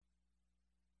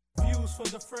views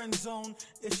from the friend zone.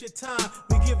 It's your time.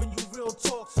 We giving you real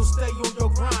talk, so stay on your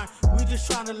grind. We just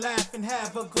trying to laugh and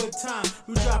have a good time.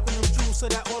 We dropping them jewels so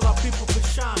that all our people can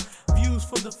shine. Views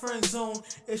from the friend zone.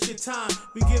 It's your time.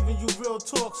 We giving you real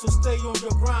talk, so stay on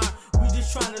your grind. We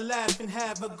just trying to laugh and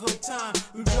have a good time.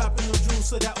 We dropping them jewels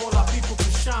so that all our people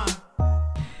can shine.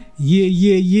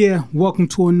 Yeah. Welcome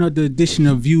to another edition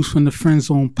of Views from the Friend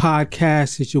Zone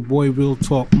podcast. It's your boy Real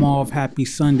Talk Marv. Happy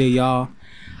Sunday, y'all.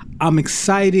 I'm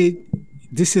excited.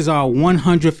 This is our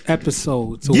 100th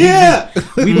episode. So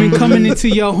we've been coming into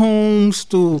your homes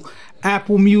through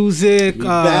Apple Music,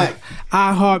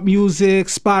 iHeart Music,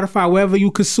 Spotify, wherever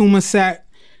you consume us at.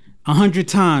 100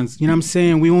 times, you know what I'm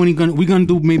saying? We're gonna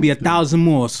do maybe 1,000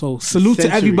 more. So salute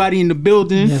to everybody in the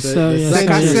building. Yes, sir. Like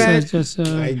I said,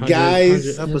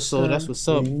 guys, 100 episode. That's what's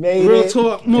up. Real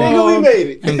Talk more. Nigga, we made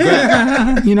it.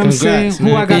 Congrats. You know what I'm saying?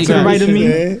 Man. Who I got to the right of me?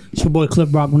 It's your boy Clip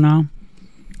Rock now.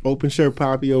 Open shirt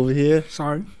Poppy over here.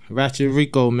 Sorry. Ratchet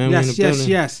Rico, man. We in the building.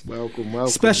 Yes. Welcome.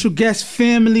 Special guest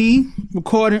family,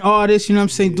 recording artists. You know what I'm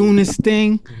saying? Doing this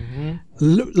thing,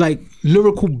 like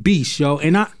lyrical beast, yo.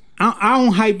 And I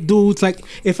don't hype dudes. Like,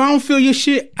 if I don't feel your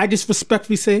shit, I just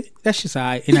respectfully say, that shit's all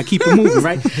right. And I keep it moving,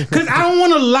 right? Because I don't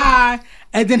want to lie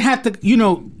and then have to, you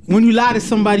know, when you lie to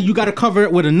somebody, you got to cover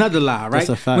it with another lie, right? That's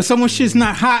a fact. When someone's shit's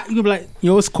not hot, you be like,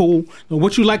 yo, it's cool.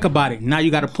 What you like about it? Now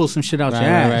you got to pull some shit out your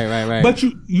ass. Right. But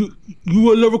you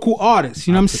a lyrical artist,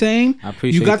 you know what I'm saying? I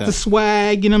appreciate you got that. the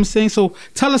swag, you know what I'm saying? So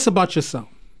tell us about yourself.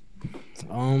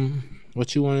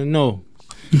 What you want to know?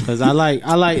 Cause I like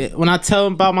when I tell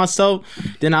them about myself,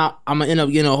 then I'm gonna end up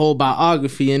getting a whole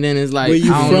biography, and then it's like, Where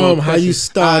you from? How you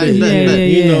started?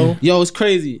 You know. Yo, it's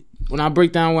crazy. When I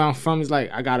break down where I'm from, it's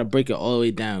like I gotta break it all the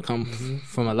way down. Come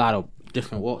from a lot of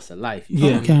different walks of life.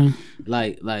 You feel me?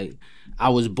 Like I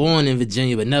was born in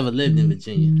Virginia, but never lived in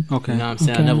Virginia. Okay. You know what I'm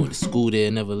saying? I never went to school there,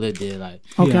 never lived there. Like,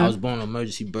 I was born on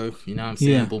emergency birth. You know what I'm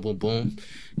saying? Yeah. Boom.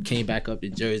 Came back up to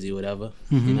Jersey, whatever.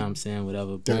 You know what I'm saying?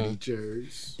 Whatever. Boom.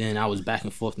 Then I was back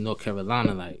and forth to North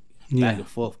Carolina, like back and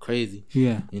forth, crazy.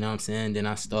 Yeah. You know what I'm saying? Then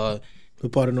I started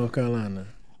What part of North Carolina?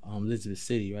 Elizabeth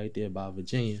City, right there by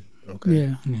Virginia.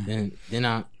 Okay. Yeah.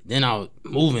 Then I was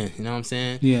moving, you know what I'm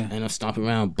saying? Yeah. And I stomping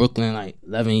around Brooklyn like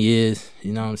 11 years,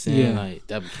 you know what I'm saying? Yeah. Like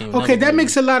that became Okay, that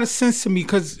makes a lot of sense to me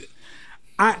because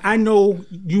I know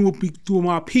you will be through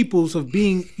my peoples of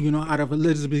being, you know, out of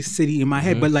Elizabeth City in my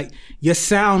head, but like your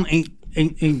sound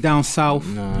ain't down south.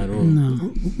 Nah, at all.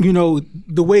 No. You know,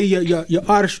 the way your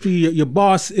artistry, your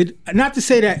boss, not to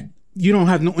say that you don't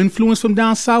have no influence from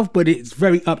down south, but it's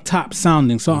very up top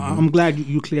sounding. So I'm glad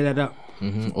you clear that up.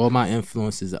 All my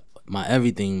influences, my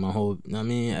everything, my whole, you know what I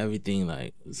mean? Everything,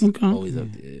 like, it's always up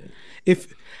there.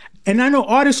 And I know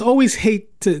artists always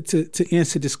hate to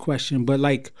answer this question, but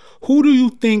like, who do you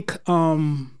think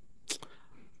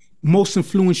most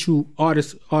influential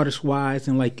artist wise,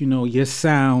 and like, you know, your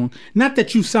sound? Not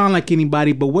that you sound like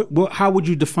anybody, but how would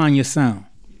you define your sound?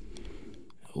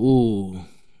 Ooh,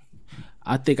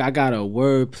 I think I got a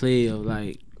wordplay of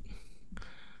like,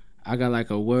 I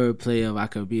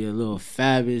could be a little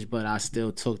fabish, but I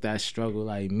still took that struggle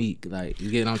like Meek. Like,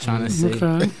 you get what I'm trying to say?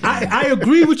 Okay. I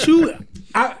agree with you.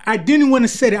 I didn't want to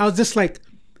say that. I was just like,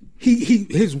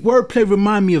 his wordplay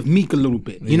remind me of Meek a little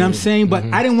bit. You know what I'm saying? But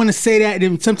I didn't want to say that.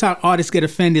 And sometimes artists get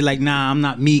offended, like, nah, I'm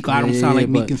not Meek, or I don't sound like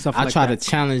Meek and stuff like that. I try to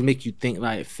challenge, make you think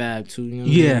like Fab too. You know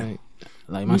what I mean?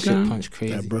 Like my shit punch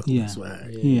crazy. That Brooklyn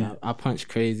swag. Yeah. I punch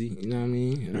crazy. You know what I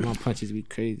mean? And my punches be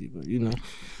crazy, but you know.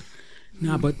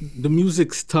 Nah, but the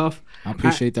music's tough. I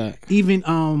appreciate that. Even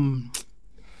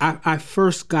I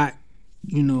first got,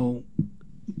 you know,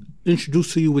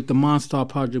 introduced to you with the Monstar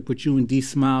Project with you and D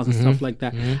Smiles and stuff like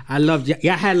that. I loved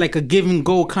y'all had like a give and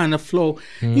go kind of flow.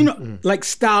 You know, like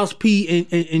Styles P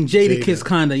and Jadakiss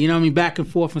kind of, you know what I mean, back and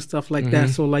forth and stuff like that.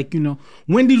 So like, you know,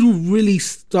 when did you really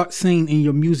start saying in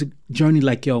your music journey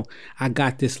like, yo, I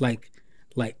got this, like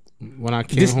when I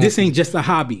came home this ain't just a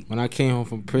hobby. When I came home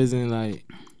from prison, like,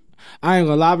 I ain't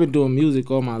gonna lie, I've been doing music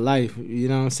all my life, you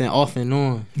know what I'm saying, off and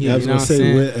on. Yeah, I was you know gonna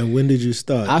say, when did you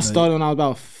start? I started when I was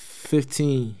about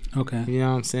 15. Okay. You know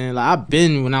what I'm saying? Like, I've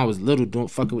been, when I was little,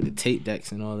 fucking with the tape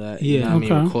decks and all that. You know what I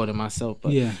mean? Recording myself.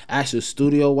 But actual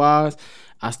studio-wise,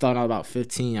 I started out about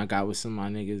 15. I got with some of my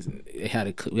niggas. We had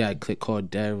a clique called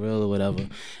Dead Real or whatever.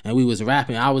 And we was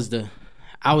rapping. I was the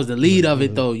lead of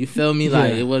it, though. You feel me?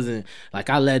 Like, it wasn't, like,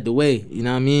 I led the way. You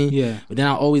know what I mean? Yeah. But then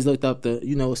I always looked up the,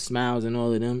 you know, Smiles and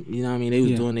all of them. You know what I mean?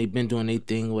 They been doing their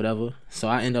thing or whatever. So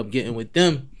I ended up getting with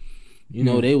them. You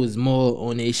know, they was more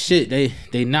on their shit. They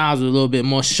knives were a little bit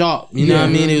more sharp. You know what I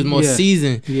mean? It was more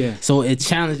seasoned. Yeah. So it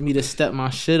challenged me to step my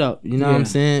shit up. You know what I'm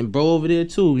saying? Bro over there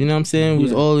too. You know what I'm saying? We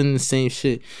was all in the same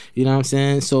shit. You know what I'm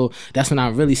saying? So that's when I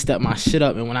really stepped my shit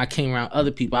up. And when I came around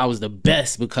other people, I was the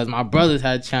best because my brothers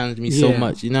had challenged me so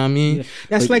much. You know what I mean? Yeah.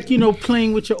 That's like, you know,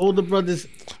 playing with your older brothers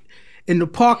in the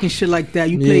park and shit like that.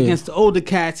 You play against the older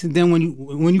cats, and then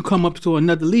when you come up to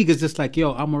another league, it's just like,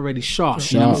 yo, I'm already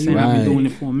sharp. You know what I'm saying? I've been doing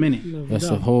it for a minute. That's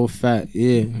a whole fact,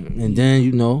 yeah. And then,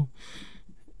 you know,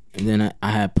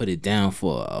 I had put it down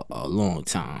for a long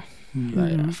time.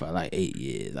 Like for like 8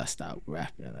 years, I stopped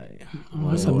rapping. Like,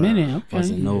 that's a minute. Okay,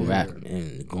 wasn't no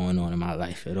rapping going on in my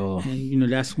life at all. And you know,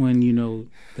 that's when, you know,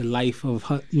 the life of,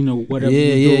 you know, whatever.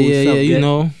 You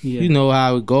know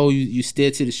how it go. You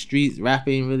stare to the streets. Rap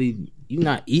ain't really. You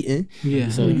not eating.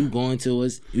 So you going to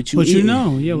what you eating. You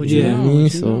know. Yeah. What you know. I mean?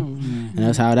 So and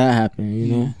that's how that happened.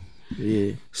 You know.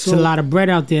 Yeah. So, there's a lot of bread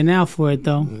out there now for it,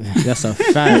 though. That's a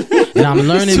fact. And I'm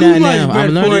learning that now.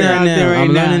 I'm learning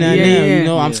that now. You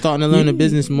know, I'm starting to learn the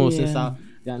business more since I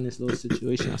got in this little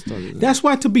situation. I started. That's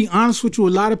why, to be honest with you, a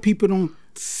lot of people don't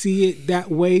see it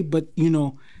that way. But, you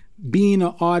know, being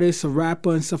an artist, a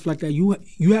rapper and stuff like that, you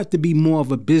have to be more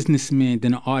of a businessman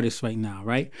than an artist right now,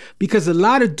 right? Because a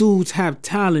lot of dudes have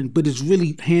talent, but it's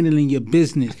really handling your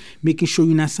business, making sure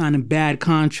you're not signing bad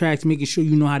contracts, making sure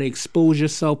you know how to expose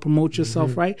yourself, promote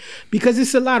yourself, right? Because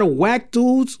it's a lot of whack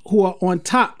dudes who are on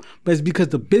top, but it's because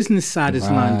the business side is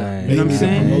lined up. You know what I'm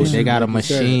saying? They got a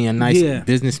machine, a nice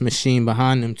business machine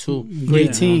behind them too.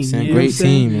 Great team. Great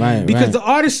team, right? Because the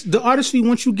artistry,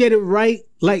 once you get it right,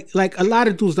 like a lot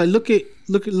of dudes, like look at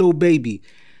Lil Baby.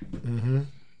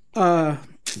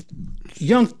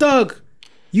 Young Thug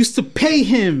used to pay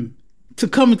him to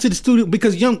come into the studio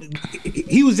because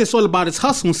he was just all about his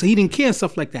hustle, so he didn't care and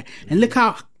stuff like that. And look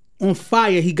how on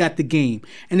fire he got the game.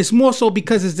 And it's more so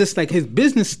because it's just like his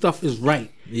business stuff is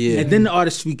right. Yeah. And then the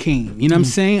artistry came. You know what I'm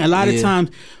saying? A lot of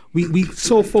times we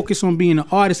so focus on being an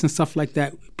artist and stuff like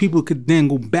that, people could then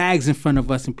go bags in front of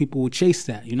us and people will chase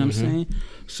that. You know what I'm saying?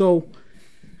 So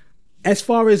as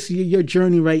far as your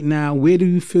journey right now, where do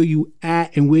you feel you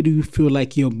at and where do you feel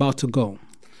like you're about to go?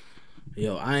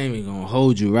 Yo, I ain't even gonna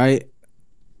hold you, right?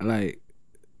 Like,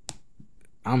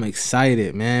 I'm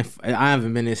excited, man. I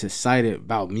haven't been this excited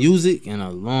about music in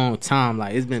a long time.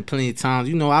 Like, it's been plenty of times.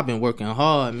 You know, I've been working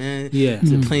hard, man. Yeah.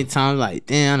 It's been plenty of times like,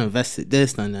 damn, I invested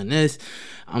this, done this.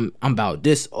 I'm about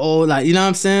this. Oh, like, you know what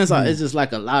I'm saying? So it's just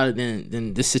like a lot of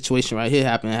then this situation right here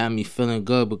happened to have me feeling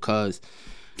good because.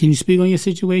 Can you speak on your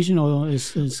situation, or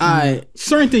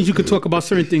certain things you could talk about?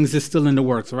 Certain things is still in the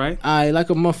works, right? Like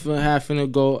a month and a half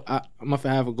ago,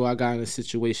 I got in a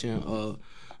situation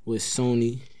with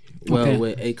Sony. Well,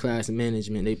 with A-Class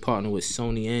Management, they partner with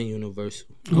Sony and Universal.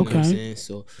 You know what I'm saying?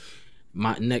 So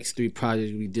my next 3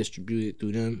 projects we distributed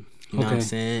through them. You know what I'm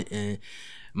saying? And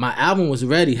my album was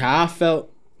ready, how I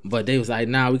felt. But they was like,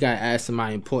 nah, we gotta add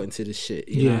somebody important to this shit.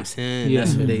 You know what I'm saying?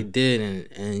 That's what they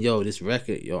did. And yo, this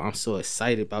record, I'm so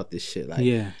excited about this shit.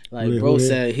 Like bro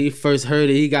said, he first heard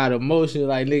it, he got emotional.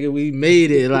 Like, nigga, we made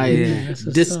it. Like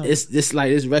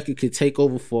this record could take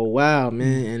over for a while,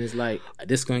 man. And it's like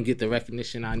this gonna get the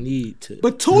recognition I need to.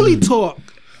 But Tuli Talk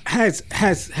has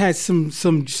some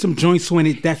joints in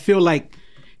it that feel like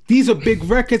these are big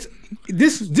records.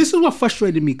 This is what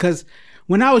frustrated me, because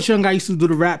when I was young, I used to do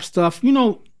the rap stuff, you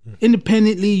know,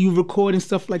 independently, you record and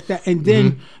stuff like that, and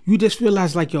then you just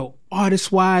realize, like, yo,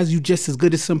 artist wise, you just as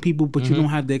good as some people, but you don't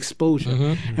have the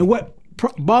exposure. And what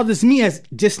bothers me as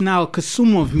just now a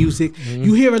consumer of music,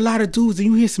 you hear a lot of dudes and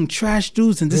you hear some trash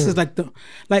dudes, and this is like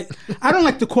I don't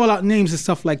like to call out names and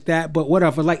stuff like that, but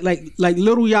whatever, like Lil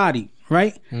Yachty.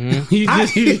 Right? You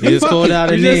just called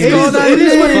out a name. It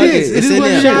is what it is. It is what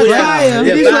it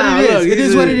is. It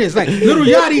is what it is. Like Lil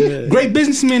Yachty, great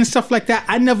businessman and stuff like that.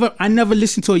 I never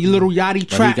listened to a Lil Yachty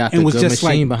track and was just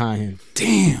like, behind him.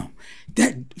 Damn,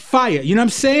 that fire. You know what I'm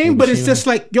saying? But it's just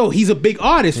like, yo, he's a big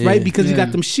artist, right? Because he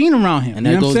got the machine around him. And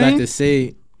that goes back to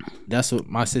say, that's what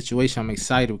my situation. I'm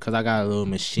excited because I got a little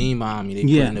machine behind me. They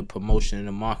put in the promotion and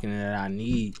the marketing that I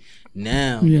need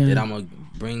now that I'm gonna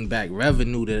bring back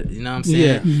revenue to, you know what I'm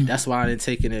saying? That's why I didn't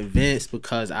take an advance,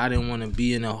 because I didn't want to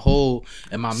be in a hole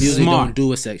and my music don't do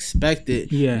what's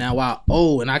expected. Now I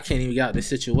owe and I can't even get out the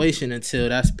situation until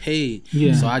that's paid.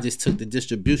 So I just took the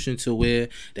distribution to where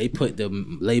they put the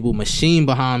label machine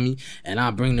behind me and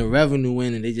I bring the revenue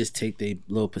in and they just take their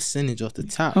little percentage off the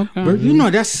top. But you know,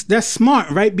 that's smart,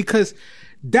 right? Because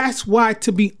that's why,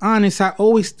 to be honest, I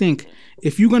always think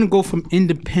if you're gonna go from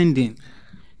independent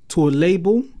to a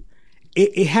label,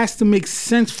 it has to make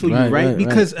sense for you, right?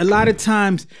 Because a lot of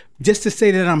times, just to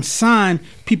say that I'm signed,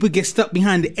 people get stuck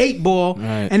behind the 8 ball,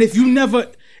 and if you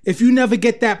never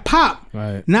get that pop,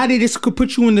 now they just could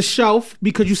put you in the shelf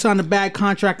because you signed a bad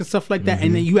contract and stuff like that,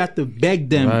 and then you have to beg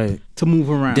them to move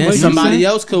around. Then somebody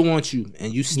else could want you,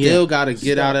 and you still got to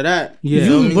get out of that. Yeah,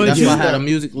 that's why I had a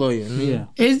music lawyer. Yeah,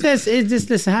 it's just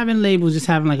listen, having labels, just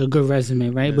having like a good resume,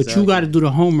 right? Exactly. But you got to do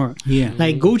the homework. Yeah,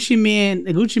 like Gucci Mane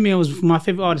was my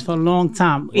favorite artist for a long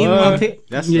time. Even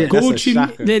Gucci,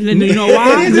 you know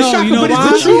why? No, you know why?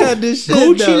 Gucci,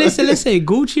 listen.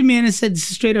 Gucci Mane said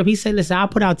straight up. He said, "Listen, I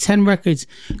put out 10 records.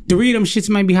 3 of them shits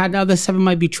might be hot, the other 7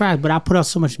 might be trash, but I put out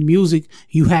so much music,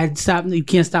 you can't stop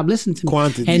listening to me."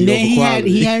 Quantity, and then he had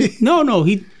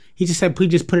he just said, please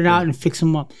just put it out and fix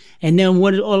him up. And then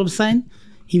all of a sudden,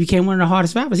 he became one of the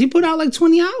hardest rappers. He put out like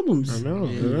 20 albums. I know.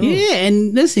 Yeah,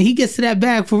 and listen, he gets to that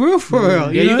bag for real.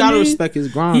 Yeah, you gotta respect his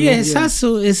grind. Yeah, it's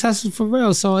hustle for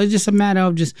real. So it's just a matter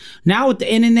of just now with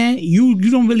the internet, you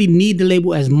don't really need the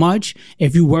label as much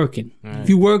if you working. Right. If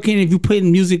you working, if you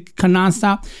putting music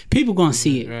nonstop, people gonna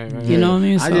see it. Right. You know what I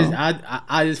mean? So,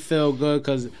 I just feel good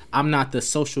because I'm not the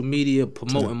social media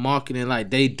promoting marketing like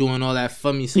they doing all that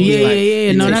for me. So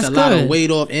it no, takes that's a lot good. of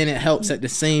weight off and it helps at the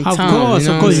same time.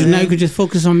 Of course. Now you could just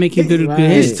focus on making good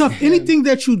hits. It's tough. Anything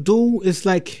that you do is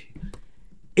like,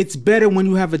 it's better when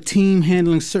you have a team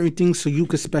handling certain things so you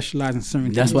could specialize in certain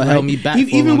things. That's what held me back.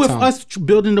 Even with us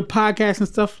building the podcast and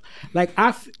stuff, like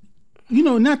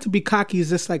not to be cocky,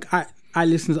 it's just like I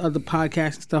listen to other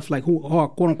podcasts and stuff like who are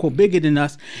quote unquote bigger than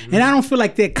us, and I don't feel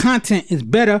like their content is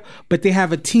better, but they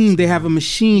have a team, they have a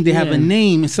machine, they have a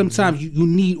name, and sometimes you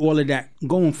need all of that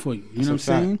going for you. You know what I'm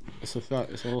saying? It's a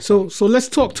fact. It's a whole fact. So let's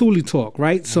talk Tuli Talk,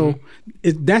 right? So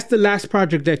that's the last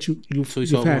project that you've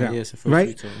had out,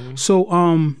 right?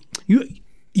 So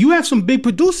you have some big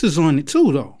producers on it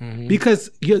too, though, because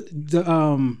you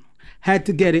had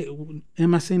to get it.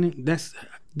 Am I saying it? That's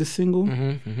the single.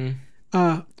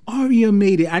 Aria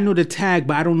made it. I know the tag,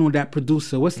 but I don't know that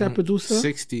producer. What's that producer?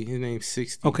 60. His name's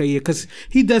 60. Okay, yeah, because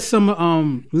he does some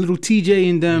little TJ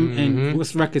in them and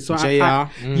what's record. So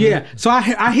so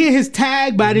I hear his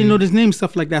tag, but I didn't know his name,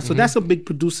 stuff like that. So that's a big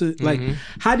producer. Like,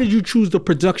 how did you choose the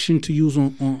production to use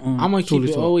on I'm gonna keep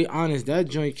it always honest. That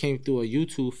joint came through a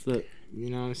YouTube flip.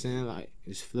 You know what I'm saying? Like,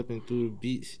 it's flipping through the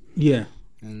beats. Yeah.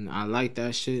 And I like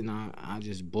that shit, and I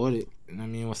just bought it. And I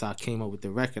mean, once I came up with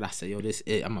the record, I said, "Yo, this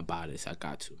it. I'm gonna buy this. I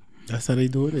got to." That's how they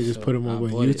do it. They just put them over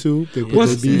on YouTube. They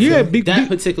put that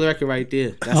particular record right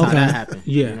there. That's how that happened.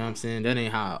 Yeah, you know what I'm saying. That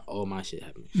ain't how all my shit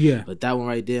happened. Yeah, but that one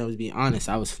right there, I was being honest.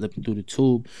 I was flipping through the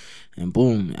tube, and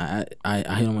boom, I hit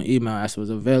him an email. I asked if it was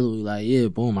available. Like, yeah,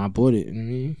 boom, I bought it.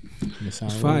 It's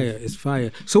fire. It's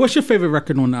fire. So, what's your favorite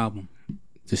record on the album?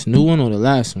 This new one or the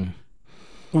last one?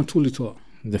 On Tuli Talk.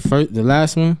 The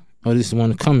last one. Oh, this is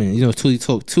one coming. You know, Tuli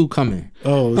Talk 2 coming.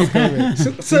 Oh, it's coming.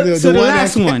 so the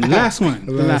last one.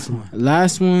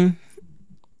 Last one.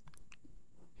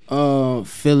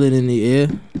 Feel It in the Air.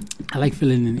 I like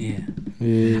Feel It in the Air.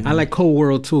 Yeah. I like Cold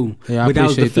World too. Yeah, but that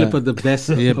was the flip of the best.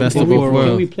 Best of both worlds.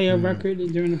 Can we play a record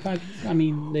during the podcast? I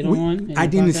mean, later on. I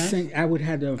didn't send. I would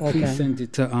have to pre-send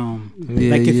it to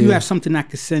like if you have something I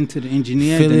could send to the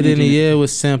engineer. Feel It in the Air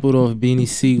was sampled off Beanie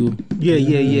Siegel.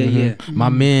 Yeah. My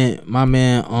man,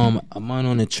 Amon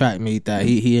on the track made that.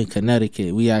 He in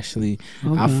Connecticut. We actually,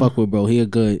 I fuck with bro. He a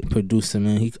good producer,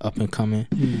 man. He up and coming.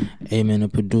 Amen, a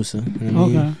producer. You know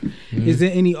what I mean? Is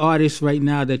there any artists right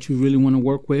now that you really want to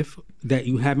work with that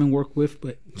you haven't worked with,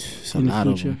 but in the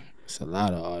future? It's a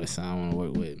lot of artists I want to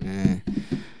work with, man.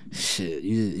 Shit,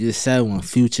 you just said one.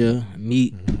 Future,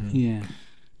 Meek. Yeah.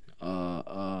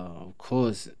 Of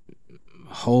course,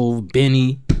 Hove,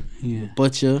 Benny. Yeah.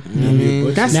 Butcher. You know what I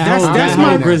mean? That's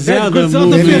my Griselda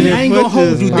movie. I ain't gonna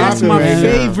hold you. That's my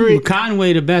favorite.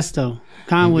 Conway the best though.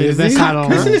 Conway the best out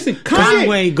of Listen,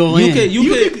 Conway go in.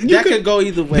 That could go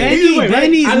either way.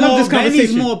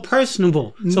 Benny's more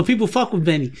personable, so people fuck with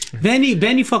Benny.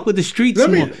 Benny fuck with the streets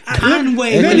more.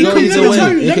 Conway, let me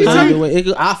tell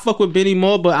you. I fuck with Benny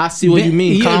more, but I see what you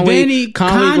mean. Conway's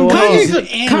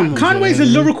a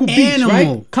lyrical beast,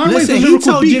 right? Conway's a lyrical beast.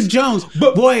 He told Jim Jones,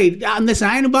 boy, listen,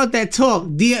 I ain't about that talk.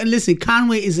 Listen,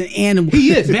 Conway is an animal.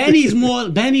 He is. Benny's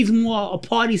more a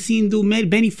party scene dude.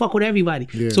 Benny fuck with everybody,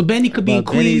 so Benny could be.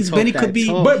 Queens, Benny could be,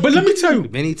 but let me tell you,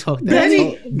 Benny talked that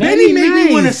Benny made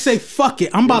me want to say, "Fuck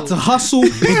it, I'm about to hustle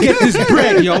and get this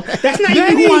bread, yo." That's not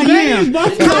even who I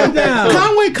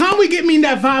am. Conway get me in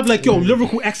that vibe, like yo,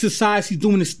 lyrical exercise. He's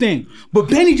doing his thing, but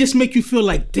Benny just make you feel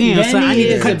like, damn, son, I need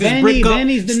to cut this brick up,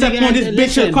 step on this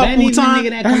bitch a couple times. Benny's the nigga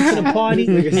that comes to the party,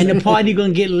 and the party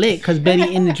gonna get lit because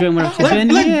Benny in the joint with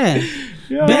Benny.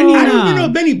 Benny, I don't know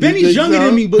Benny. Benny's younger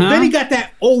than me, but Benny got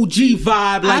that OG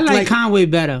vibe. I like Conway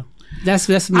better.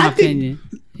 That's my opinion.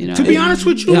 You know, to be honest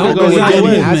with you, I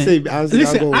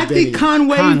think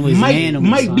Conway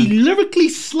might be lyrically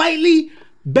slightly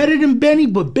better than Benny,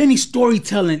 but Benny's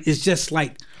storytelling is just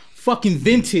like fucking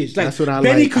vintage. Like, that's what I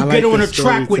Benny could get on a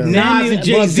track with Nas and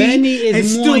Jay-Z and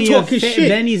still talking shit.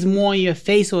 Benny's more in your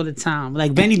face all the time.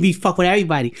 Like, Benny be fuck with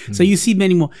everybody. So you see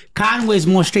Benny more. Conway's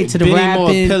more straight to the rapping. More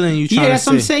appealing, you trying to that's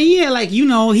what I'm saying. Yeah, like, you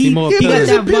know, he got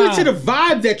that appealing to the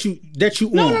vibe that you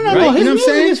on. No. His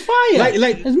music is fire.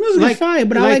 Like his music is fire,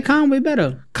 but I like Conway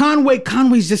better.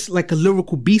 Conway's just like a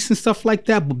lyrical beast and stuff like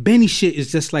that, but Benny shit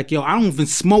is just like, yo, I don't even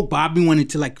smoke, but I be wanting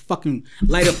to like fucking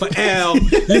light up an L,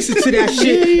 listen to that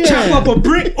shit, chop up a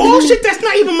brick, all shit that's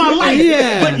not even my life.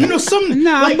 Yeah. But you know some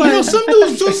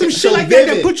dudes do some shit like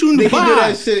that put you in the vibe.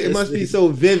 That shit, it must be so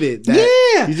vivid.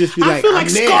 That you just be I feel like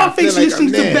Scarface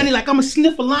listening to Benny, like I'm gonna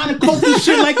sniff a line of coke and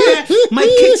shit like that,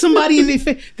 might kick somebody in their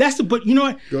face. But you know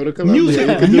what?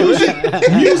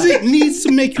 Music needs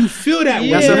to make you feel that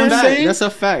way. That's a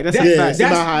fact. That's a fact. That's a fact.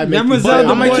 That's how I make you feel.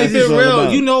 I'm gonna keep it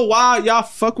real. You know why y'all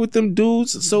fuck with them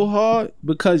dudes so hard?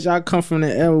 Because y'all come from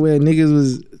the era where niggas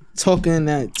was talking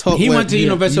that talk. He went to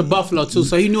University of Buffalo too,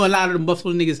 so he knew a lot of the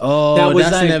Buffalo niggas. Oh, that was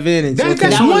that's like, an advantage.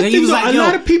 That's one thing. A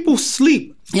lot of people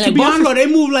sleep. Yeah, to be Buffalo, honest,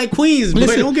 they move like queens.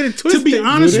 Listen, don't get it twisted. To be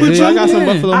honest with you, I got some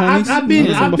Buffalo homies.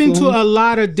 I've been to a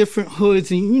lot of different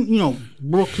hoods and you know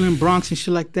Brooklyn, Bronx, and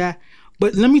shit like that.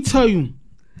 But let me tell you,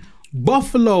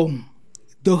 Buffalo,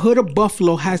 the hood of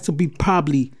Buffalo has to be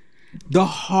probably the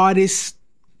hardest,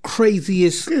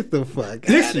 craziest. Get the fuck out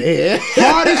of here.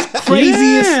 Hardest,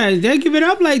 craziest. Yeah, they give it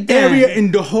up like that. Area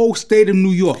in the whole state of New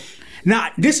York. Now,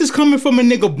 this is coming from a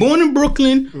nigga born in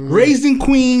Brooklyn, raised in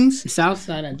Queens,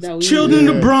 Southside, chilled in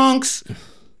the Bronx,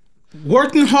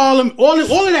 worked in Harlem, all of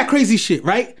that crazy shit,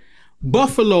 right?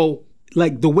 Buffalo,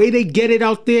 like the way they get it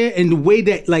out there and the way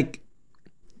that like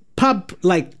pop,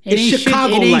 like it's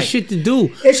Chicago, it ain't like shit to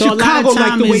do. It's so Chicago,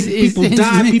 like the way people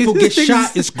die, people get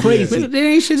shot. It's crazy. There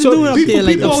ain't shit to do up there,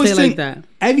 like upstate like that.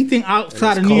 Everything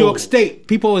outside of New York State,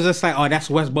 people was just like, "Oh, that's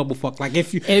West Bubblefuck." Like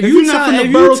if you're not from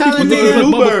the boroughs, people think it's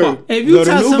Bubblefuck. If you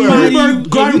tell somebody,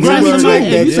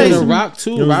 if you say the Rock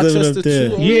too, Rochester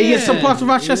too, yeah, some parts of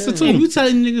Rochester too. If you tell a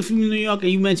nigga from New York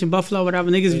and you mention Buffalo, whatever,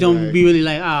 niggas don't be really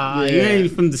like, you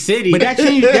ain't from the city. But that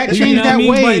changed that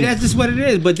way. But that's just what it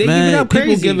is. But they give it up crazy.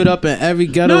 People give it up in every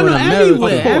ghetto in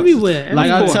America. Everywhere.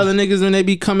 Like I tell the niggas when they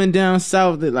be coming down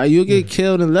south, that like you'll get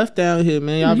killed and left down here,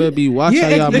 man. Y'all better be watching how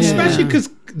y'all move. Especially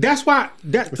because that's why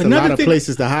there's a lot of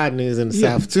places to hide niggas in the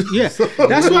south too. Yeah,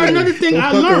 that's why another thing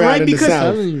I learned, right?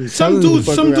 Because some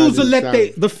dudes will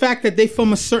let the fact that they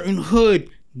from a certain hood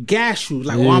gash you.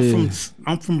 Like, I'm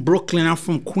from Brooklyn, I'm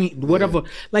from Queens, whatever.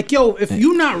 Like, yo, if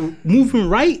you not moving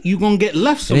right, you gonna get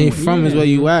left somewhere. Ain't from is where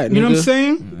you at, nigga. You know what I'm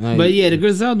saying? Like, but yeah, the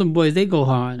Griselda boys, they go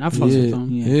hard. I fuck with them.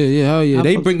 Yeah, hell yeah.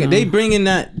 They bringing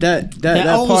that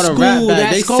part of rap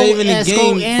back. They saving the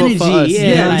game for us.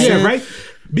 Yeah, right.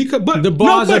 But the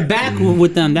bars are back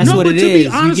with them. That's what it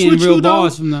is. You getting real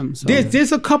bars from them. So.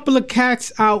 There's a couple of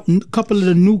cats out, a couple of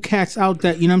the new cats out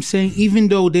that, you know what I'm saying, even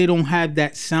though they don't have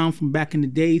that sound from back in the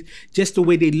days, just the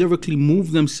way they lyrically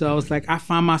move themselves, like I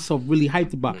find myself really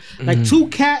hyped about. Like two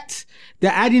cats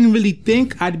that I didn't really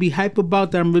think I'd be hype about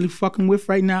that I'm really fucking with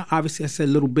right now. Obviously, I said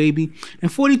Little Baby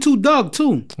and 42 Dugg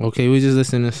too. Okay, we just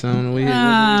listen to sound. Hear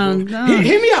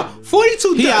me out.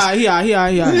 42 Dugg.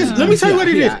 Let me tell you what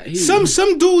it is.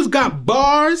 Some dudes got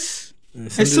bars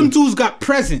and some dudes got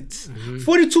presence.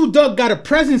 42 Dugg got a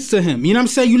presence to him. You know what I'm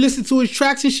saying? You listen to his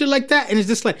tracks and shit like that, and it's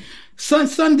just like, son,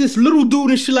 this little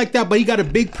dude and shit like that, but he got a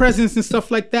big presence and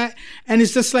stuff like that. And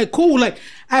it's just like cool. Like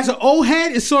as an old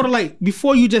head, it's sort of like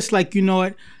before you just like, you know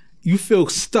what, you feel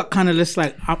stuck kind of just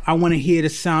like, I want to hear the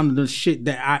sound of the shit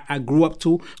that I grew up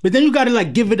to. But then you got to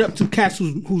like give it up to cats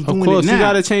who's doing it now. Of course, you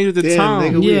got to change with the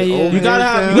time. Nigga, You got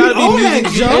to be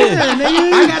musically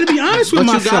I got to be honest with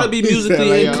myself. You got to be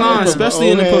musically inclined, especially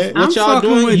in the what y'all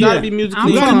doing. You got to be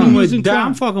musically inclined.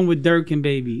 I'm fucking with Dirk and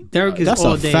Baby. Dirk is all day.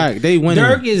 That's a fact. They winning.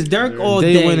 Dirk is Dirk all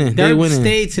day. They winning. Dirk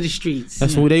stayed to the streets.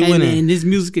 That's what they winning. And this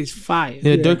music is fire.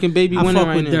 Yeah, Dirk and Baby winning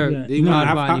right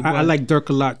now. I like Dirk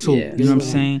a lot too. You know what I'm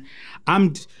saying?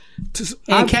 And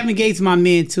Kevin Gates, my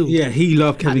man too. Yeah, he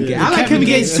loved Kevin Gates. I like Kevin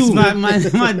Gates too.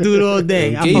 My dude all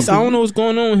day. Gates, I don't know what's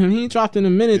going on with him. He ain't dropped in a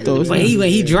minute though. But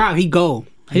he dropped, he go.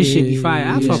 His shit be fire.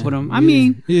 I fuck with him. I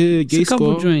mean, Gates a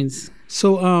couple joints.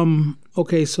 So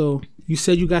okay, so you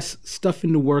said you got stuff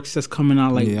in the works that's coming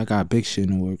out. Like I got big shit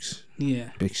in the works.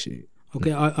 Yeah, big shit.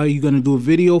 Okay, are you gonna do a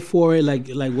video for it? Like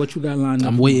what you got lined up?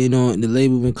 I'm waiting on the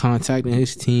label. Been contacting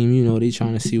his team. You know, they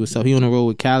trying to see what's up. He on the road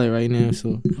with Khaled right now,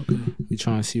 so We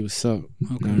trying to see what's up.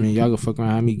 Okay. I mean, y'all gonna fuck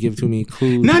around, have me give too many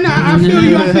clues. No, I feel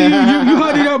you. You heard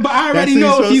it up, but I already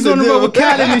know if he's on the road with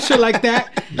Khaled and shit like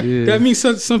that. Yeah. That means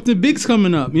something big's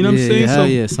coming up. You know what I'm saying? Hell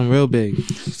yeah, some real big.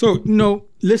 So,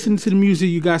 listening to the music,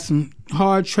 you got some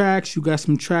hard tracks, you got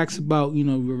some tracks about,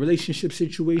 relationship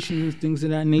situations, things of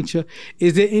that nature.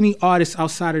 Is there any artists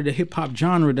outside of the hip hop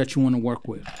genre that you want to work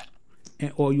with?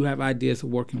 Or you have ideas of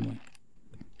working with?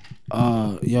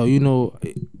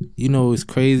 It's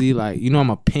crazy. Like, I'm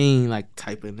a Pain like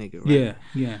type of nigga, right?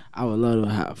 Yeah. I would love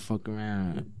to fuck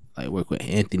around, like work with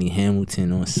Anthony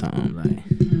Hamilton or something,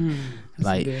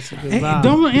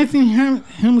 don't Anthony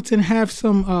Hamilton have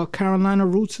some Carolina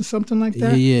roots or something like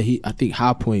that? Yeah. I think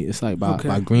High Point. It's like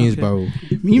by Greensboro.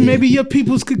 Okay. Maybe your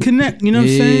peoples could connect. You know what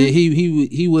I'm saying?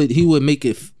 He would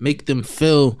make them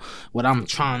feel what I'm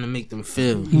trying to make them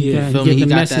feel. Yeah, you feel me? He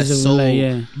got that soul.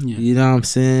 You know what I'm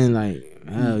saying? Like,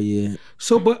 hell yeah.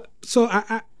 So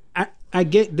I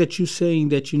get that you saying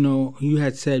that you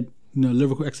had said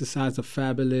lyrical exercise are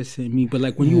fabulous and me, but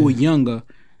like when you were younger.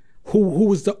 Who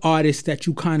was the artist that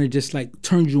you kind of just like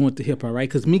turned you onto hip hop, right?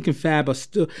 Because Meek and Fab are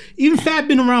still, even Fab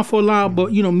been around for a while,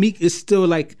 but Meek is still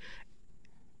like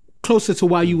closer to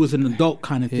while you was an adult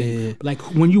kind of thing. Yeah. Like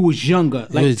when you was younger,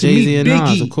 like it was Jay-Z and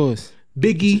Biggie, Nas, of course.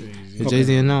 Biggie,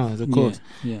 Jay-Z and Nas, of course.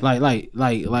 Yeah. Like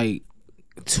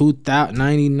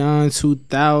 2099,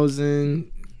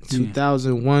 2000,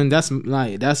 2001. That's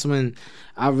when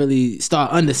I really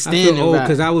start understanding.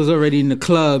 Because I was already in the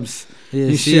clubs. Yeah,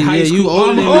 you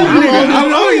old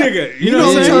nigga. You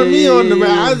know what turned me on the rap?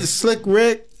 I was Slick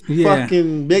Rick,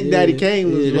 fucking Big Daddy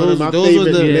Kane was one of my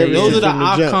favorite. Those are the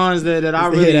icons that I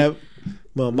really.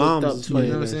 My mom was playing.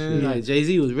 You know what I'm saying? Like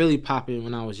Jay-Z was really popping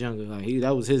when I was younger. Like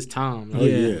that was his time. Like,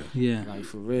 yeah. Like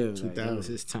for real, like, that was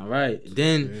his time. Right.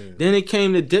 Then it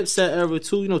came the Dipset era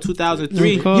too.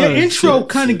 2003. Your intro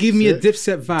kind of gave me a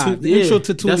Dipset vibe. The intro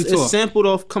to Tuli Talk. It's sampled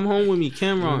off "Come Home with Me,"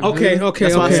 Cameron. Okay.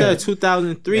 That's why I said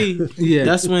 2003. Yeah.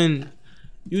 That's when.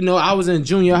 I was in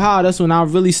junior high. That's when I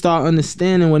really started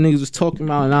understanding what niggas was talking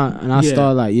about, and I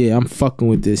started like, I'm fucking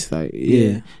with this. Like,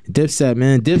 Dipset,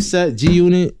 man, Dipset, G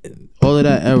Unit, all of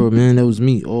that era, man. That was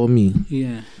me, all me.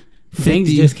 Yeah.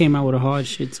 Things just came out with a hard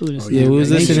shit too. We was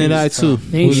listening to that too.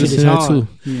 We was listening to that too.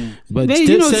 Yeah. But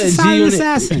Dipset and G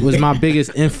Unit was my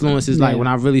biggest influences. Like when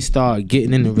I really started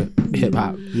getting into hip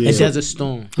hop. Yeah. Desert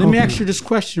Storm. Let me ask you this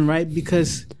question, right?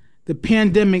 Because the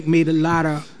pandemic made a lot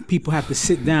of people have to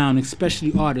sit down,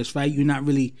 especially artists, right? You're not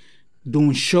really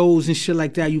doing shows and shit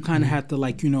like that. You kind of have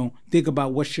to think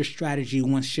about what's your strategy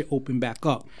once shit open back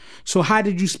up. So how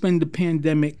did you spend the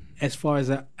pandemic as far as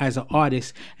an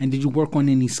artist, and did you work on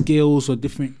any skills or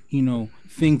different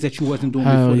things that you wasn't doing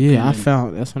before the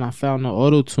pandemic? That's when I found the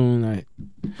auto-tune. Like,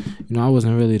 I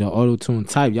wasn't really the auto-tune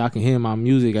type. Y'all can hear my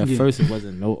music. At first, it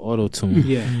wasn't no auto-tune.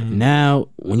 Yeah. Now,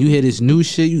 when you hear this new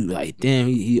shit, you like, damn,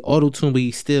 he auto-tune, but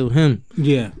he's still him.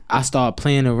 Yeah. I started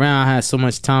playing around. I had so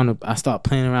much time I started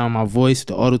playing around with my voice,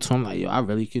 the auto-tune. I'm like, I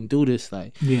really can do this.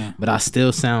 Like, but I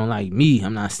still sound like me.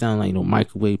 I'm not sounding like no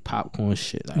microwave popcorn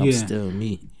shit. Like, I'm still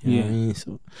me. You know what I mean?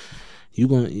 So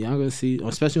y'all gonna see,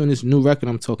 especially on this new record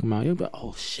I'm talking about, you'll be like,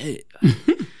 oh shit.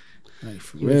 Like,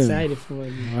 for real. Excited for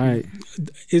it. Right.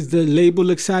 Is the label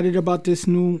excited about this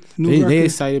new record? They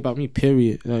excited about me,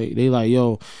 period. Like, they like,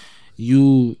 yo,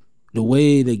 the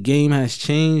way the game has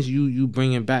changed, you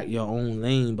bringing back your own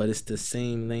lane, but it's the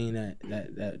same lane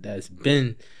that's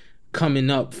been coming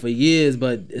up for years,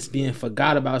 but it's being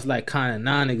forgot about. It's like kind of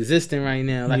non-existent right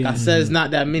now. Like I said, it's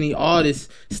not that many artists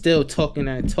still talking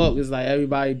that talk. It's like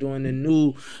everybody doing the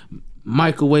new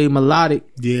microwave melodic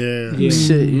shit.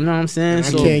 You know what I'm saying?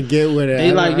 I can't get with it.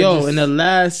 They like, in the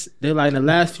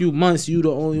last few months, you the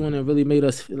only one that really made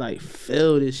us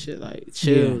feel this shit, like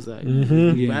chills, like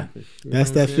rapping.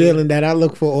 That's that feeling that I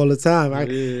look for all the time.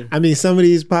 I mean, some of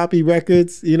these poppy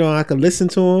records, I can listen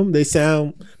to them. They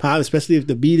sound pop, especially if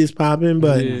the beat is popping,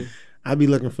 but I be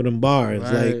looking for them bars.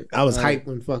 Right, like I was hyped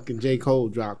when fucking J. Cole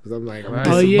dropped, because I'm like,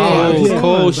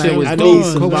 Cole shit was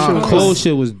dope. Cole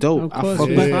shit was dope. I fuck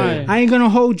with it. I ain't gonna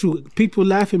hold you. People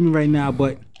laugh at me right now,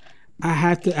 but I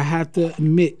have to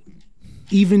admit,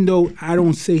 even though I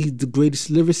don't say he's the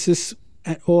greatest lyricist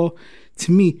at all,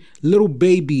 to me, Lil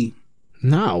Baby.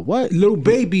 Nah, what? Lil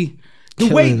Baby. The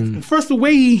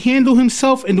way he handled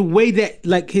himself, and the way that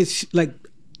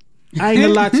I ain't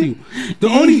gonna lie to you.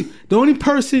 The only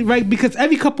person, right? Because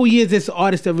every couple years there's an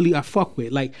artist that really I fuck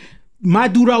with. Like my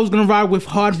dude I was gonna ride with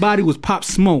hard body was Pop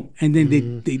Smoke, and then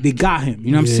they got him.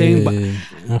 You know what I'm saying? But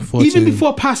even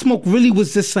before Pop Smoke really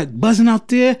was just like buzzing out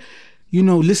there,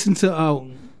 listen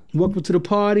to Welcome to the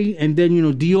Party, and then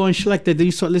Dior and shit like that. Then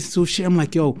you start listening to shit. I'm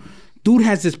like, yo, dude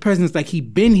has this presence like he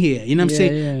been here. You know what I'm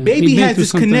saying? Yeah. Baby has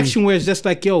this connection where it's just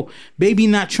like, yo, Baby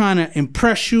not trying to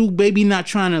impress you. Baby not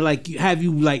trying to like have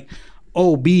you like,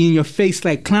 be in your face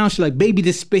like clown shit. Like Baby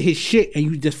just spit his shit and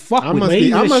you just fuck with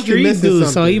him. I must be missing something.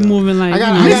 So he moving like I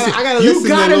gotta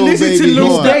listen to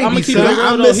Lil Baby. I'm gonna keep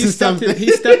it.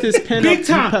 He stepped his pen big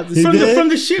time from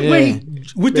the shit where he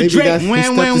with the Drake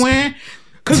wham.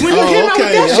 Cause when you came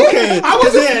out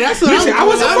with that shit, I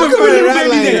wasn't fucking with Lil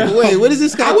Baby then. Wait, what is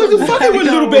this guy? I wasn't fucking with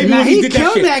Lil Baby when he did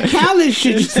that shit. He killed that Khaled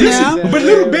shit now. But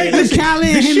Lil Baby, Khaled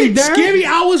and him and Durk. Scary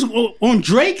Hours on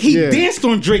Drake, he danced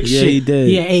on Drake shit. Yeah, he did.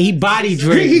 Yeah, he bodied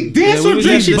Drake. He danced on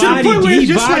Drake shit to the point where it's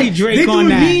just like they doing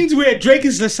memes where Drake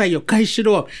is just like, yo, cut his shit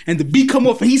off, and the beat come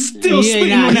off, and he's still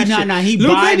spitting on that shit. He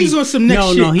Lil Baby's on some next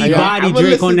shit. No, he bodied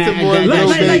Drake on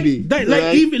that.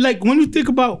 Like even like when you think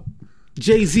about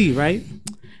Jay-Z, right?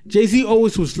 Jay-Z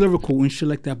always was lyrical and shit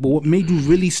like that, but what made you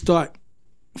really start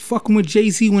fucking with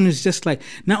Jay-Z when it's just like,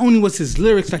 not only was his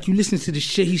lyrics, like you listen to the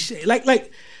shit he said, like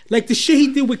the shit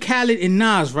he did with Khaled and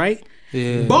Nas, right?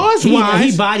 Yeah. Bars wise,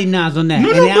 he body Nas on that.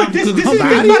 No, but this is it.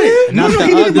 Not the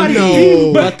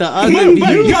other, but the other.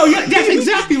 Yo, that's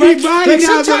exactly right. Like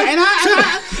sometimes, and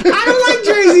I don't like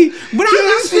Jay-Z, but I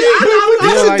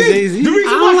like Jay-Z. I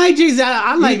don't like Jay-Z.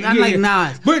 I like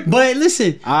Nas. But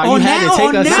listen, on that,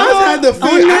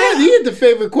 he had the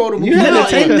favorite quotable. You had to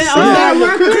take us.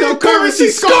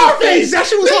 Cryptocurrency Scarface. That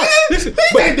shit was hard. Listen,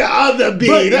 but the other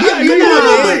beat.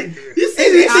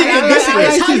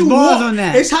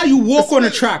 It's how you walk on the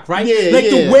track, right?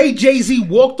 The way Jay-Z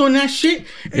walked on that shit.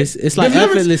 It's like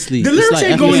effortlessly. The lyrics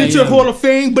ain't going into the Hall of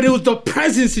Fame, but it was the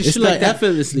presence and shit like that.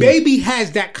 Effortlessly. Baby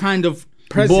has that kind of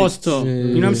presence. Boss talk.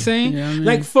 You know what I'm saying? Yeah, I mean,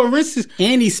 like for instance,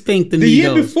 and he spanked the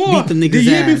year before. Beat the niggas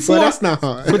ass. But that's not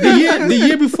hard. But the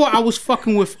year before, I was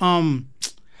fucking with Da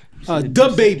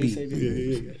Baby.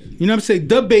 You know what I'm saying?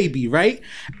 Da Baby, right?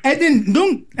 And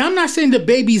then I'm not saying Da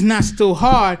Baby's not still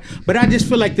hard, but I just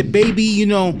feel like Da Baby, you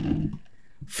know,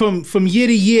 from year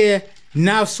to year,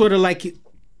 now sort of like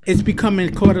it's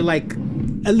becoming kind of like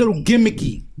a little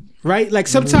gimmicky. Right? Like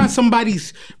sometimes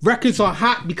somebody's records are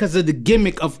hot because of the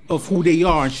gimmick of who they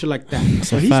are and shit like that.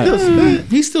 So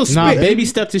he's still spit. Nah, Baby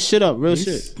stepped his shit up, real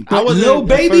shit. I was Lil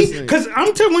Baby, because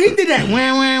I'm telling when he did that,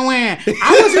 wham, I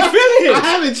wasn't feeling it. I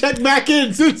haven't checked back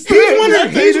in since. He's one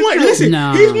of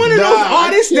those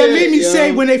artists that made me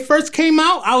say when they first came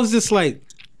out, I was just like,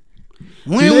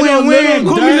 call me Lil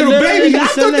Baby. I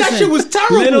thought that shit was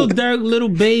terrible. Little Durk, Lil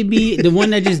Baby, the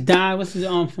one that just died. What's his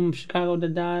from Chicago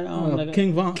that died?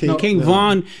 King Von. King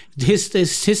Von.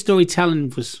 His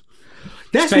storytelling was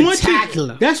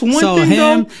spectacular. That's one thing.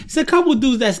 Though. It's a couple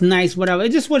dudes that's nice. Whatever.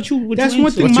 It's just what you into.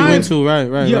 What you into,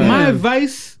 right. Yeah, my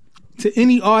advice to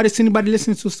any artist, anybody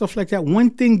listening to stuff like that. One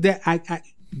thing that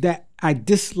I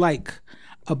dislike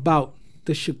about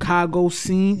the Chicago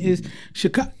scene is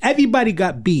everybody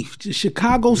got beef. The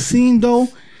Chicago scene though,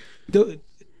 the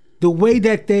way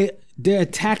that they're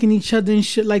attacking each other and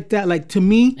shit like that, like to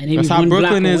me, that's how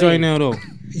Brooklyn is right now though.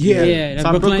 Yeah, that's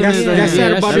how Brooklyn is. That's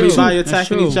everybody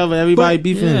attacking each other, everybody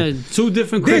beefing. Yeah, two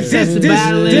different crip sets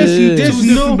battling, two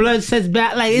different blood sets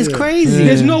battling. Like it's crazy.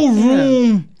 There's no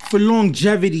room for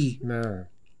longevity. Nah.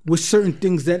 With certain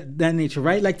things that nature,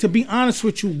 right? Like to be honest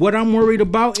with you, what I'm worried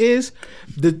about is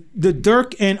the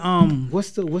Durk and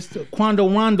what's the Quando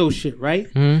Rondo shit, right?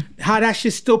 Mm-hmm. How that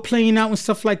shit's still playing out and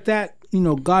stuff like that. You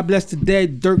know, God bless the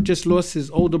dead. Durk just lost his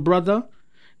older brother.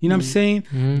 You know what I'm saying?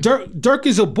 Mm-hmm. Durk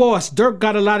is a boss. Durk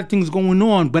got a lot of things going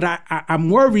on, but I'm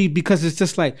worried because it's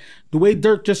just like the way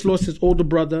Durk just lost his older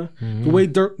brother, the way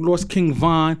Durk lost King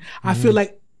Von. I feel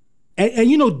like.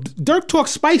 And you know, Durk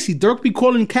talks spicy. Durk be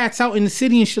calling cats out in the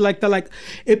city and shit like that. Like,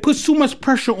 it puts too much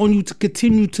pressure on you to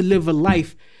continue to live a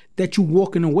life that you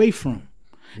walking away from.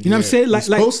 You know what I'm saying? Like,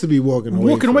 supposed to be walking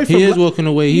away from. He is walking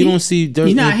away. He don't see Durk.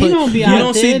 He don't be out there. You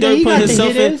don't see Durk putting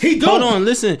himself in. Hold on,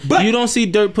 listen. But you don't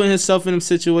see Durk putting himself in them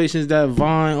situations that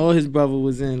Von or his brother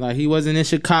was in. Like, he wasn't in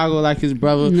Chicago like his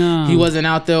brother. No. He wasn't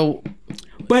out there.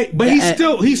 But he's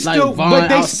still like but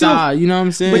they outside, you know what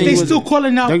I'm saying? But they still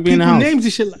calling out people names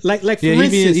and shit. Like for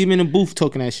instance, he been in the booth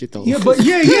talking that shit though. Yeah, but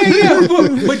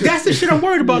but that's the shit I'm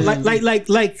worried about. Like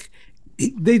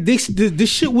the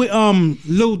shit with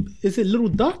Little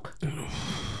Duck?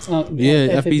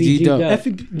 FBG Duck.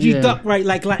 FBG Duck, right?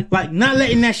 Like not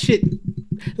letting that shit.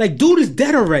 Like, dude is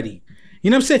dead already. You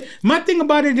know what I'm saying? My thing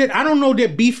about it is I don't know their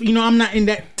beef. You know, I'm not in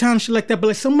that town shit like that. But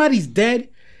like somebody's dead.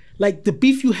 Like the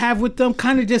beef you have with them,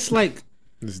 kind of just like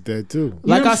It's dead too.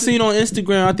 Like I seen on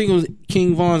Instagram, I think it was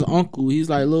King Von's uncle. He's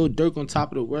like Lil Durk on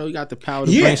top of the world. He got the power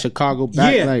to bring Chicago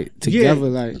back, like together,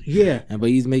 like but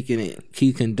he's making it.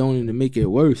 He condoning to make it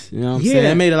worse. You know what I'm saying?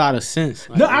 It made a lot of sense.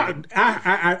 Like, no,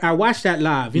 I watched that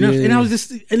live. You know, and I was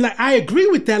just like, I agree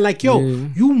with that. Like, yo,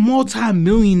 you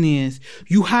multi-millionaires,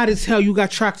 you hot as hell. You got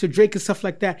tracks to Drake and stuff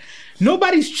like that.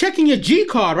 Nobody's checking your G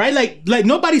card, right? Like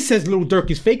nobody says Lil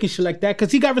Durk is fake and shit like that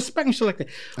because he got respect and shit like that.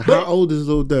 How old is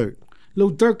Lil Durk?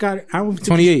 Lil Durk got, I don't think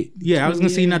 28. Yeah, I was gonna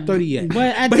say he's not 30 yet.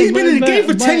 But he's been in the game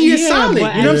for 10 years solid. You know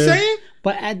what I'm saying?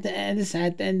 But at the end of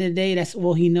the day, that's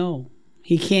all he know.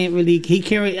 He can't really.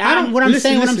 What I'm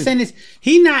saying is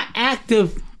he not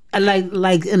active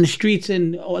like in the streets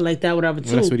and or like that, whatever. Too.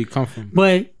 Well, that's where he come from.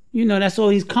 But you know, that's all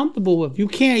he's comfortable with. You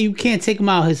can't take him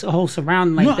out his whole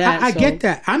surrounding like that. I get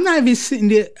that. I'm not even sitting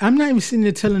there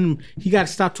telling him he got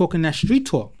to stop talking that street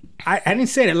talk. I didn't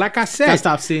say that. Like I said, I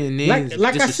stopped saying names.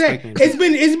 Like I said, it's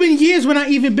been years when I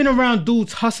even been around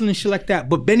dudes hustling and shit like that.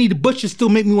 But Benny the Butcher still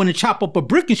make me want to chop up a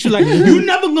brick and shit like that. You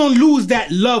never gonna lose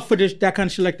that love for that kind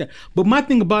of shit like that. But my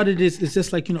thing about it is, it's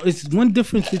just like, you know, it's one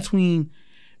difference between,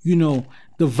 you know,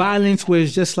 the violence where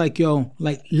it's just like, yo,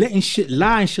 like letting shit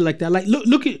lie and shit like that. Like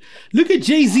look at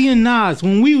Jay-Z and Nas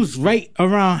when we was right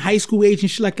around high school age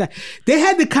and shit like that. They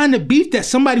had the kind of beef that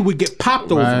somebody would get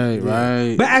popped over.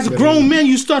 Right. But as a grown man,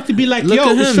 you start to be like, look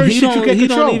yo, at certain him. shit you can't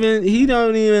control. He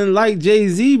don't even like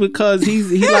Jay-Z because he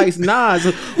likes Nas.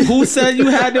 Who said you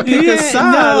had to pick a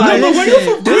side? No, when you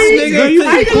from Queens,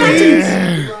 I ain't gonna lie to you.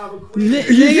 I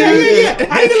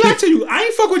ain't gonna lie to you. I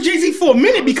ain't fuck with Jay-Z for a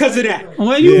minute because of that.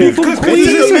 Well, you from Queens,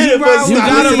 you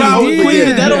gotta ride with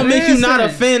Queens. That don't make you not a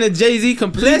fan of Jay-Z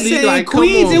completely. Listen, like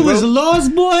Queens, on, it was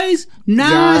Lost Boys,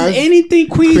 Nas, anything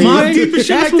Queens.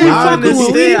 That's what I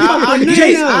understand. I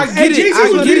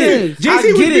get it.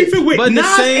 Jay-Z was beefing with Nas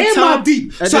and Mobb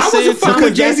Deep. So I wasn't fucking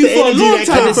with Jay-Z for a long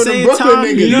time. At the same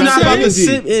time, you're not about to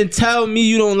sit and tell me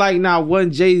you don't like not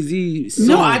one Jay-Z song.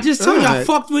 No, I just told you I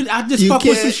fucked with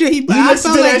some shit. You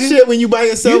listen to that shit when you by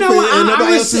yourself. You know what? And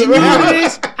nobody else is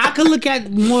around. I could look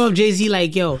at more of Jay-Z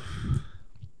like, yo,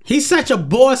 he's such a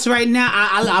boss right now.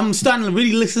 I'm starting to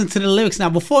really listen to the lyrics now.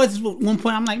 Before, at one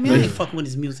point, I'm like, man, I ain't fucking with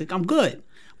his music. I'm good.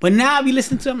 But now I be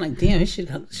listening to him like, damn, this shit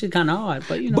kind of hard.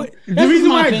 But you know, the reason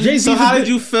why Jay-Z. So how did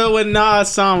you feel when Nas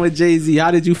signed with Jay-Z?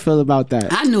 How did you feel about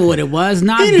that? I knew what it was.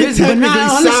 Nas business,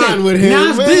 but sign with him.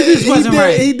 Nas business wasn't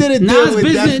right. He did a deal with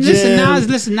Def Jam. Nas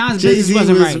business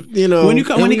wasn't right. You know, when he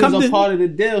was a part of the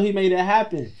deal, he made it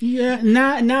happen. Yeah,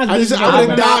 Nas. I would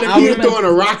have died if he was throwing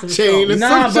a rock chain or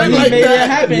something but he like made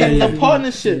that. it happen. The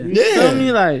partnership. You feel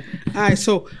me? Like, all right,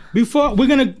 so before we're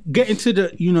gonna get into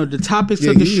the topics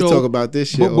of the show, talk about this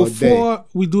shit. But before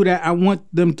we do that, I want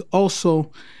them to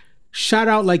also shout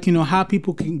out, like, you know, how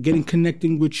people can get in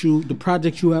connecting with you, the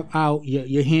project you have out,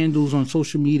 your handles on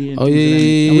social media.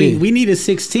 And we need a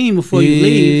 16 before you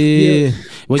leave. Yeah.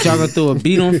 What y'all gonna throw a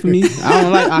beat on for me? I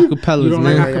don't like acapellas. You don't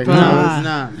man. like acapellas?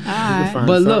 Nah.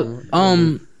 But look,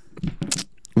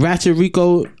 Ratchet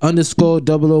Rico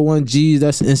 _001Gs.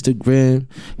 That's Instagram,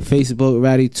 Facebook,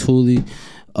 Ratty Tooley.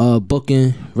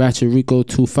 Booking Ratchet Rico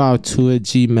 252 at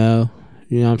Gmail.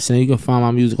 You know what I'm saying? You can find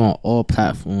my music on all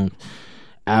platforms: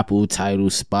 Apple, Tidal,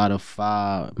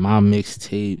 Spotify, my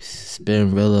mixtapes,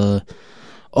 Spinrilla,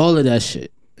 all of that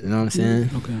shit. You know what I'm saying?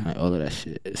 Okay. Like, all of that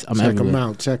shit.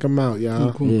 Check them out,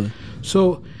 y'all. Cool. Yeah.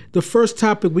 So the first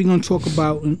topic we're gonna talk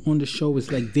about on the show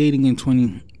is like dating in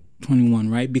 2021,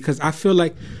 right? Because I feel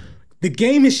like the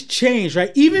game has changed,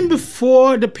 right? Even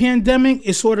before the pandemic,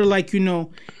 it's sort of like, you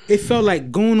know, it felt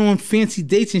like going on fancy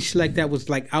dates and shit like that was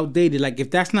like outdated. Like,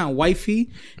 if that's not wifey,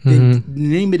 then the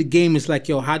name of the game is like,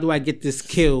 yo, how do I get this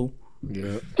kill?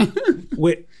 Yeah.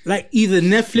 With like either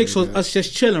Netflix or us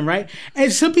just chilling, right?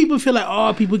 And some people feel like,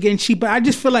 oh, people getting cheap. But I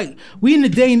just feel like we in the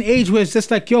day and age where it's just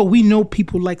like, yo, we know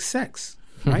people like sex.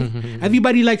 Right?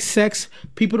 Everybody likes sex.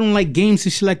 People don't like games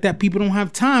and shit like that. People don't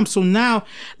have time. So now,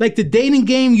 like, the dating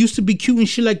game used to be cute and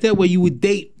shit like that, where you would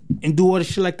date and do all the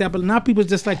shit like that. But now people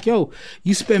just like, yo,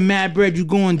 you spend mad bread, you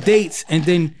go on dates, and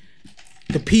then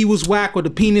the pee was whack or the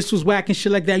penis was whack and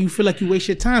shit like that. You feel like you waste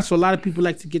your time. So a lot of people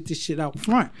like to get this shit out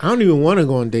front. I don't even want to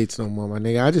go on dates no more, my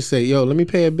nigga. I just say, yo, let me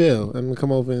pay a bill. I'm gonna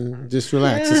come over and just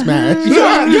relax and smash. Yo,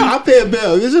 I'll pay a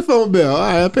bill. Here's your phone bill. All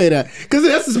right, I'll pay that. Because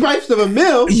that's the price of a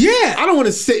meal. Yeah. I don't want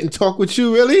to sit and talk with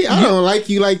you, really. I don't like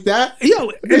you like that.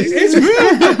 Yo, it's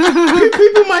real.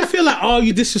 People might feel like, oh,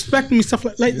 you disrespecting me, stuff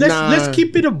like let's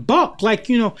keep it a buck. Like,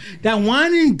 you know, that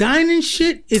wine and dining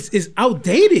shit is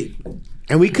outdated.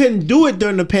 And we couldn't do it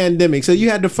during the pandemic, so you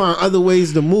had to find other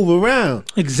ways to move around.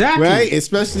 Exactly. Right?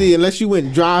 Especially unless you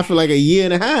went dry for like a year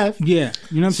and a half. Yeah.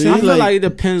 You know what I'm So saying? I feel like it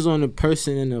depends on the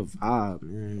person and the vibe,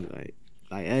 man. Like,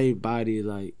 Like everybody,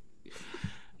 like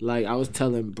I was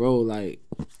telling bro, like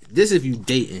this if you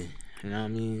dating. You know what I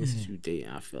mean? This is you dating.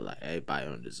 I feel like everybody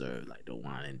don't deserve like the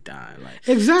wine and dine. Like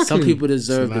exactly, some people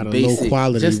deserve the basic. Low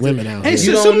quality women out here. Hey,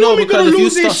 so some women gonna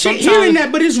lose their shit hearing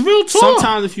that, but it's real talk.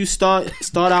 Sometimes if you start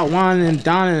out whining and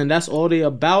dining, and that's all they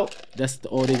about, that's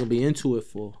all they gonna be into it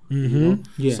for. You know?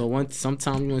 Yeah. So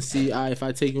sometimes you gonna see, if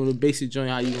I take you on the basic joint,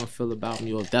 how you gonna feel about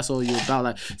me, or if that's all you about.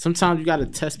 Like sometimes you gotta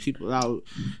test people out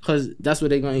because that's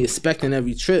what they're gonna expect in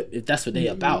every trip. If that's what they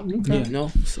about, you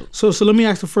know. So let me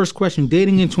ask the first question: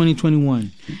 dating in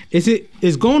 2021,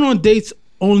 is going on dates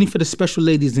only for the special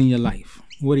ladies in your life?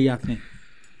 What do y'all think?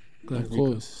 Of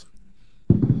course.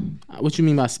 What you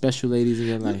mean by special ladies in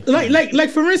your life?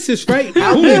 Like for instance, right?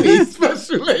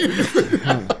 Special ladies.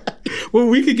 Well,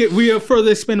 we are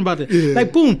further expand about that. Yeah.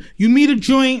 Like, boom, you meet a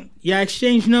joint, y'all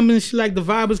exchange numbers and shit, like the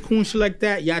vibe is cool and shit like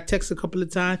that. Y'all text a couple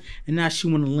of times, and now she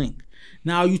want to link.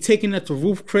 Now, are you taking that to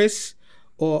Ruth Chris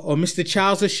or Mr.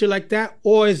 Childs or shit like that,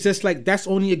 or is just like that's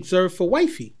only observed for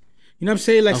wifey? You know what I'm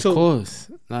saying? Like, of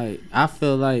course. Like, I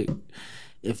feel like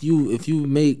if you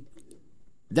make.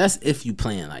 That's if you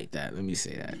playing like that. Let me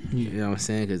say that. You know what I'm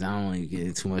saying? Because I don't want to get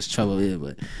in too much trouble here.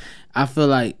 But I feel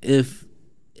like if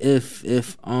you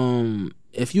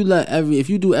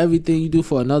do everything you do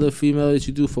for another female that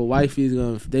you do for wifey,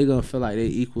 they gonna feel like they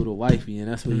equal to wifey,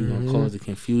 and that's what you're gonna cause the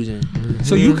confusion.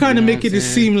 So you kind of make it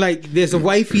seem like there's a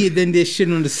wifey and then there's shit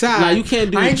on the side. Like you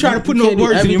can't do. I ain't trying to put no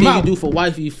words in your mouth. You do for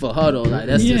wifey for her though. Like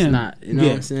that's just not. You know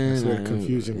what I'm saying? That's where the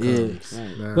confusion comes.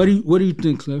 Right. What do you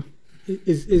think, Cliff?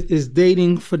 Is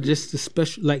dating for just the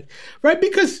special, like, right?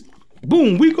 Because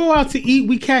boom, we go out to eat,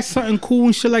 we catch something cool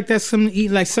and shit like that, something to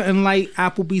eat, like something light,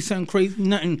 Applebee's, something crazy,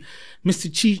 nothing,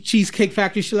 Mr. Cheesecake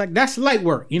Factory, shit like that's light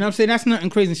work. You know what I'm saying? That's nothing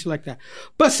crazy and shit like that.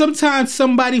 But sometimes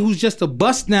somebody who's just a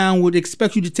bust down would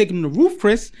expect you to take him to Ruth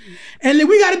Chris, and then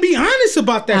we got to be honest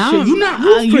about that shit. You're not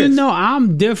Ruth Chris. You know,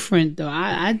 I'm different though.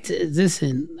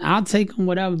 Listen, I'll take them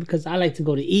whatever because I like to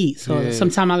go to eat. So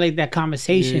sometimes I like that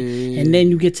conversation, and then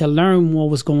you get to learn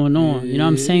more what's going on. You know what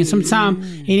I'm saying? Sometimes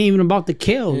it ain't even about the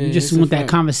kill. You just want that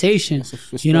conversation.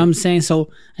 You know what I'm saying?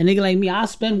 So a nigga like me, I'll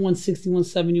spend 160,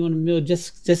 170 on a meal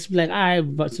just like, all right,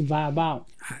 but to vibe out.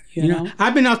 You know?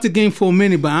 I've been out the game for a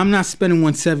minute, but I'm not spending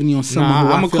 170 on someone.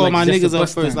 I'm gonna call my niggas up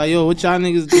first. Like, yo, what y'all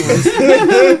niggas doing?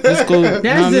 Let's go.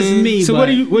 That's just me. So what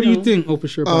do you think, Open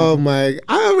Shirt? Oh my!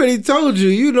 I already told you.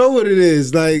 You know what it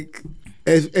is. Like,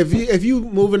 if you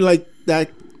moving like that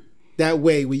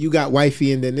way, where you got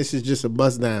wifey and then this is just a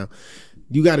bust down,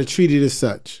 you got to treat it as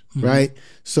such, right?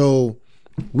 So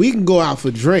we can go out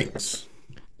for drinks.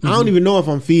 I don't even know if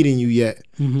I'm feeding you yet.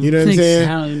 You know what I'm saying?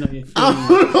 I don't even know if you're feeding I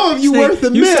don't know if you worth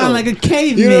the meal. You sound like a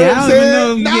caveman. You know what I'm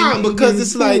saying? Nah, because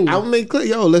it's like, I'll make clear,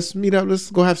 yo, let's meet up,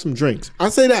 let's go have some drinks. I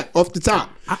say that off the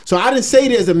top. So I didn't say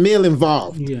there's a meal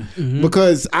involved. Yeah.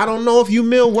 Because I don't know if you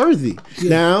meal worthy.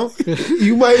 Now,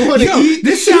 you might want to eat.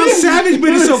 This sounds savage,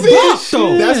 but it's a buck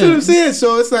though. That's what I'm saying.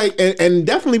 So it's like, and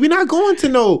definitely we're not going to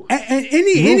know. And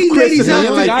any ladies out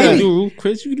there, like that.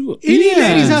 Chris, you do it. Any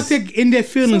ladies out there in their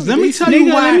feelings, let me tell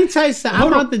you why. Let me tell you something.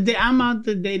 I'm out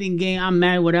the dating game. I'm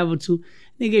married, whatever, too.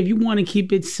 Nigga, if you want to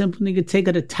keep it simple, nigga, take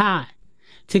her to Thai.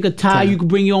 Take a Thai, you can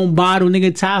bring your own bottle,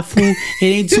 nigga. Thai food, it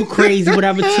ain't too crazy,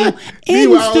 whatever, too. And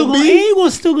you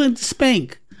still gonna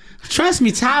spank. Trust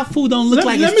me, Thai food don't look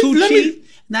like it's too cheap,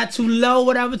 not too low,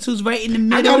 whatever, too. It's right in the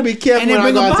middle. I gotta be careful when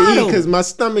I go out to eat because my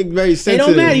stomach very sensitive. It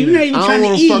don't matter. You're not even trying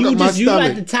to eat. You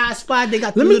like the Thai spot. They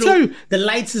got the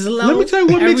lights is low. Let me tell you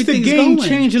what makes the game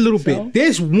change a little bit.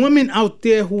 There's women out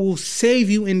there who will save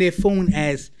you in their phone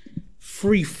as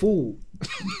free food.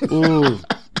 Ooh.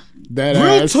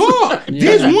 Real talk.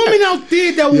 There's women out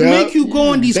there that will make you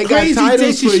go on these crazy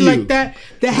dates and shit like that.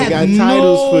 That have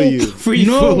no free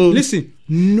food. Listen,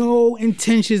 no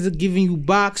intentions of giving you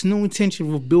box, no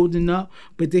intention of building up,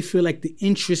 but they feel like the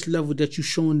interest level that you're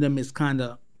showing them is kind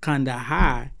of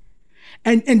high.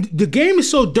 And the game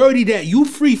is so dirty that you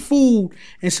free food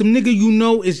and some nigga you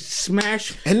know is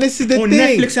smashed. And this is the on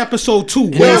thing. Netflix episode 2.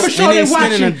 Whatever show they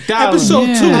watching, episode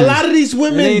 2. A lot of these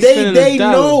women, they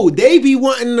know. They be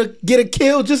wanting to get a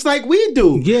kill just like we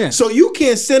do. Yeah. So you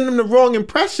can't send them the wrong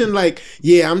impression like,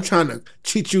 yeah, I'm trying to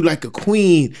treat you like a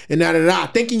queen and da-da-da.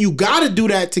 Thinking you gotta do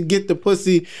that to get the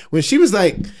pussy. When she was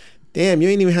like, damn, you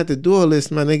ain't even have to do all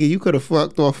this, my nigga. You could have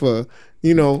fucked off a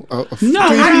piece of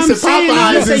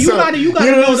Popeyes. You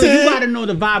gotta know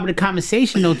the vibe of the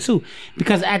conversation though too,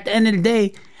 because at the end of the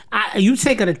day, you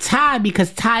take her to Thai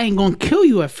because Thai ain't gonna kill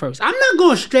you at first. I'm not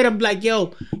going straight up like,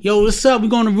 yo, what's up? We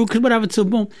going to Ruckus, whatever, to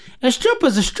boom. A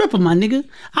stripper's a stripper, my nigga.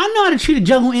 I know how to treat a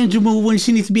jungle angel move when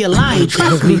she needs to be a lion.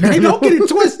 Trust me. They don't get it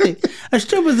twisted. A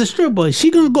stripper's a stripper. She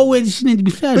gonna go where she needs to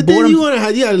be fed. But then you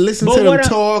gotta listen to them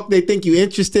talk. They think you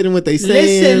interested in what they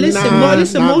say. Listen.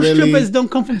 Most strippers don't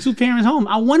come from two parents home.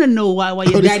 I want to know why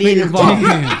your daddy ain't involved.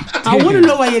 I want to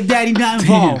know why your daddy not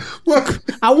involved.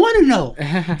 I want to know.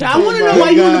 I want to know why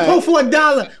you in the post for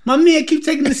 $1. My man keep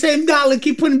taking the same dollar,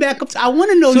 keep putting it back up. I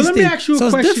want to know. So let me ask you a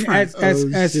question.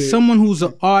 As someone who's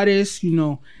an artist,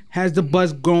 has the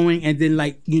buzz going, and then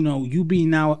you being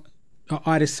now an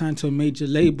artist signed to a major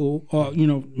label or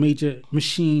major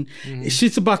machine,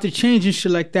 shit's about to change and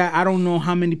shit like that. I don't know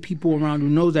how many people around who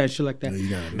knows that shit like that.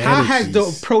 How has the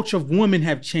approach of women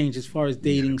have changed as far as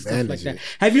dating stuff like that?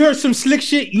 Have you heard some slick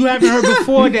shit you haven't heard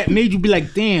before that made you be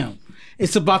like, damn,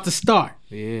 it's about to start?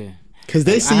 Yeah. Cause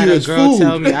they see you as food.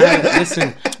 Tell me,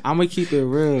 listen, I'm gonna keep it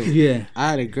real. Yeah.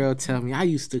 I had a girl tell me I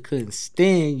used to couldn't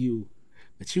stand you,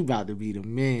 but you about to be the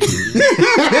man. That's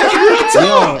real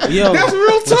talk. Yo, that's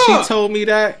real talk. When she told me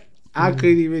that, I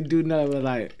couldn't even do nothing. But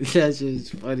like, that's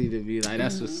just funny to me. Like,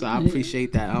 that's what's. I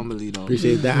appreciate that humbly though.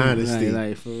 Appreciate that honesty.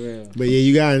 Like for real. But yeah,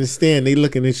 you gotta understand they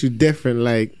looking at you different.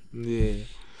 Like, yeah.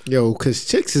 Yo, cause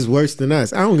chicks is worse than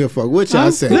us. I don't give a fuck what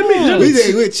y'all say.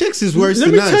 Chicks is worse than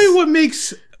us. Let me tell you what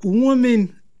makes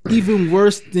women even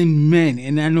worse than men.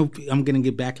 And I know I'm gonna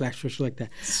get backlash for shit like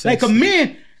that. Like a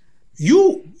man,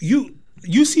 you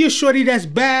see a shorty that's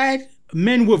bad.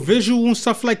 Men with visual and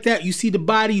stuff like that. You see the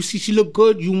body, you see she look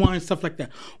good, you want and stuff like that.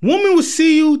 Women will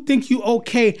see you, think you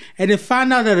okay, and then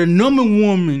find out that another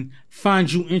woman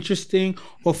finds you interesting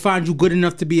or find you good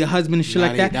enough to be a husband and shit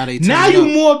like that. Now you're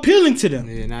more appealing to them.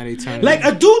 Yeah, now they turn like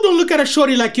a dude don't look at a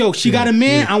shorty like, yo, she got a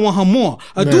man, I want her more.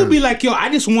 A dude be like, yo,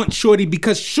 I just want shorty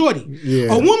because shorty.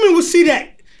 A woman will see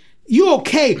that you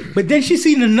okay, but then she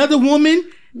seen another woman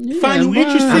find you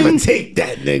interesting. I'ma take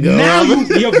that nigga. Now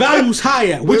your value's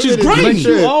higher, which is great.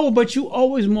 But you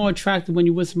always more attractive when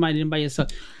you with somebody than by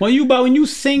yourself. When you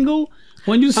single.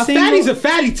 A fatty's a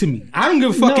fatty to me. I don't give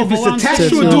a fuck if it's attached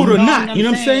to a dude or not. You know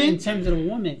what I'm saying? In terms of the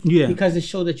woman, yeah, because it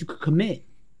shows that you could commit.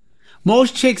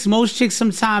 Most chicks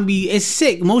sometimes it's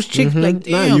sick. Most chicks like,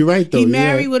 damn, nah, you're right, though. He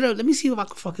married with her. Let me see if I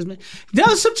can fuck his man. There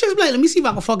are some chicks like, let me see if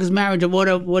I can fuck his marriage or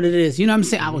whatever what it is. You know what I'm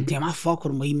saying? Oh damn, I fuck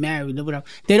with him, but he married, whatever.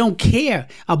 They don't care.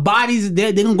 Our bodies,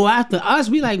 they're gonna go after us.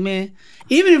 We like, man,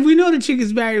 even if we know the chick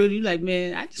is married with you, like,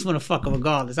 man, I just want to fuck her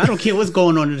regardless. I don't care what's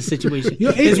going on in the situation.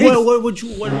 It's what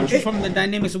you from the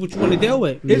dynamics of what you want to deal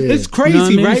with. It's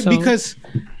crazy, you know right? So, because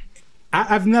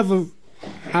I've never.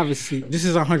 Obviously, this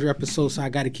is 100 episodes, so I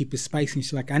got to keep it spicy and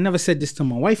shit. Like, I never said this to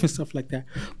my wife and stuff like that.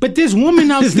 But there's women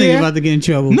out this there. This nigga about to get in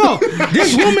trouble. No,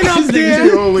 there's women out there.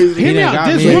 Hear me out.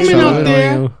 There's women out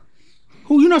there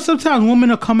who, sometimes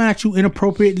women are coming at you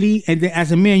inappropriately, and then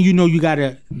as a man, you got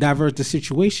to divert the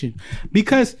situation.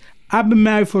 Because I've been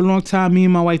married for a long time. Me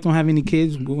and my wife don't have any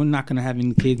kids. We're not going to have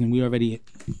any kids, and we already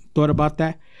thought about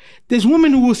that. There's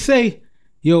women who will say,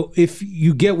 yo, if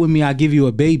you get with me, I'll give you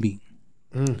a baby.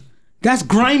 That's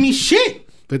grimy shit.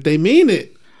 But they mean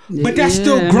it. But that's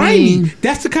still grimy.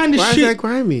 That's the kind of shit. Why is that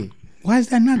grimy? Why is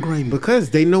that not grimy? Because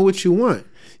they know what you want.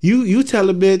 You tell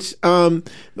a bitch,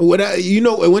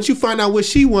 once you find out what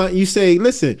she want, you say,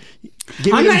 listen,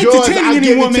 give me the drawers, I'll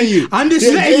give it to you. I'm just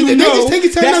letting you know. They just take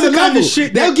it to another level.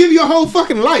 Shit they'll give you a whole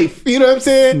fucking life. You know what I'm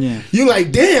saying? Yeah. You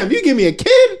like, damn, you give me a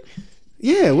kid?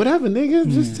 Yeah, whatever, nigga.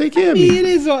 Just take care of me. It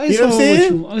is all, it's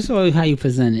all it's all how you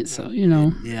present it. So,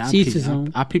 Yeah,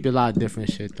 I peep a lot of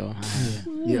different shit, though.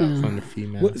 From the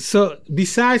female. So,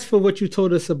 besides for what you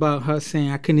told us about her saying,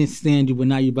 I couldn't stand you, but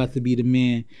now you're about to be the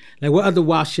man. Like, what other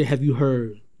wild shit have you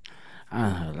heard? I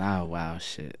heard a lot of wild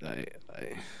shit.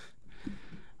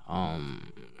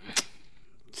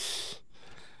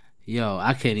 Yo,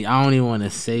 I don't even want to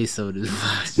say so. This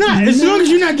nah, as long as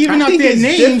you're not giving out their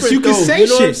names, you can say shit.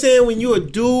 You know what I'm saying? When you're a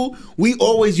dude, we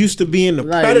always used to be in the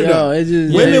predator. Yo,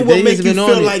 women will make you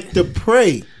feel like the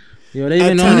prey. Yo, they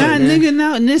even on it, nigga.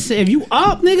 Now, listen, if you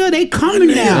up, nigga, they coming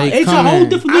now. It's a whole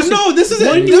different. I know this is it.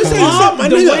 When you up,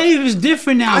 the wave is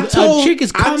different now. A chick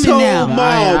is coming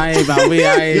now.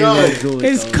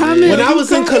 It's coming. When I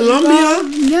was in Colombia,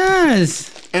 yes.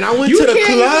 And I went to the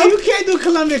club. You can't do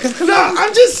Colombia because Colombia. No,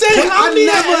 I'm just saying.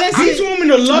 I just want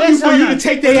women to love you for you to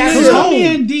take their asses home. Colombia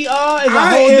and DR is a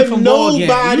whole different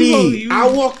nobody. I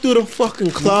walk through the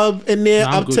fucking club in there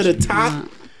up to the top.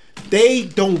 They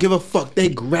don't give a fuck. They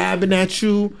grabbing at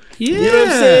you. Yeah. You know what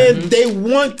I'm saying? They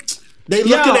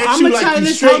looking at you like you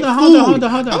straight hold on.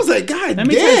 I was like, God Let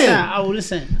me tell you something.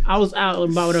 Listen. I was out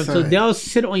about whatever. So they'll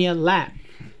sit on your lap,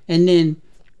 and then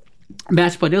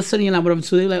basketball. They'll sit in line, whatever.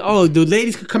 So they're like, oh, the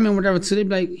ladies could come in, whatever. So they're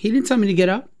like, he didn't tell me to get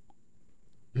up.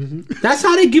 Mm-hmm. That's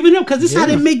how they giving up, because this is how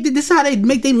they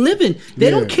make their living. They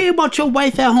don't care about your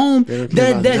wife at home that's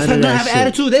gonna have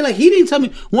attitude. They like, he didn't tell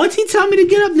me. Once he tell me to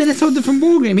get up, then it's a different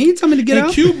ball game. He didn't tell me to get up.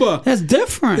 In Cuba, that's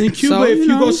different. In Cuba, so, if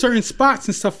you go certain spots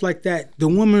and stuff like that, the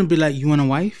woman be like, "You want a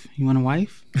wife? You want a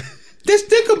wife?" Just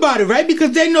think about it, right?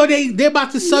 Because they know they're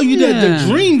about to sell you the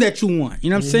dream that you want. You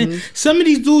know what I'm saying? Some of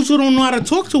these dudes who don't know how to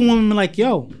talk to a woman are like,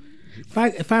 yo,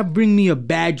 if I bring me a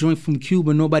bad joint from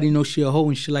Cuba, nobody knows she a hoe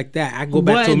and shit like that. I go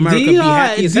back to America, be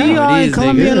happy as hell. DR in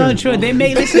Colombia, they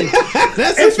make, listen.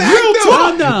 It's real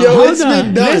talk. Hold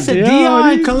on. Listen,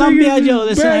 DR in Colombia,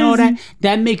 listen, all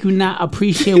that make you not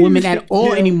appreciate women at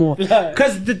all anymore.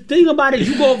 Because the thing about it,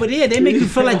 you go over there, they make you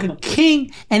feel like a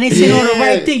king, and they say all the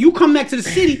right thing. You come back to the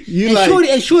city, and shorty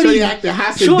give you an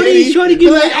attitude.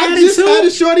 I just had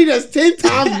a shorty that's 10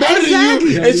 times better than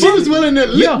you, and she was willing to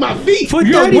lick my feet for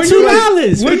 $32. For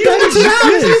 $32.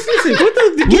 What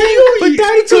the game for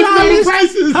 $32?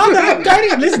 Hold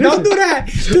on, listen, don't do that.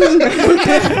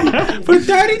 For $32,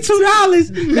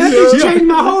 that just changed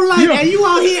my whole life. And you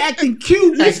out here acting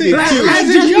cute. As a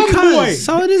young boy.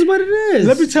 So it is what it is.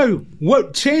 Let me tell you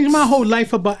what changed my whole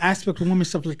life about aspect of women,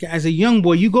 stuff like that. As a young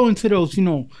boy, you go into those,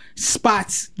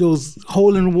 spots, those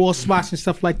hole in the wall spots and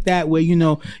stuff like that, where you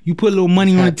put a little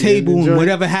money on the table and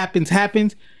whatever happens.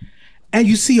 And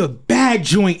you see a bad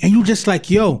joint, and you just like,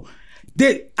 yo,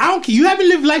 I don't care. You haven't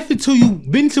lived life until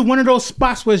you've been to one of those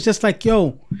spots where it's just like,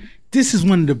 yo, this is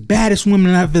one of the baddest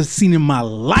women I've ever seen in my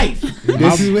life. And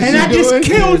I just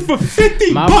killed for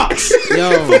 $50.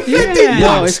 Yo, for $50.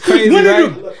 Yo, it's crazy,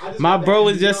 right? My bro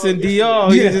was just in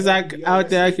DR. He was just out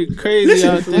there acting crazy.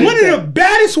 Listen, one of the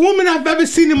baddest women I've ever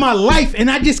seen in my life, and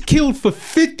I just killed for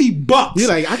 $50. You're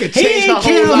like, I could change her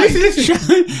whole life. Listen.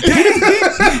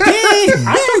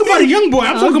 I'm talking about a young boy.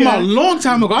 I'm talking about a long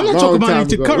time ago. I'm not talking about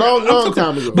anything current. Long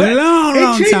time ago. But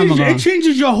long time ago. It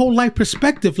changes your whole life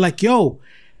perspective. Like, yo,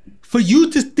 for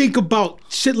you to think about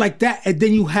shit like that, and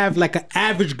then you have like an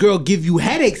average girl give you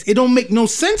headaches, it don't make no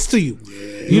sense to you.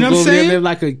 You know what I'm saying? Live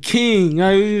like a king.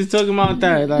 We was talking about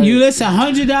that. Like, you listen,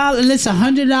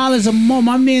 $100 a month.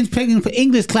 My man's paying for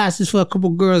English classes for a couple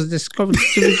girls. Come on,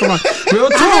 real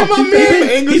talk. He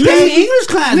paying English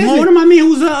class. One of my men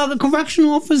who's a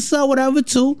correctional officer, whatever,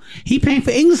 too. He paying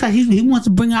for English class. He wants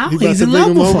to bring her out. He's in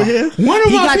love with her. One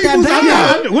of my people,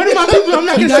 I'm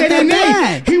not gonna say their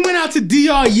name. He went out to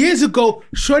DR years ago.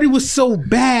 Shorty was so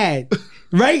bad.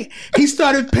 Right? He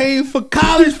started paying for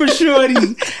college for Shorty.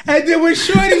 And then when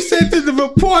Shorty sent him the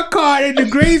report card and the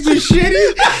grades were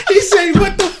shitty, he said,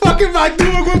 what the fuck am I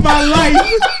doing with my life?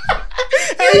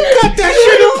 And he cut that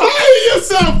shit off.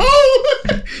 Yourself. Oh,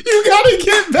 you gotta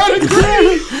get better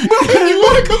grades. You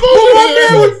wanna come over my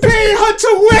man was paying her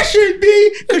tuition, B,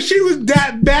 because she was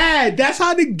that bad. That's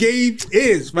how the game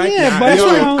is, right? Yeah, but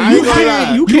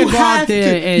you can't go out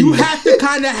there and you have to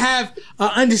kind of have an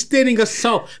understanding of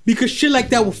self, because shit like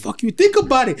that will fuck you. Think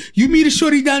about it. You meet a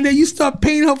shorty down there, you start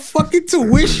paying her fucking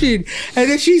tuition, and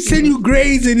then she send you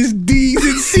grades and it's D's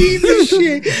and C's and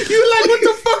shit. You like, what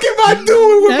the fuck am I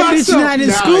doing with myself? Not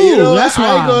in school. That's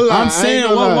why I'm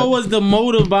saying, what was the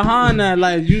motive behind that?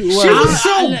 Like, she was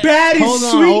so bad and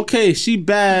sweet. Okay, she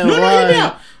bad.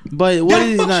 No. But what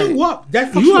is that? You up?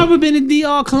 You ever been in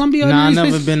DR, Colombia? Nah, I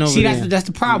never been over there. See, that's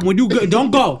the problem. When you go, don't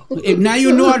go. If now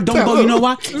you know it, don't go. You know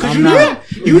why? Because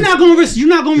you're not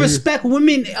gonna respect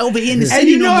women over here in the city. And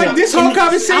you know what? This whole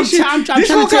conversation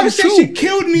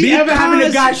killed me ever having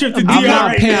a guy trip to DR. I'm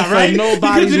not paying for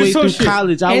nobody's way through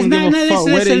college. I wouldn't give a fuck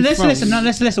where they from. Listen. I'm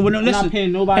not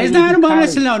paying nobody. It's not about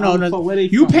listen. No.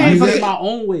 You paying for my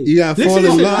own way. You got to fall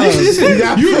in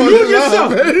love. You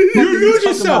lose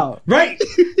yourself, right?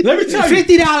 Let me tell you,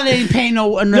 $50 ain't paying no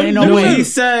way. He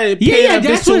said, pay a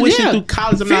bitch tuition through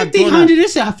college. I'm not doing that.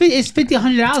 It's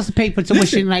 $100 to pay for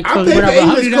tuition, like for whatever,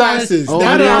 $100 classes.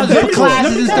 $100 for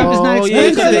classes and stuff. It's not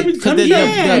expensive. Because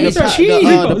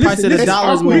the price of the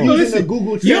dollar is more.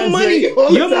 Your money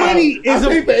is. I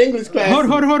pay for English classes.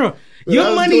 Hold on.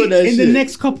 Your money in the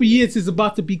next couple of years is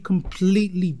about to be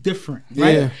completely different,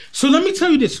 right? Yeah. So let me tell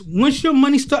you this: once your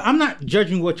money start, I'm not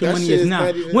judging what your money is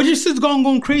now. Once your shit's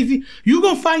going crazy, you're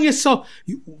gonna find yourself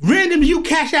randomly. You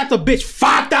cash out the bitch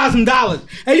 $5,000,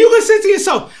 and you gonna say to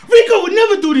yourself, "Rico would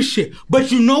never do this shit."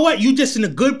 But you know what? You just in a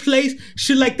good place.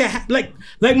 Shit like that, like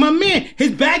my man, his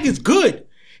bag is good.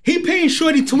 He paying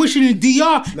shorty tuition in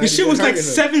DR. The shit was like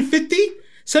 $750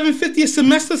 a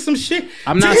semester, some shit.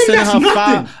 I'm not sending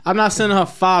her I'm not sending her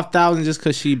 5,000 just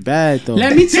because she bad though.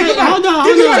 Let me tell you. Hold on.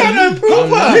 You trying to improve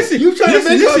her. Listen, you trying to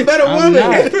make her a better woman.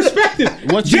 That's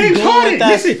perspective. What James Harden?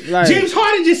 James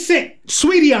Harden just sent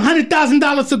Sweetie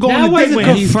 $100,000 to go on a date with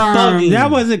him. That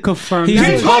wasn't confirmed.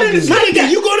 James Harden is like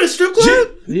that. You go to a strip club?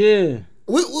 Yeah.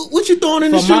 What you doing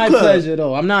in the strip club? For my pleasure,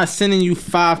 though. I'm not sending you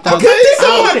 $5,000. Okay,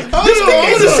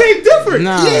 it's the same difference.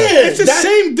 Nah. Yeah, it's the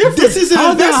same difference. This is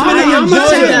an investment in your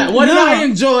money. What did I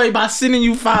enjoy by sending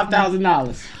you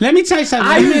 $5,000? Let me tell you something.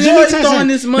 I enjoy throwing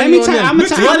this money on them. What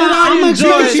did I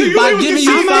enjoy by giving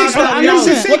you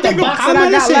 $5,000? What the box that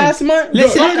I got last month?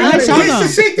 It's the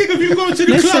same thing if you go to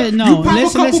the club. You pop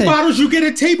a couple bottles, you get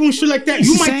a table and shit like that.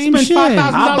 You might spend $5,000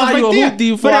 I'll buy you a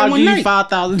hoopty for I'll give you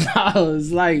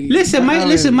 $5,000. Like, listen,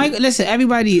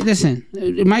 everybody, listen.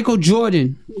 Michael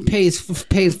Jordan pays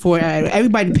for it.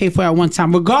 Everybody paid for it at one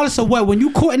time, regardless of what. When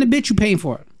you caught in a bitch, you paying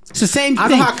for it. It's the same thing. I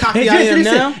know how cocky I am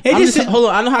now. Hold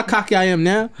on, I know how cocky I am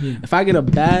now. Yeah. If I get a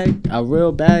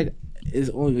real bag, it's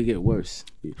only gonna get worse.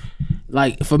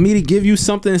 Like, for me to give you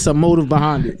something, it's a motive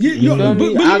behind it. You feel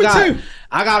me?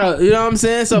 I gotta, you know what I'm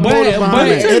saying? It's a motive behind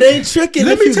it. It ain't tricking.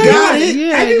 Let me tell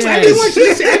you,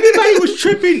 everybody was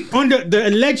tripping on the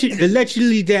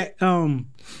allegedly that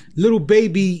little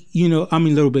baby,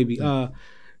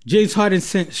 James Harden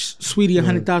sent Sweetie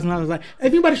 $100,000. Like,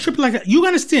 everybody tripping like that. You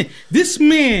understand? This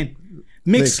man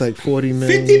makes like $40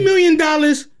 million, $50 million,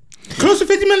 close to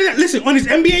 $50 million. Listen, on his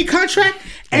NBA contract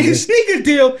and his sneaker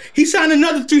deal, he signed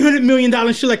another $300 million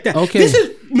and shit like that. Okay, this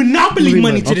is monopoly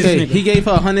money to this nigga. He gave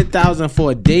her $100,000 for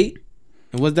a date,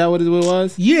 and was that what it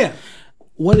was? Yeah.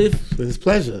 What if for his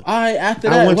pleasure? All right, after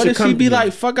that, what if she be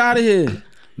like, "Fuck out of here"?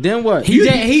 Then what?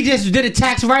 He just did a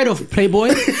tax write-off, Playboy.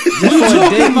 What are you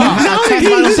talking about? Tax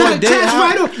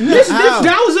write-off.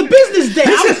 That was a business day.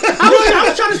 I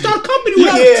was trying to start a company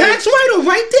with a tax write-off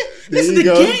right there. Listen, the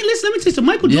game. Listen, let me tell you something.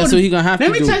 Michael Jordan. So he gonna have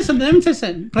let me tell you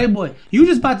something. Playboy, you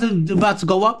just about to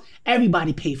go up.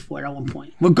 Everybody paid for it at one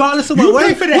point, regardless of what. You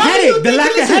pay for the headache, the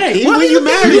lack of headache. When you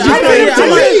married,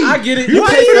 I get it. You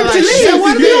pay for the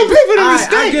leave. You don't pay for the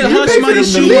mistake. I get hush money,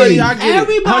 shoe money. I get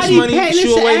it. Hush money,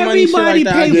 shoe away money, shit like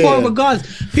that. Everybody pay for it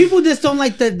regardless. People just don't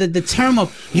like the term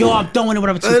of I'm throwing it,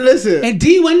 whatever. Listen, and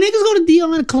when niggas go to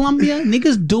Dion in Colombia,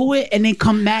 niggas do it and then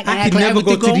come back. I can never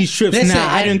go to these trips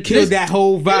now. I didn't kill that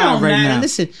whole vibe right now.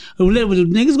 Listen,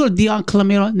 niggas go to Dion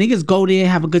Colombia, niggas go there,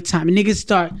 have a good time, and niggas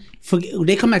start.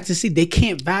 They come back to see they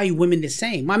can't value women the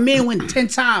same. My man went 10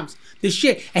 times this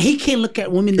shit, and he can't look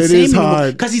at women the same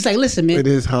anymore because he's like, listen, man, it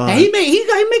is hard. And he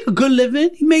make a good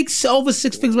living. He makes over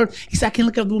 6 figures. He's like, I can't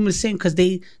look at the women the same because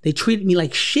they treated me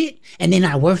like shit, and they're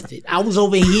not worth it. I was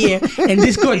over here, and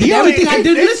this girl did everything I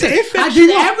did. Listen, I did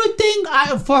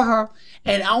everything for her.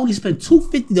 And I only spent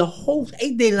 $250 the whole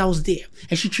 8 days I was there.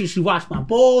 And she washed my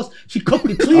balls. She cooked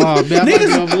and cleaned. Oh, man,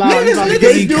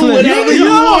 niggas do whatever you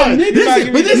want. No.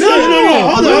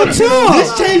 Hold on.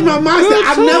 This changed my mindset.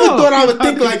 I never thought I would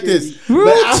think like this.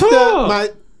 But after my,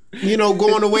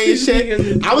 going away and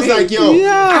shit, I was like,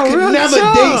 I could never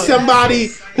date somebody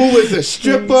who is a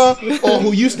stripper or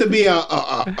who used to be a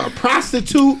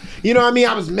prostitute. You know what I mean?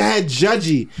 I was mad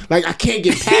judgy. Like, I can't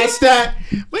get past that.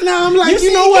 But now I'm like,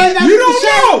 you know what? You don't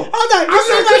know. I'm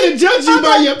not going to judge you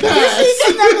by your past.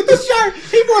 He got the shirt.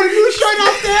 He bought a new shirt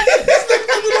off there.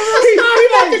 He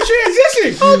about to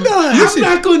transition. Hold on. I'm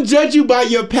not going to judge you by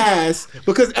your past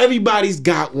because everybody's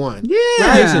got one. Yeah.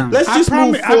 Right? Let's just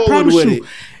move forward with it.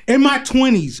 In my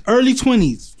 20s, early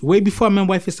 20s, way before I met my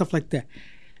wife and stuff like that,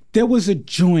 there was a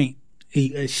joint,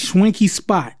 a swanky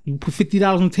spot. You put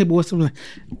 $50 on the table or something.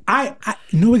 I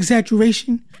no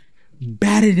exaggeration,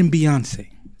 better than Beyonce.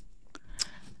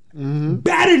 Mm-hmm.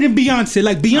 Better than Beyonce.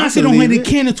 Like, Beyonce don't have a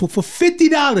candle to for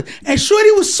 $50. And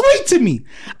Shorty was sweet to me.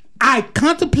 I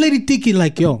contemplated thinking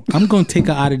like, I'm going to take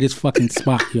her out of this fucking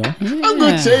spot, yo. I'm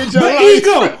going to change her life.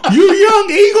 But ego,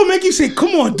 ego make you say,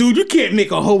 come on, dude, you can't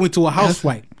make a hoe into a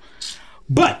housewife.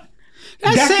 But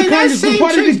that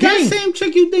same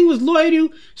chick you think was loyal to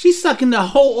you, she's sucking the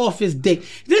whole off his dick.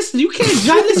 Listen, you can't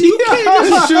judge. Listen, you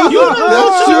can't. You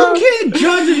can't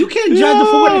judge her. You can't judge her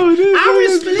for what.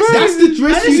 That's the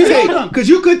risk you take, because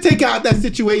you could take out that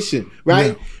situation,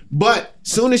 right? Yeah. But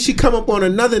soon as she come up on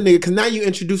another nigga, because now you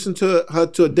introducing her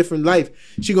to a different life,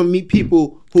 she gonna meet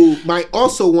people who might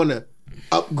also want to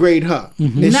upgrade her,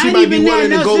 and she might be willing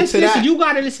to go to that. You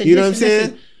gotta listen. You know what I'm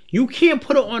saying? You can't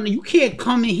put her on. You can't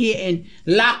come in here and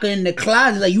lock her in the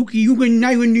closet like you can.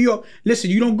 Now you're in New York. Listen,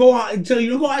 you don't go out until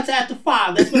you don't go out after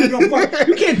 5. That's when it don't work.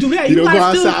 You can't do that. You don't go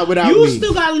outside without me. You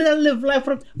still gotta live life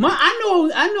for them.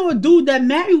 I know a dude that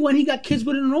married when he got kids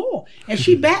with her and all, and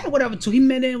she bad whatever too. He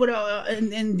met in with her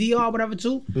in DR whatever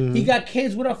too. Mm-hmm. He got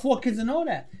kids with her, 4 kids and all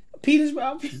that. Peter's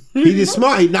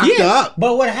smart. He knocked her up.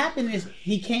 But what happened is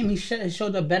he came. He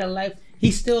showed her a better life.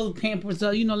 He still pampers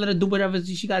her, let her do whatever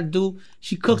she got to do.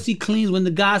 She cooks, he cleans. When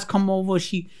the guys come over,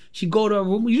 she go to her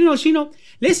room.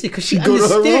 Listen, because she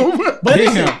understands. But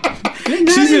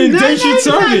she's an indentured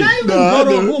servant. Go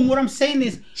to a room. What I'm saying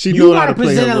is, you got to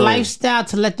present a lifestyle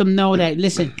to let them know that,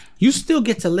 listen, you still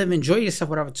get to live, enjoy yourself,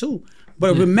 whatever, too.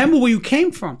 But remember where you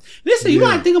came from. Listen, you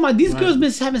gotta think about these girls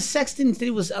been having sex since they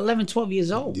was 11, 12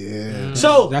 years old. Yeah.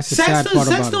 So that's sex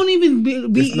don't even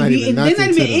be they're not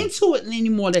even into it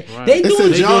anymore. They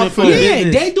doing it for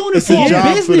they doing it for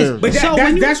business.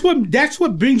 But that's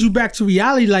what brings you back to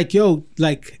reality. Like, yo,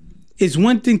 it's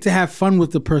one thing to have fun with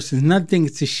the person. It's another thing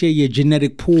is to share your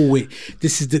genetic pool with.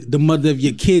 This is the mother of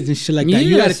your kids and shit like that.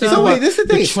 You gotta think about this is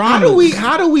the thing.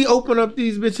 How do we open up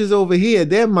these bitches over here,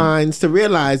 their minds, to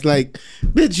realize, like,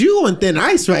 bitch, you on thin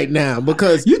ice right now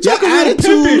because you talking about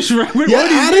pimpish, right? Your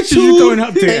attitude you throwing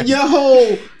up there. And your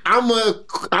whole I'm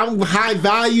high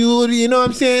valued. You know what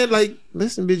I'm saying? Like,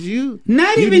 listen, bitch, you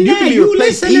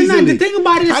listen. The thing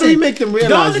about it is, how do you make them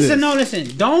realize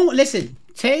this? Don't listen.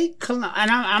 Take Colombia, and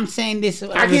I'm saying this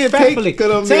I can't take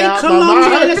Colombia.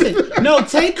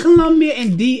 Take Colombia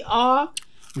and DR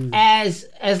as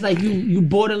like you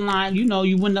borderline. You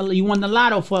won the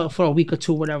lotto for a week or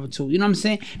two, whatever. Too. You know what I'm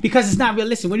saying? Because it's not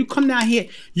realistic. When you come down here,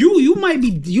 you might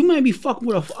be fucking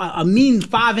with a mean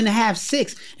 5.5,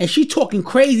 6, and she talking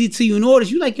crazy to you. And all this,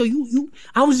 you like, yo,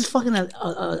 I was just fucking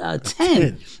a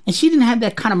 10, and she didn't have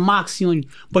that kind of moxie on you.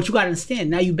 But you gotta understand.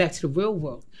 Now you back to the real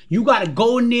world. You gotta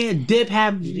go in there, dip,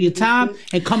 have your time,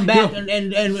 and come back and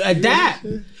adapt.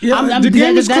 The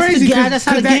game is crazy. That's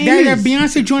how the game is. That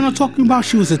Beyonce joint I'm talking about,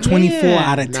 she was a 24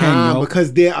 out of 10.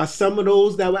 Because there are some of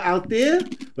those that were out there,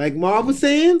 like Marv was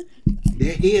saying,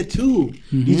 they're here too.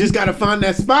 Mm-hmm. You just gotta find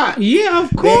that spot. Yeah,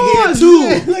 of course. They're here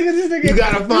too. Look at this nigga. You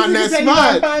gotta find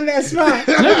that spot.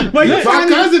 My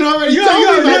cousin already told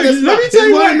me about this spot. Let me tell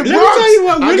you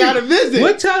what. I gotta visit.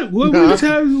 Let me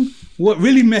tell you what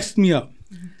really messed me up.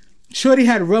 Shorty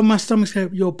had to rub my stomach.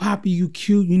 Said, "Yo, Poppy, you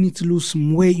cute. You need to lose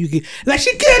some weight. You get like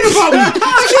she cared about me. She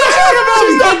cared about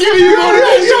me. Stop giving you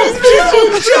motivation.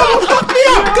 She fucked me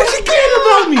up because she cared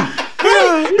about me.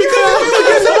 Because if it was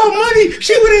just about money,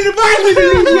 she wouldn't invite me to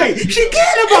lose weight. She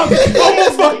cared about me.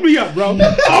 Almost fucked me up, bro.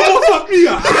 Almost fucked me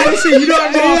up. I said, you know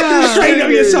what? Straighten up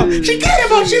yourself. She cared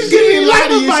about. She was giving me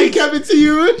life advice. She kept it to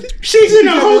you. She's in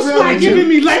a whole spot giving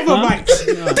me life advice.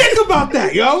 Think about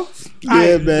that, yo.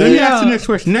 Yeah, man. Let me ask the next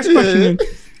question. Next question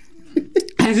is,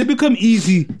 has it become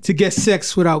easy to get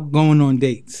sex without going on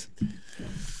dates?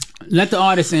 Let the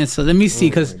artist answer. Let me see,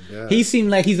 because he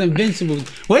seemed like he's invincible.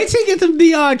 Wait till you get them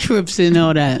DR trips and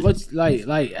all that. What's like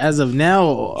as of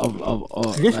now?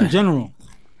 I guess in general,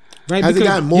 right? Has it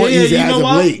gotten more easy as of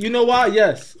late? You know why?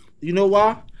 Yes. You know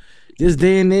why? This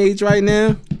day and age right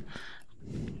now,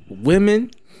 women,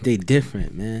 they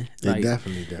different, man. They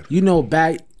definitely different. You know,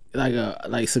 back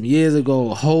like some years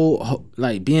ago,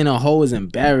 like being a hoe is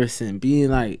embarrassing. Being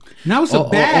like now it's a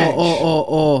badge.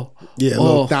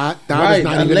 Look, that right,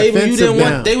 not even label you didn't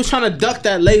now. want. They was trying to duck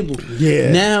that label.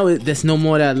 Yeah. Now there's no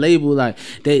more that label. Like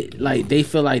they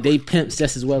feel like they pimps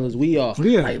just as well as we are.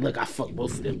 Yeah. Like, look, I fuck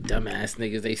both of them dumbass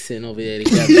niggas. They sitting over there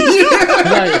together.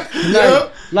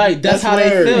 like that's how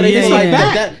weird. they feel. They just like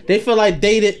that. They feel like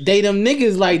they them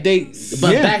niggas like they.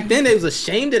 But back then they was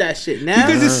ashamed of that shit. Now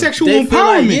because it's sexual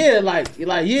empowerment. Like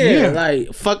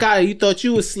fuck out. You thought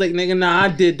you was slick, nigga. Nah, I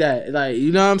did that. Like,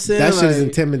 you know what I'm saying? That shit is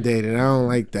intimidating. I don't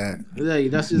like that. Like,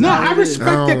 that's just I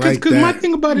respect that because my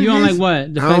thing about it you don't like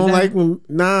what? I don't like when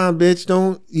bitch.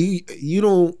 Don't you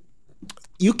don't.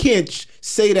 You can't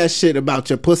say that shit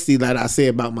about your pussy that I say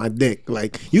about my dick.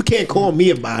 Like, you can't call me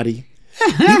a body.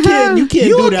 You can't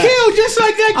do that. Kill just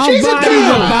like that. She's a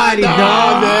body,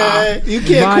 dog. Man. You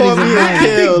can't call me a kill. I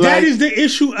think that is the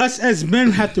issue. Us as men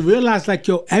have to realize, like,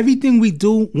 yo, everything we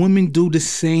do, women do the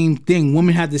same thing.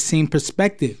 Women have the same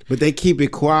perspective, but they keep it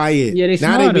quiet. Yeah,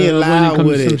 now they being loud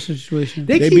with it.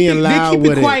 They keep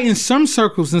it quiet in some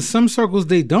circles. In some circles,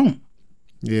 they don't.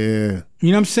 Yeah. You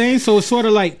know what I'm saying? So it's sort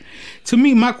of like, to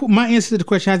me, my answer to the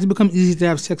question, has it become easy to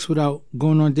have sex without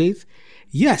going on dates?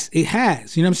 Yes, it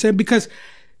has. You know what I'm saying? Because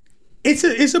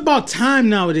it's about time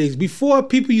nowadays. Before,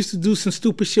 people used to do some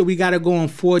stupid shit. We got to go on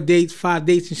 4 dates, 5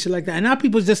 dates and shit like that. And now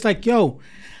people's just like, yo,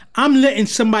 I'm letting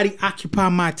somebody occupy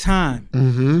my time.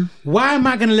 Mm-hmm. Why am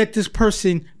I going to let this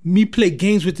person, me play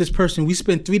games with this person? We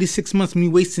spend 3 to 6 months me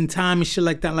wasting time and shit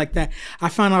like that. I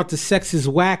found out the sex is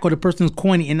whack or the person's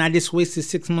corny and I just wasted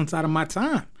 6 months out of my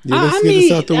time. Yeah,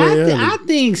 I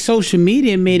think social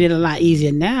media made it a lot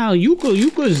easier now. You could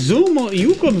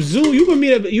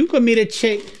meet a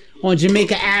chick on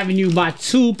Jamaica Avenue by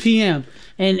 2 p.m.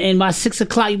 and by 6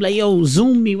 o'clock you be like, yo,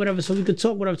 Zoom me, whatever, so we could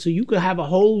talk, whatever. So you could have a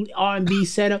whole R&B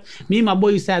setup. Me and my boy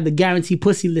used to have the guaranteed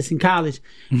pussy list in college.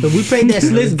 But we played that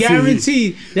list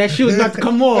guaranteed that shit was about to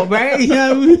come off, right? You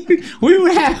know, we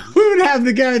would have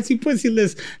the guaranteed pussy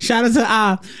list. Shout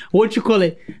out to what you call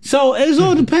it. So it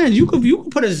all depends. You could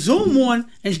put a Zoom on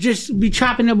and just be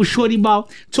chopping up with Shorty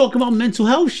about talking about mental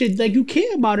health shit like you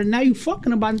care about it. Now you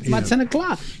fucking about 10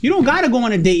 o'clock. You don't gotta go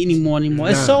on a date anymore.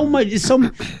 It's so much. It's so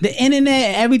the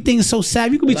internet. Everything is so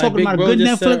sad. You could be talking about a good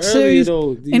Netflix series.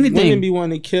 Anything. Women be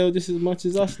wanting to kill just as much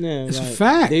as us now. It's a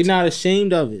fact. They not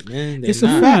ashamed of it, man. It's a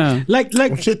fact. Like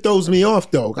shit throws me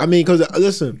off though. I mean, because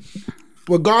listen,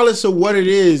 regardless of what it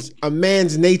is, a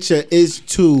man's nature is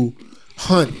to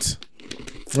hunt,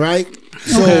 right?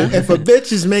 So if a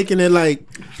bitch is making it like,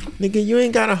 nigga, you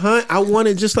ain't gotta hunt. I want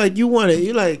it just like you want it.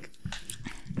 You like,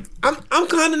 I'm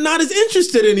kind of not as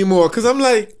interested anymore because I'm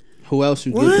like, who else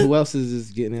is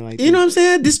just getting it like that? You know what I'm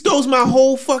saying? This throws my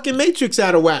whole fucking matrix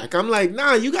out of whack. I'm like,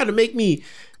 nah, you got to make me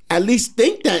at least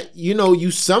think that, you know,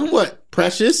 you somewhat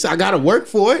precious. I got to work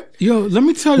for it. Yo, let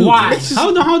me tell you. Why?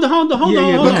 Hold on.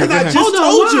 Because I just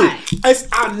told you. It's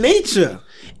our nature.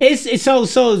 It's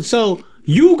so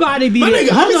you got to be... Hold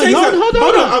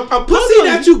on. A pussy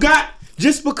that you got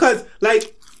just because,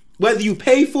 like, whether you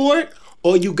pay for it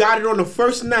or you got it on the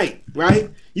first night, right?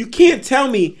 You can't tell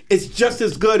me it's just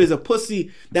as good as a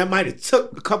pussy that might have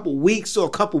took a couple weeks or a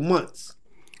couple months.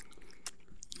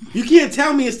 You can't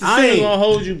tell me it's the same. I ain't gonna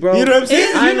hold you, bro. You know what I'm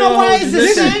saying? You know why it's the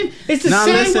same? It's the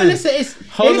same.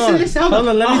 Hold on. Let me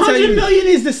tell you. $100 million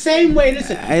is the same way.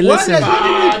 Listen. Hey, listen.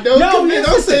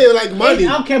 Don't say it like money.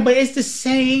 Okay, but it's the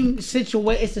same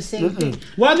situation. It's the same thing.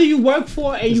 Whether you work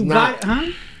for it and you got it,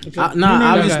 huh? Okay.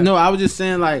 I was just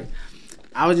saying, like,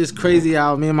 I was just crazy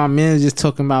how me and my man just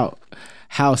talking about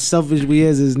how selfish we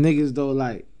is as niggas though.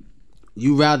 Like,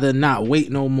 you rather not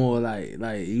wait no more. Like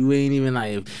you ain't even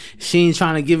like, if she ain't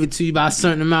trying to give it to you by a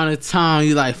certain amount of time,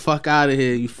 you like, fuck out of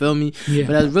here. You feel me? Yeah.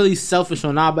 But that's really selfish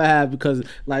on our behalf because,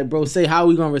 like, bro, say how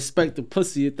we gonna respect the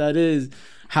pussy if that is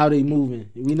how they moving?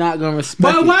 We not gonna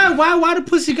respect. But why the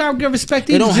pussy gotta get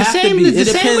respected? It don't have to be. It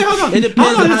depends. Hold on. It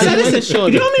depends on how you went,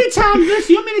 shorty. You know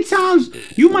how many times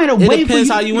you might have waited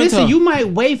for. How you went. You might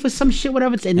wait for some shit,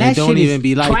 whatever. And that don't shit even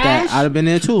be like trash. that. I'd have been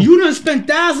there too. You done spent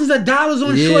thousands of dollars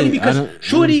on Shorty because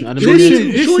Shorty had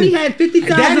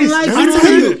 50,000 likes on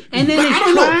her, and then it's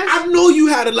trash. I know you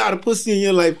had a lot of pussy in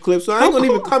your life, Clip. So I ain't gonna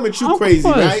even come at you crazy,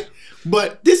 right?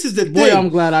 But this is the thing. Boy, I'm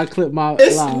glad I clipped my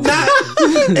It's line.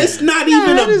 It's not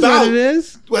even about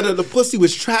it whether the pussy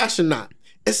was trash or not.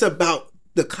 It's about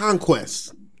the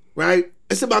conquest, right?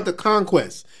 It's about the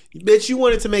conquest. Bitch, you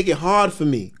wanted to make it hard for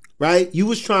me, right? You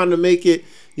was trying to make it,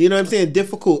 you know what I'm saying,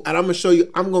 difficult. And I'm going to show you,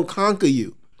 I'm going to conquer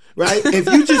you. Right? If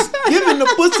you just giving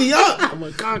the pussy up,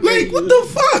 like, what the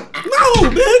fuck? No,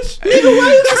 bitch. Nigga,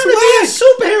 why you trying to be a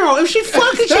superhero? If she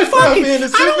fucking, she fucking. I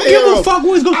don't give a fuck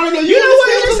what's going on. You know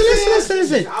what?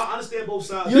 Listen. I understand both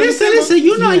sides. Listen.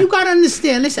 You know, you gotta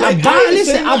understand. Listen, a body is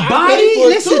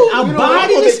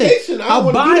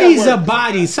a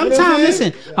body. Sometimes,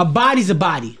 listen, a body's a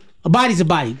body. A body's a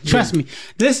body. Trust me.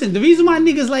 Listen, the reason why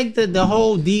niggas like the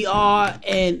whole DR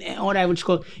and all that, what you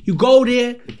call, you go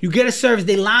there, you get a service,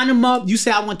 they line them up, you say,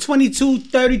 I want 22,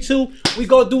 32, we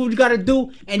go do what you gotta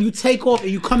do, and you take off and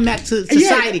you come back to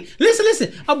society. Yeah.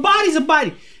 Listen, a body's a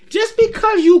body. Just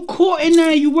because you caught in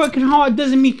there and you working hard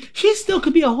doesn't mean she still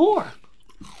could be a whore.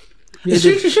 Yeah,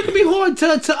 she could be hard to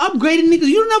upgrading niggas.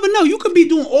 You never know. You could be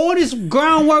doing all this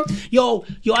groundwork. Yo,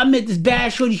 I met this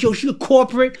bad shorty. Yo, she a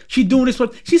corporate. She doing this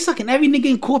work. She sucking every nigga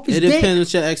in corporate. It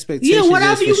depends on your expectations. Yeah,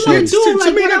 whatever you want to do.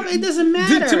 Like, whatever, it doesn't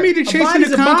matter. To me, the chasing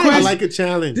the conquest. I like a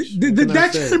challenge.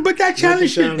 But that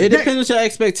challenge shit. It depends on your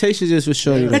expectations just for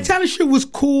sure. That challenge shit was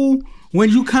cool when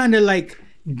you kind of like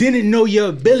didn't know your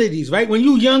abilities, right? When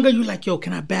you younger, you like, yo,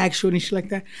 can I bag short and shit like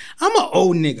that? I'm an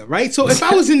old nigga, right? So if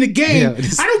I was in the game,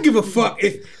 I don't give a fuck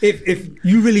if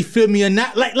you really feel me or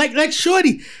not. Like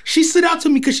Shorty, she stood out to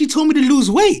me because she told me to lose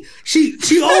weight.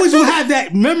 She always will have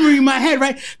that memory in my head,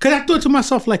 right? Because I thought to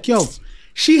myself, like, yo,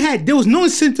 there was no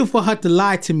incentive for her to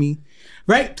lie to me,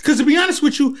 right? Because to be honest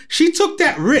with you, she took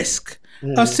that risk.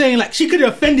 Of saying, like, she could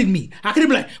have offended me. I could have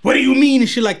been like, what do you mean? And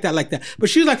shit like that. But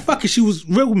she was like, fuck it. She was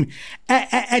real with me.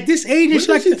 At this age, when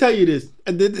did she tell you this?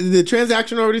 The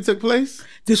transaction already took place?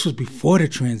 This was before the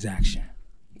transaction.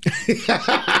 She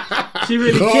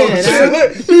really cared.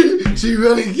 She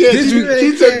really cared.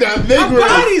 She took that big risk. A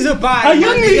body's a body.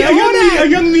 A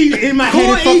young me in my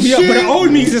head it fucked me up. But an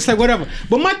old me is just like, whatever.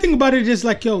 But my thing about it is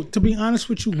like, yo, to be honest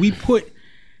with you, we put...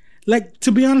 like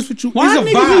to be honest with you, why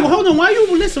niggas? Hold on, why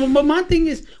you listen? But my thing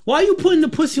is, why are you putting the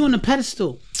pussy on the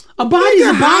pedestal? A body's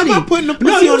a body. How am I putting the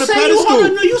pussy on the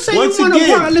pedestal? You say you want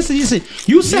to work. Listen.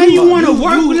 You say you want to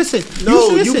work. Listen.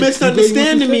 No, you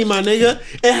misunderstanding me, my nigga.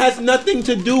 It has nothing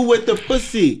to do with the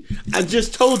pussy. I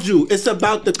just told you. It's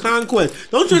about the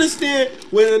conquest. Don't you understand?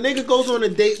 When a nigga goes on a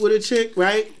date with a chick,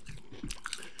 right?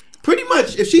 Pretty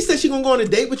much, if she says she gonna go on a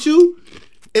date with you,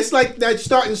 it's like that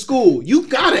starting school. You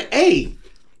got an A.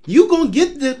 You gonna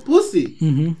get the pussy.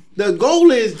 Mm-hmm. The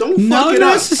goal is don't fuck it up.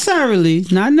 Not necessarily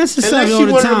Unless she all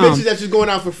the one time. of them bitches that's just going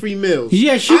out for free meals.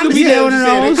 Yeah, she could be one of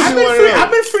those.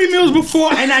 I've been free meals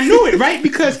before, and I knew it, right?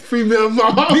 Because free meal,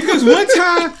 because one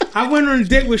time I went on a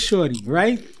date with Shorty,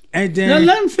 right? And then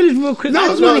let him finish real quick. I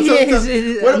just want to hear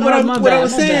his. What I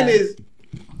was saying is,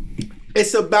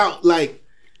 it's about like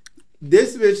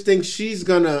this bitch thinks she's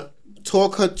gonna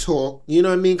talk her talk, you know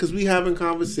what I mean? Because we having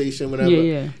conversation, whatever.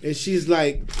 Yeah. And she's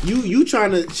like, she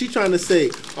trying to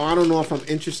say, oh, I don't know if I'm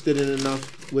interested in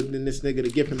enough within this nigga to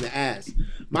give him the ass.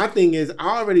 My thing is,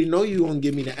 I already know you gonna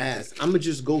give me the ass. I'm gonna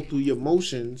just go through your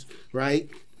motions, right?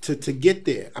 To get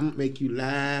there. I'm gonna make you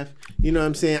laugh. You know what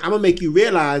I'm saying? I'm gonna make you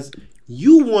realize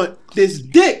you want this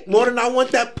dick more than I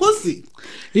want that pussy.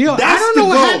 Yo, I don't know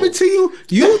what happened to you.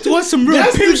 You want some real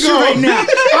pimp shit right now.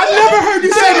 I've never heard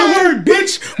you say the word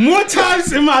bitch more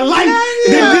times in my life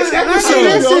than this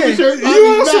episode.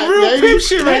 You want some real pimp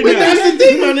shit right now. But that's the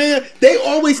thing, my nigga. They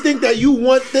always think that you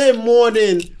want them more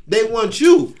than they want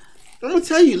you. I'm gonna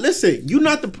tell you, listen, you're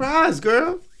not the prize,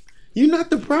 girl. You're not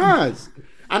the prize.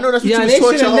 I know that's what you was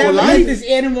taught your whole life. This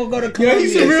animal go to Colombia.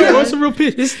 He's a real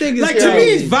pitch. This thing is like to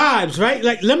me, it's vibes, right?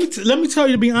 Like let me tell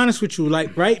you, to be honest with you,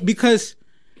 like right, because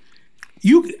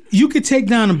you could take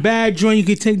down a bad joint, you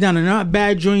could take down a not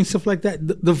bad joint, stuff like that.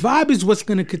 The vibe is what's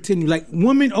gonna continue. Like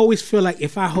women always feel like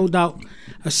if I hold out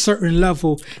a certain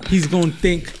level, he's gonna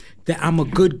think that I'm a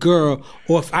good girl,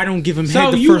 or if I don't give him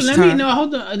head the first time.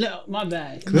 Hold on. My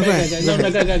bad. Go.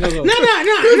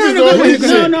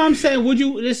 No. I'm saying, would you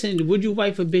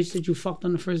wife a bitch that you fucked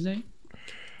on the first date?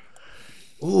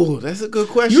 Oh, that's a good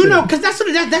question. You know, because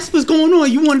that's what's going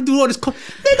on. You want to do all this.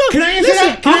 Nigga, can I answer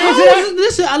that?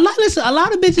 Listen, a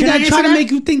lot of bitches that try to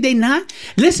make you think they not.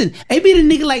 Listen, it be the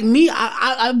nigga like me.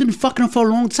 I've been fucking them for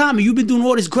a long time, and you've been doing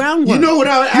all this groundwork. You know what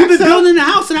I would ask You've been building the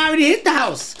house, and I already hit the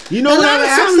house. You know what I would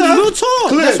ask her? Real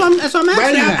talk. That's what I'm asking.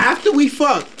 Right now, after we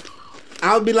fuck,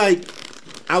 I would be like,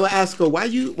 I would ask her, why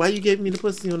you gave me the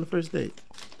pussy on the first date?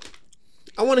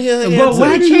 I want to hear her answer. But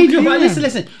why change your mind?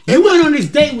 Listen. You went on this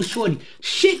date with Shorty.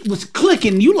 Shit was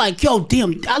clicking. You like, yo,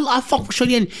 damn, I fuck with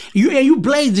Shorty, and you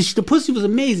blazed it. The pussy was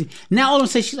amazing. Now all of a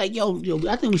sudden she's like, yo,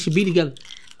 I think we should be together.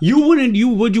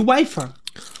 Would you wife her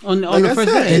on the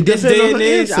first date? In this day and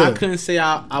age, I couldn't say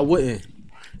I wouldn't.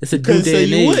 It's a new day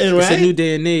and age. Right? It's a new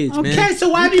day and age, man. Okay, so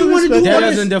why do you want to do all this? That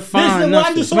doesn't define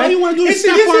nothing. So why do you want to do this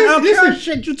stuff on her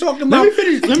shit you talking about? Let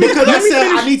me finish. Because I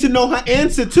said I need to know her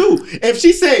answer too. If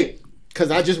she say, because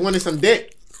I just wanted some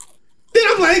dick, then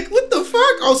I'm like, what the fuck?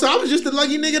 Oh, so I was just the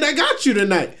lucky nigga that got you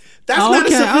tonight. That's not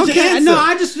a sufficient answer. No,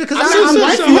 I just because I'm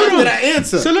like that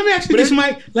answer. So let me ask you this,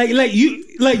 Mike. Like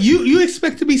you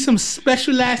expect to be some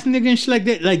special ass nigga and shit like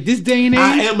that, like this day and age?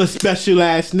 I am a special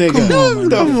ass nigga. What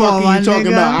the fuck are you talking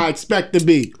about? I expect to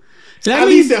be. At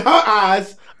least in her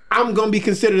eyes, I'm gonna be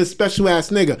considered a special ass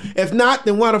nigga. If not,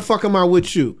 then why the fuck am I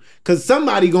with you? Because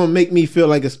somebody gonna make me feel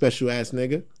like a special ass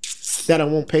nigga that I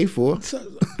won't pay for. So,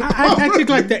 I think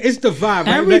like that. It's the vibe.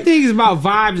 Right? Everything is about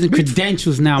vibes and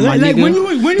credentials now, my nigga.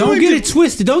 When don't get it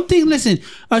twisted. Don't think. Listen,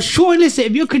 listen.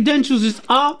 If your credentials is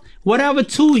up, whatever,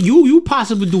 too, you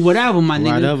possibly do whatever, my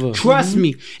nigga. Trust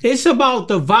me. It's about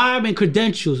the vibe and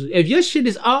credentials. If your shit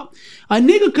is up, a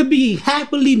nigga could be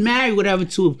happily married, whatever,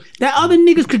 too. That other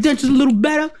nigga's credentials a little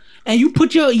better. And you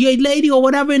put your lady or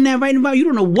whatever in there right now, you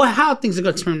don't know how things are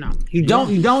gonna turn out. You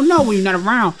don't know when you're not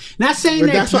around. Not saying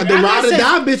but that's why the ride or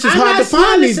die bitch is hard to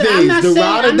find these days. The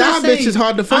ride or die bitch is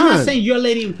hard to find. I'm not saying your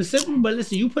lady in Pacific, but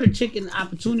listen, you put a chick in an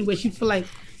opportunity where she feel like,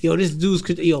 this dude's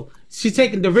she's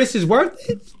taking the risk is worth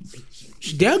it.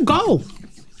 There go.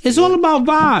 It's all about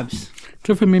vibes.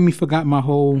 Triffitt made me forgot my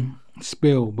whole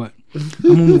spill, but I'm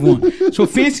gonna move on. So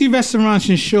fancy restaurants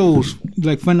and shows,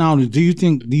 like for knowledge, do you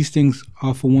think these things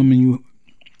are for women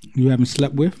you haven't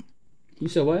slept with? You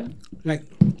said what? Like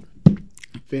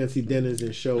fancy dinners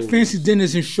and shows. Fancy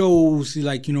dinners and shows,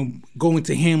 like, going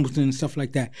to Hamilton and stuff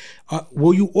like that.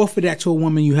 Will you offer that to a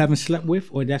woman you haven't slept with,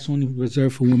 or that's only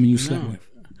reserved for women you slept with?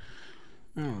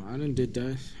 No, I done did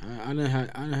that. I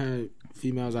done had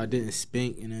females I didn't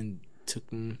spank and then took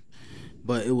them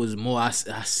But it was more. I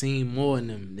seen more in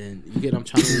them than you get. I'm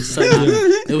trying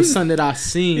to. It was something that I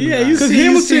seen. Yeah, because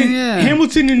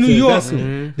Hamilton in New York,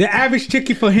 the average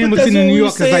ticket for Hamilton in New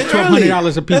York is like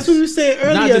 $1,200 a piece. That's what you said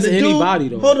earlier. Not just anybody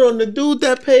though. Hold on, the dude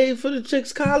that paid for the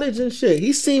chick's college and shit,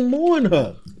 he seen more in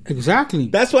her. Exactly.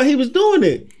 That's why he was doing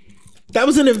it. That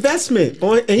was an investment,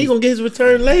 and he gonna get his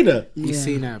return later. He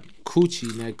seen that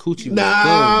coochie.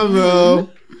 Nah, bro.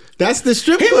 That's the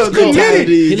strip club committed.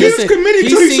 He was committed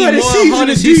to he saw the season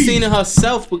of She's seen it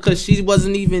herself because she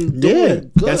wasn't even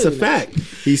doing good. That's a fact.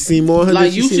 He's seen more than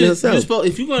she's seen herself.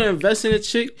 If you're gonna invest in a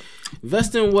chick,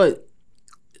 invest in what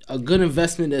a good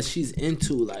investment that she's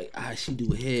into. Like, she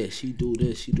do hair, she do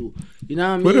this, she do. You know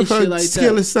what I mean? What if her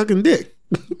skill is sucking dick?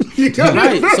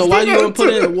 Right. So why you gonna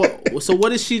put in? So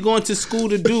what is she going to school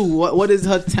to do? What is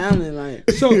her talent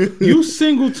like? So you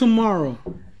single tomorrow?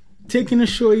 Taking a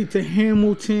shorty to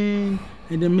Hamilton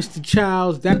and then Mr.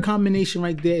 Childs, that combination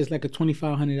right there is like a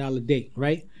 $2,500 date,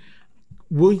 right?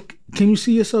 Can you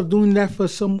see yourself doing that for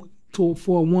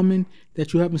a woman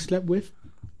that you haven't slept with?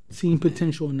 Seeing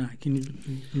potential or not? Can you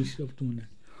see yourself doing that?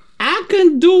 I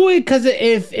can do it because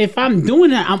if I'm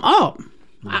doing it, I'm up.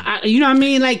 You know what I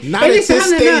mean? Like not at this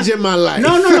stage in my life. No.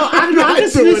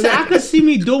 I can see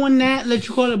me doing that. Let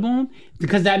you call it boom.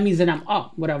 Because that means that I'm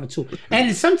up, whatever, too.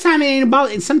 And sometimes it ain't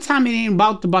about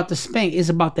the spank. It's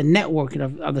about the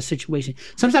networking of the situation.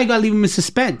 Sometimes you gotta leave them in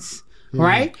suspense,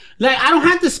 right? Like I don't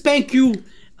have to spank you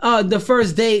the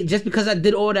first day just because I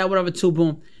did all that, whatever, too.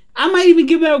 Boom. I might even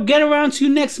get around to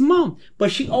you next month, but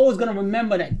she always gonna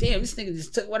remember that. Damn, this nigga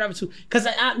just took whatever too. Cause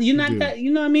you're not that.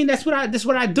 You know what I mean? That's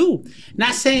what I do.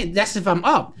 Not saying that's if I'm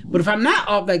up, but if I'm not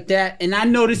up like that, and I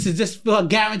know this is just for a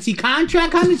guarantee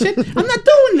contract kind of shit, I'm not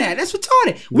doing that. That's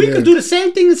retarded. We could do the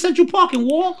same thing in Central Park and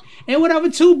walk and whatever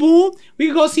too. Boom. We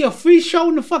could go see a free show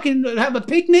and have a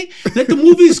picnic. Let the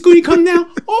movie screen come down.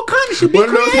 All kind of shit. Be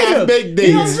creative. One of those half-baked days.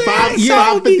 You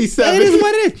know $5.57. It is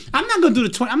what it is. I'm not gonna do the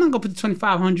 20. I'm not gonna put the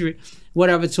 2,500.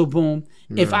 Whatever to boom.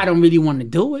 If I don't really want to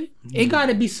do it, it got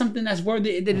to be something that's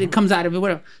worthy that it comes out of it.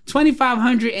 Whatever,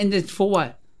 2,500 and it's for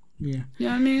what? Yeah, you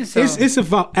know what I mean. So it's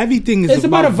about everything. It's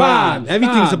about a vibe.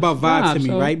 Everything's about vibes to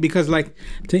me, right? Because like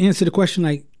to answer the question,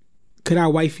 like, could I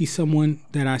wifey someone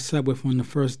that I slept with on the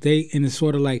first date? And it's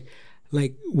sort of like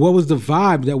what was the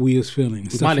vibe that we was feeling?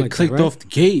 You might have clicked off the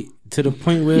gate. To the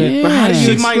point where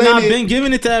she might not been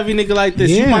giving it to every nigga like this.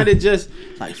 You might have just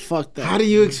like fuck that. How do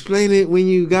you explain it when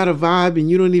you got a vibe and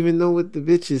you don't even know what the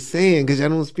bitch is saying because y'all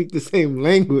don't speak the same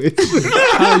language?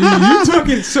 You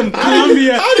talking some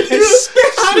Colombia? How do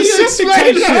you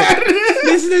explain that?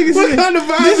 This nigga what kind of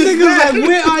vibe is that? Like,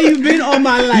 where are you been all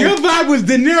my life? Your vibe was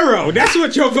De Niro. That's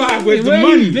what your vibe was. Where the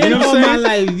money. You been all my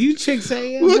life? You chicks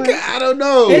say I don't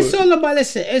know. It's all about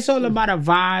It's all about a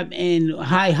vibe and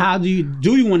how do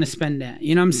you want to spend that?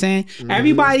 You know what I'm saying?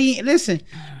 Everybody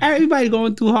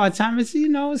going through hard times. You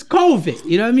know, it's COVID.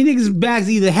 You know what I mean? Niggas' bags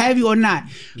either heavy or not.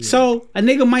 Yeah. So a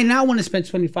nigga might not want to spend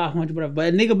 2,500 whatever,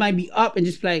 but a nigga might be up and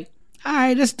just be like, all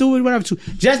right, let's do it, whatever.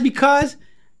 Just because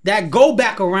that go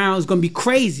back around is gonna be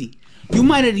crazy. You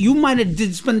might have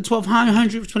did spend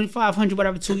 1,200, 2,500,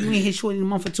 whatever. Too. You ain't hit shorty in a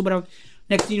month or two, whatever.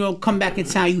 Next thing you know, come back in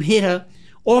town, you hit her.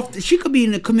 She could be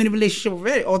in a committed relationship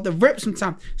already, off the rip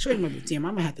sometimes. She remember, damn,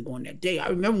 I'm gonna have to go on that day. I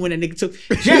remember when that nigga took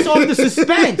just off the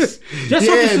suspense. Just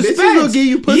off the suspense. This gonna give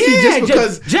you pussy just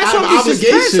because just out of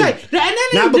obligation. Like,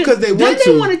 not because they want to.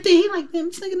 Then they want to think, he like, damn,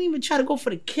 this nigga didn't even try to go for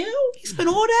the kill. He spent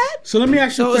all that. So let me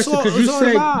ask you a question, because you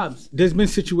said there's been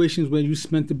situations where you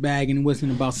spent the bag and it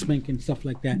wasn't about spanking and stuff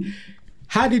like that.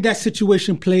 How did that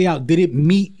situation play out? Did it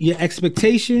meet your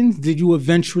expectations? Did you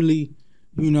eventually,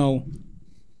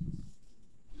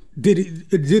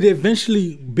 Did it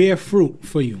eventually bear fruit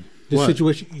for you? The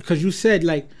situation, because you said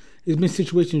like there's been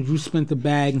situations you spent the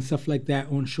bag and stuff like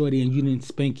that on shorty and you didn't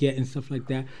spank yet and stuff like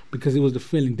that because it was the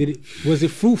feeling. Was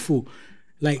it fruitful?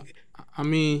 Like, I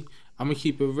mean, I'm gonna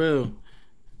keep it real.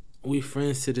 We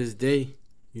friends to this day,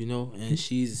 and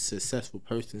she's a successful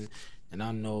person, and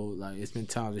I know like it's been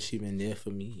times that she been there for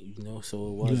me,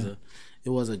 So it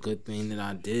was a good thing that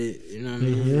I did. You know what I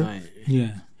mean? Like,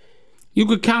 yeah. You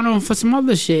could count on for some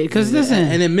other shit. Because listen.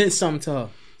 And it meant something to her.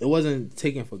 It wasn't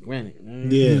taken for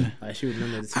granted. Yeah. Like she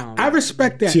remembered the time. I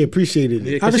respect that. She appreciated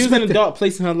it. Yeah, she was in a dark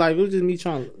place in her life. It was just me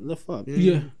trying to lift up.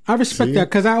 Yeah. I respect that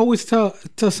because I always tell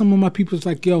some of my people, it's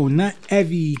like, yo, not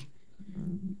every,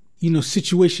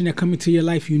 situation that come into your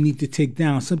life you need to take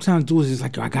down. Sometimes dudes is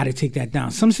like, yo, I got to take that down.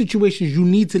 Some situations you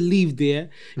need to leave there.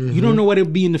 Mm-hmm. You don't know what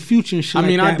it'll be in the future and shit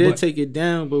I did take it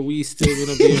down, but we still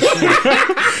gonna be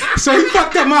friends. So you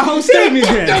fucked up my whole statement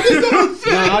there. No,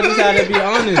 I just had to be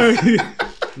honest.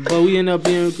 But we end up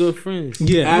being good friends.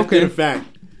 Yeah, after the fact.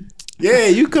 Yeah,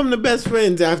 you come to best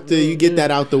friends after you get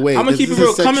that out the way. I'm gonna keep it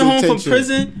real. Coming home from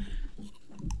prison,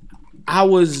 I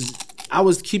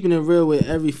was keeping it real with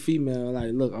every female.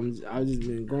 Like, look, I just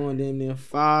been going damn near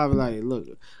 5. Like, look,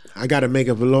 I gotta make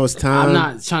up a lost time. I'm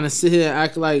not trying to sit here and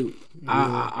act like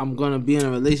I'm gonna be in a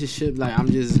relationship. Like,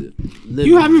 I'm just living.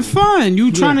 You having fun.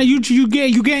 You trying to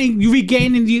you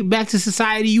regaining back to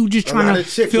society. You just trying to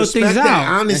feel things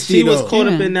out. Honesty, she was caught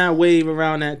up in that wave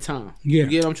around that time. Yeah, you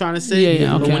get what I'm trying to say.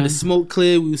 Yeah. But when the smoke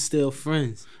cleared, we were still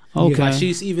friends. Okay. Like, she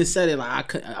even said it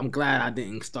like, I'm glad I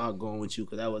didn't start going with you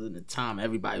because that wasn't the time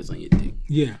everybody was on your dick.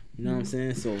 Yeah. You know what I'm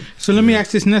saying? So let me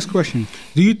ask this next question.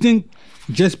 Do you think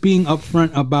just being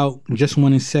upfront about just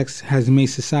wanting sex has made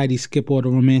society skip all the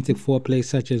romantic foreplay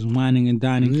such as whining and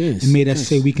dining and made us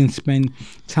say we can spend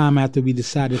time after we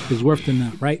decide if it's worth it or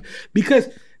not, right? Because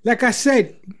like I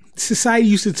said, society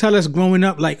used to tell us growing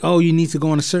up, like, oh, you need to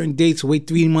go on a certain date to wait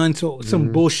 3 months or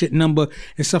some bullshit number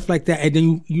and stuff like that. And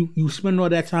then you spend all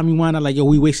that time, you wind up like, yo,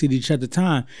 we wasted each other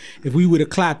time. If we would have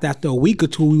clapped after a week or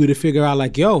two, we would have figured out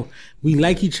like, yo, we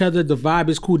like each other, the vibe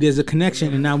is cool, there's a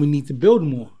connection, and now we need to build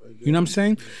more. You know what I'm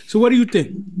saying? So what do you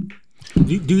think?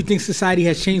 Do you think society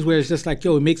has changed where it's just like,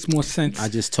 yo, it makes more sense? I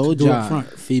just told y'all,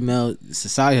 female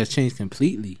society has changed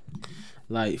completely.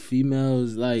 Like,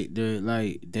 females, they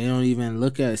don't even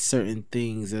look at certain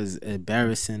things as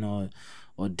embarrassing or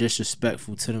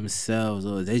disrespectful to themselves,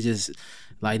 or they just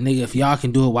like, nigga, if y'all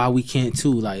can do it, why we can't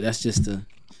too? Like, that's just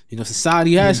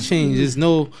society has changed. There's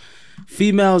no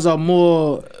females are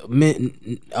more men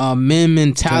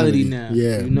mentality now.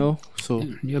 Yeah, you know, so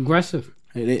you're aggressive.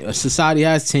 Society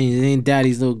has changed. It ain't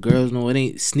daddy's little girls. No, it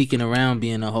ain't sneaking around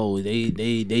being a hoe.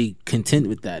 They content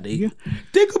with that.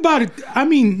 Think about it. I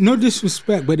mean, no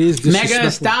disrespect, but it is disrespectful. Megan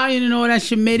Thee Stallion and all that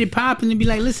shit made it pop, and be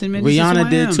like, listen, man, Rihanna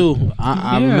did too.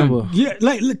 I remember. Yeah,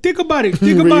 like think about it.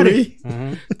 Think about it.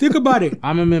 Think about it. I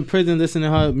remember in prison listening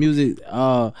to her music,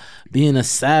 being a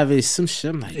savage, some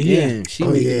shit. I'm like, damn, she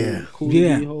cool.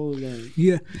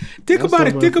 Yeah. Think about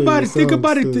it. Think about it. Think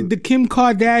about it. The Kim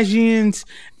Kardashians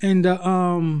and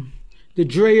the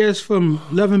Dreas from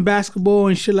Love and Basketball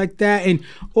and shit like that, and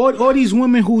all these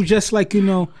women who just like, you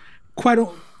know, quite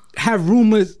have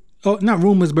rumors, or not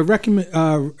rumors, but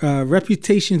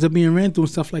reputations of being ran through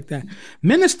and stuff like that.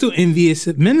 Men are still envious.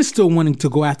 Men are still wanting to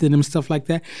go after them and stuff like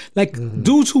that. Like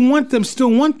dudes who want them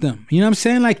still want them. You know what I'm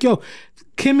saying? Like, yo,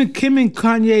 Kim and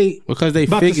Kanye, because they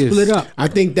about to split up. I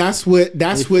think that's what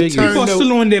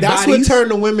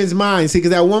turned the women's minds. See,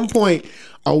 because at one point,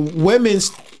 women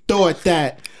thought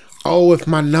that, oh, if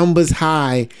my number's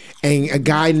high and a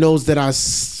guy knows that I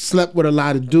slept with a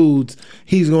lot of dudes,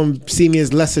 he's gonna see me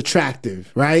as less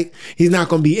attractive, right? He's not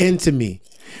gonna be into me.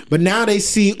 But now they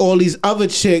see all these other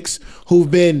chicks who've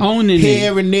been owning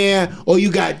here and there, or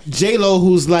you got J-Lo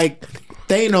who's like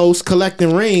Thanos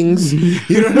collecting rings.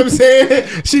 You know what I'm saying?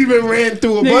 She's been ran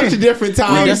through a bunch of different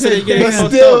times, but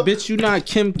still, bitch, you not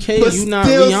Kim K, but you not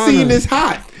still Rihanna. Seen as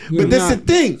hot. But that's the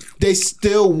thing. They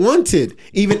still wanted,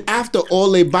 even after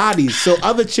all their bodies. So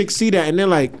other chicks see that and they're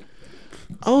like,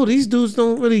 oh, these dudes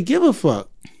don't really give a fuck.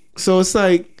 So it's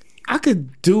like, I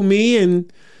could do me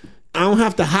and I don't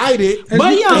have to hide it.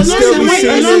 But yo,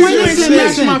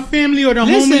 listen, my family or the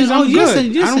homies, I'm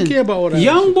good. I don't care about all that.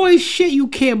 Young boy shit, you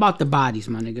care about the bodies,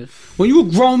 my nigga. When you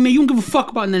a grown man, you don't give a fuck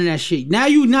about none of that shit. Now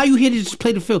you here to just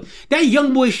play the field. That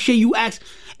young boy shit, you ask.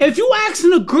 If you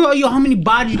asking a girl, yo, how many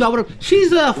bodies you got with her,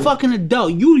 she's a fucking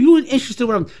adult. You ain't interested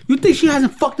with her. You think she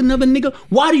hasn't fucked another nigga?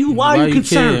 Why are you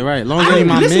concerned? Care, right? Long as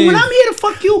my listen, man. When I'm here to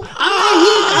fuck you,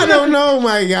 I don't know,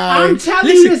 my guy. I'm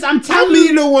telling you this. I'm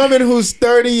meeting a woman who's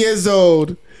 30 years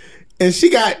old, and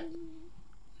she got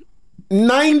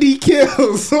 90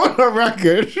 kills on her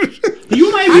record. You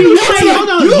might be. Hold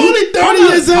on. You only 30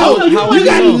 years old. You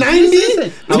got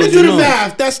 90? Let me do the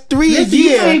math. That's 3 a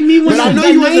year. But I know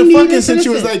you wasn't fucking since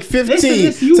you was like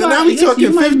 15. So now we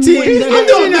talking 15. I'm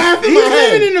doing math in my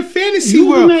head. He's living in a fantasy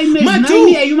world.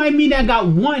 You might mean that got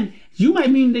one. You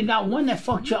might mean they got one that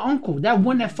fucked your uncle. That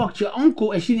one that fucked your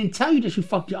uncle, and she didn't tell you that she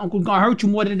fucked your uncle, gonna hurt you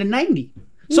more than the 90.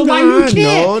 So why you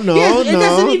care? It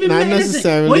doesn't even not matter.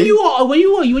 necessarily. When you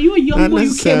a young boy,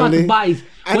 you care about the bodies.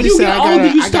 When you get older,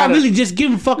 you start really just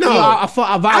giving fuck a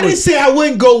vibe. I didn't say I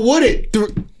wouldn't go with it.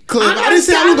 I didn't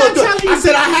say I wouldn't go through. I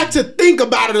said I had to think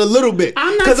about it a little bit.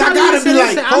 Because I gotta be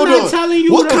like, hold on.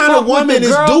 What kind of woman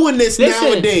is doing this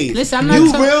nowadays? Listen, I'm not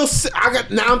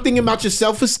now I'm thinking about your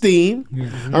self-esteem.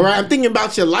 All right, I'm thinking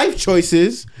about your life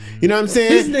choices. You know what I'm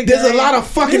saying? There's a lot of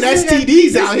fucking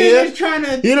STDs out here.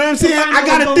 You know what I'm saying? I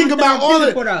gotta think about all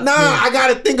of that. I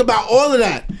gotta think about all of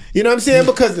that. You know what I'm saying?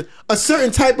 Because a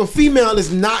certain type of female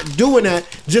is not doing that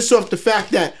just off the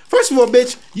fact that, first of all,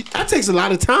 bitch, that takes a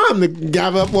lot of time to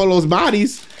gather up all those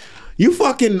bodies. You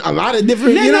fucking a lot of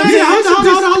different. You know what I'm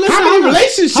saying? How many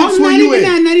relationships were you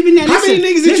in? Not even that. How many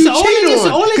niggas did you cheat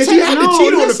on? Because you had to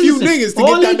cheat on a few niggas to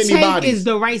get that many bodies. All it takes is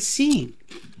the right scene.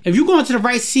 If you go into the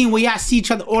right scene where y'all see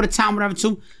each other all the time, whatever,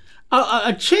 too,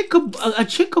 a chick could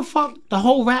fuck the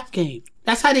whole rap game.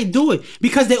 That's how they do it,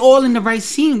 because they're all in the right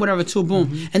scene, whatever, too,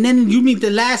 boom. And then you meet the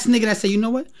last nigga that say, you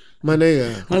know what? My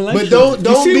nigga. Like, but don't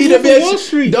be the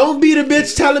bitch. Don't be the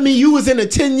bitch telling me you was in a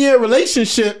 10-year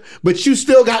relationship, but you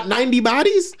still got 90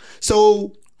 bodies.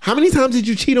 So how many times did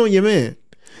you cheat on your man?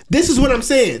 This is what I'm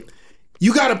saying.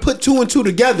 You got to put 2 and 2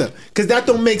 together, because that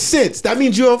don't make sense. That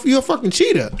means you're a fucking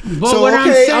cheater. But so, what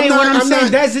I'm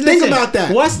saying, think about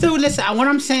that. What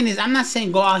I'm saying is, I'm not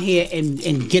saying go out here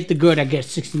and get the girl that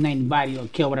gets 60, 90 body or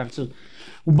kill whatever too.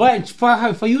 But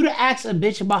for you to ask a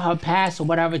bitch about her past or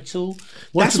whatever too.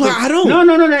 That's why I don't. No.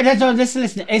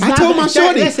 Listen. I told my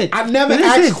shorty. I've never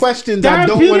asked questions I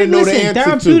don't want to know the answer to.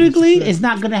 Therapeutically, it's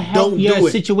not gonna help your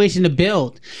situation to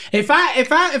build. If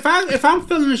I'm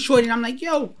feeling a shorty and I'm like,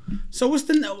 yo, so what's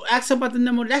ask about the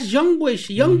number? That's young boy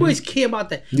shit. Young boys care about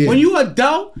that. Yeah. When you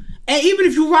adult. And even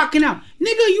if you rocking out,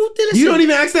 nigga, you don't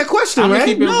even ask that question,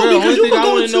 right? No, because you can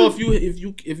go to know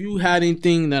if you had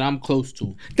anything that I'm close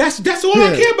to. That's all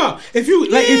I care about. If you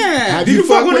like, if you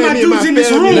fuck one of my dudes in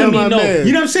this room, let me know.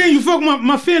 You know what I'm saying? You fuck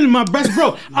my family, my best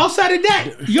bro. Outside of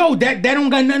that, yo, that don't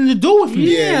got nothing to do with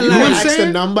me. Yeah, you know what I'm saying?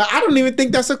 The number. I don't even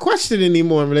think that's a question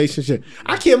anymore in relationship.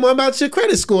 I care more about your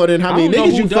credit score than how many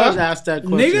niggas you fuck. Ask that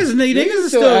question.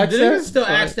 Niggas still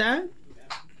ask that.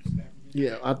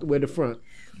 Yeah, where the front.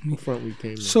 We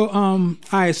came so all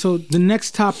right, so the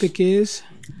next topic is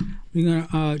we're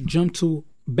gonna jump to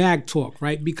bag talk,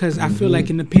 right? Because I feel like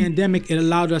in the pandemic it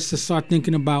allowed us to start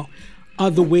thinking about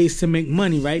other ways to make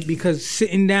money, right? Because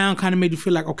sitting down kind of made you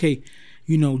feel like, okay,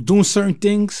 you know, doing certain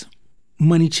things,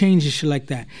 money changes, shit like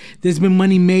that. There's been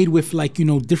money made with, like, you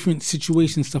know, different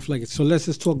situations, stuff like it. So let's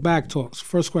just talk bag talks.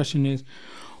 First question is,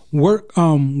 work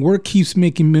keeps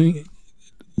making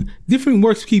different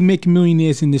works keep making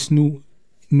millionaires in this new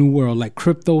world, like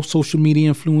crypto, social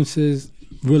media influencers,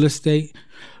 real estate.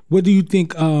 What do you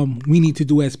think we need to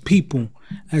do as people,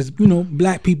 as, you know,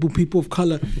 black people, people of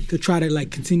color, to try to,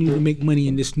 like, continue to make money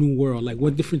in this new world? Like,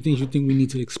 what different things you think we need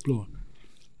to explore?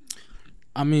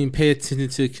 I mean, pay attention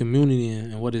to the community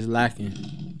and what is lacking.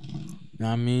 You know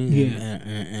what I mean? Yeah.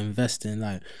 And invest in,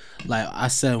 like I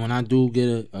said, when I do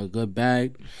get a good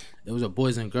bag, there was a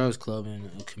Boys and Girls Club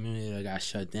in a community that got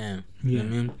shut down. You know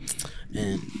what I mean?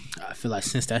 And I feel like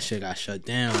since that shit got shut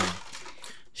down,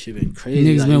 shit been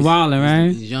crazy. Niggas been wildin', right?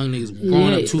 These young niggas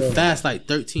growing up too fast, like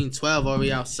 13, 12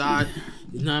 already outside.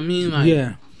 You know what I mean?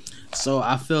 Like, so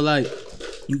I feel like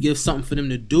you give something for them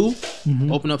to do,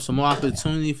 open up some more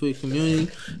opportunity for your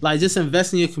community. Like, just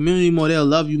invest in your community more, they'll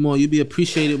love you more, you'll be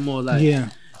appreciated more. Like,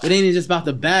 it ain't just about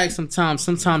the bag sometimes.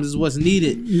 Sometimes it's what's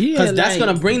needed. Because that's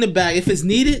going to bring the bag. If it's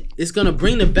needed, it's going to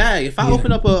bring the bag. If I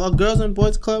open up a Girls and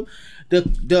Boys Club,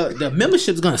 the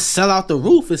membership's going to sell out the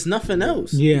roof. It's nothing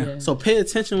else. Yeah. So pay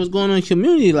attention to what's going on in the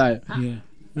community. Like,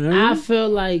 I feel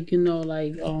like, you know,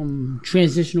 like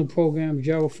transitional programs,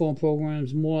 Gerald Ford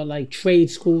programs, more like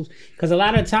trade schools. Because a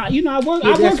lot of time, you know, I work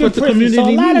in prison. So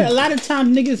a lot of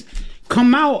times niggas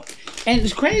come out. And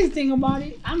the crazy thing about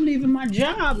it, I'm leaving my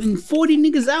job and 40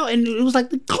 niggas out, and it was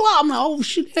like the club. I'm like, oh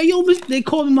shit, hey yo, bitch. They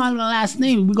called me my last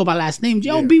name. We go by last name.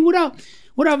 Yo, B, what up?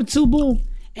 Whatever, two, boom.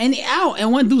 And they out.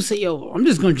 And one dude said, yo, I'm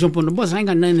just gonna jump on the bus. I ain't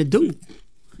got nothing to do.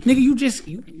 Nigga,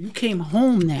 you came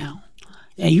home now.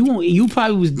 And you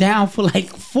probably was down for like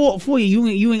four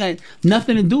years. You ain't got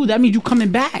nothing to do. That means you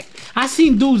coming back. I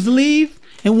seen dudes leave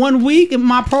in 1 week in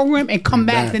my program and come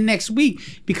back the next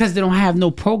week because they don't have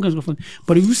no programs.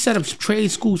 But if you set up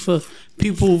trade schools for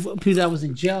people that was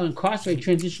in jail, incarcerated,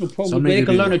 transitional programs, where they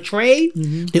can learn a trade,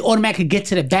 they automatically get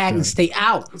to the bag and stay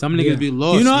out. Some niggas be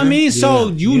lost. You know what I mean? So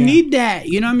you need that.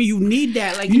 You know what I mean? You need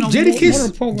that. Like, you know,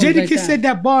 Jadakiss said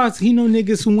that bars, he know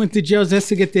niggas who went to jail just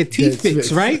to get their teeth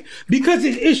fixed, right? Because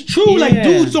it's true. Like,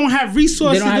 dudes don't have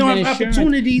resources, they don't have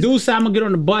opportunities. Dudes say, I'm gonna get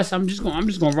on the bus. I'm just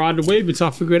gonna ride the wave until I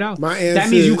figure it out.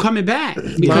 That means you coming back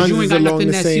because you ain't got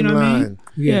nothing that's, you know what I mean?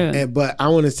 Yeah. But I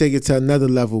want to take it to another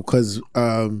level because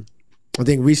I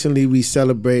think recently we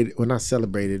celebrated, well, not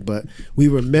celebrated, but we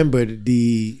remembered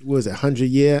the,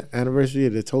 100-year anniversary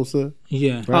of the Tulsa?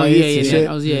 Yeah.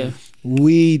 Yeah.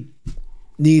 We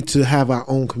need to have our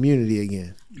own community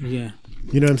again. Yeah.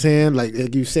 You know what I'm saying? Like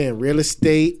you're saying, real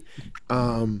estate,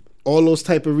 all those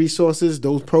type of resources,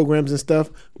 those programs and stuff,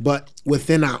 but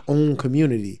within our own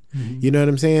community. You know what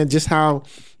I'm saying? Just how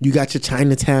you got your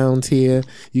Chinatowns here,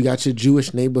 you got your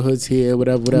Jewish neighborhoods here,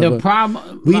 whatever. The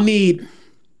problem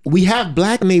we have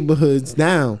black neighborhoods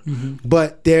now,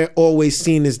 but they're always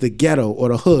seen as the ghetto or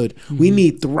the hood. We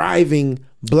need thriving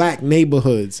black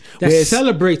neighborhoods that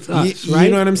celebrates us, right?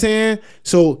 You know what I'm saying?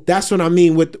 So that's what I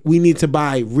mean with we need to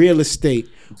buy real estate.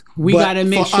 We gotta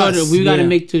make sure that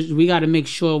we gotta make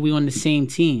sure we're on the same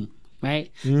team,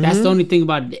 right? That's the only thing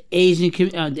about the Asian,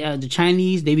 the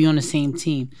Chinese. They be on the same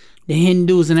team. The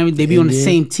Hindus and everything, they be on the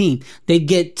same team. They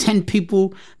get 10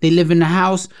 people, they live in the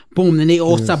house, boom, then they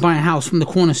all start buying a house from the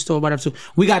corner store, whatever. So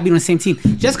we gotta be on the same team.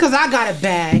 Just because I got a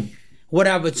bag,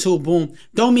 whatever, too, boom,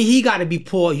 don't mean he gotta be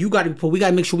poor, you gotta be poor. We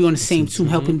gotta make sure we on the same team,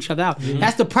 helping each other out.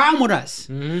 That's the problem with us.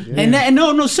 And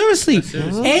no, seriously.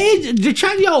 The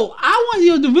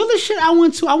Chinese, the realest shit I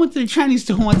went to the Chinese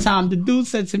store one time. The dude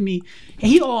said to me,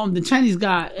 and the Chinese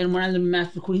guy, and when I lived in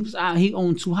Maspeth, Queens, he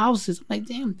owned 2 houses. I'm like,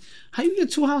 damn, how you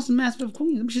get 2 houses in Maspeth,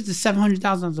 Queens? Them shit's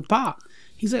 $700,000 a pop.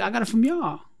 He's like, I got it from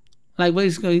y'all. Like,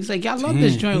 he's like, y'all love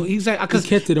this joint. He's like, he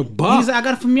kept it a buck. He's like, I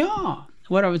got it from y'all.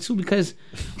 Whatever too, because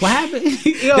what happened?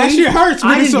 That shit hurts,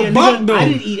 man. It's a buck though. I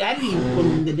didn't eat put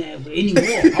him in the anymore.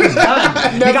 I was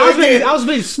done. I was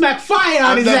ready to smack fire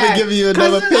on his ass. I'm never giving you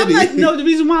another penny. Like, no, the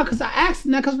reason why, because I asked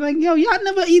him that, because I'm like, yo, y'all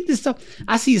never eat this stuff.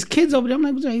 I see his kids over there. I'm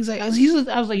like, what's that? He's like, I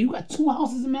was like, you got 2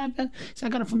 houses in Manhattan? He said, I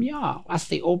got it from y'all. I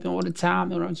stay open all the time.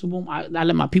 Boom. I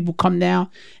let my people come down,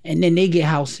 and then they get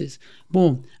houses.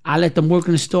 Boom. I let them work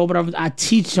in the store, whatever. I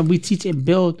teach them. We teach and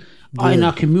build in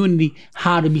our community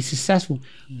how to be successful.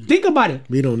 Think about it.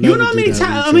 We don't. You know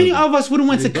how many of us would have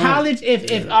went to college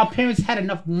if our parents had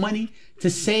enough money to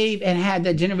save and had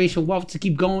that generational wealth to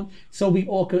keep going, so we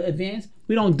all could advance.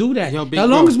 We don't do that. As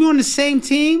long as we're on the same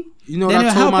team. You know what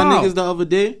I told my niggas the other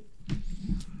day?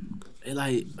 They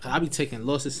like, I be taking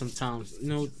losses sometimes. You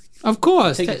know. Of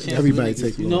course. Everybody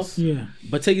take losses. Yeah.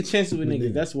 But taking chances with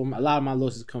niggas. That's where a lot of my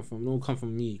losses come from. They don't come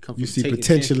from me. Come from you see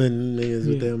potential in niggas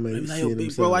with them. Like, yo,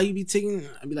 big bro, why you be taking?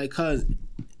 I be like, cuz,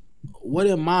 what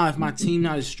am I if my team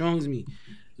not as strong as me?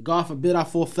 God forbid I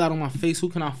fall flat on my face. Who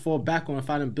can I fall back on if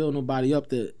I didn't build nobody up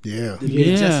to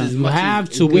be just as much? We have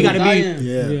to. We gotta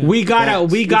be. We gotta.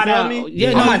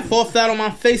 Yeah. I might fall flat on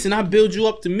my face and I build you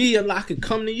up to me. I could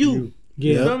come to you.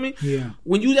 You know what I mean? Yeah.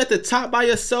 When you at the top by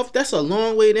yourself, that's a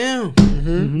long way down.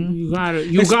 You gotta.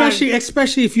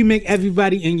 Especially if you make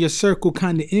everybody in your circle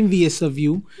kind of envious of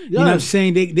you. You know what I'm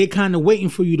saying? They kind of waiting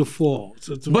for you to fall.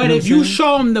 But if you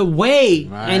show them the way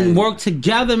and work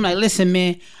together, like, listen,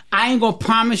 man, I ain't gonna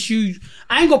promise you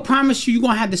you're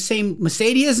gonna have the same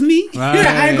Mercedes as me. Right.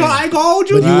 I ain't gonna hold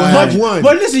you. But you will have one.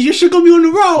 But listen, your shit gonna be on the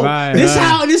road. Right,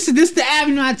 this is the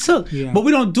avenue I took. Yeah. But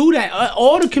we don't do that.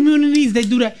 All the communities, they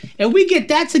do that. If we get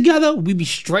that together, we be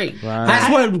straight. Right.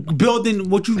 That's what building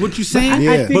what you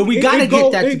saying. But we gotta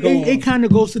get that to go. It kind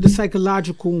of goes to the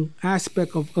psychological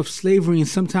aspect of slavery and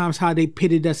sometimes how they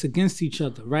pitted us against each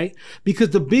other, right? Because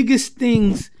the biggest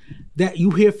things that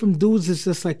you hear from dudes is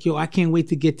just like, yo, I can't wait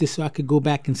to get this so I could go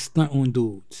back and stunt on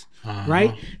dudes.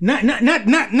 Right?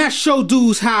 Not show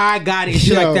dudes how I got it and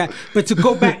shit like that, but to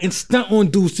go back and stunt on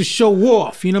dudes to show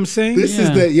off. You know what I'm saying? This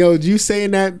is the you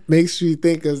saying that makes me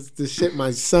think of the shit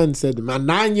my son said to me. My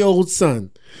 9-year-old son,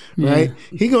 right?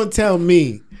 He gonna tell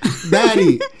me,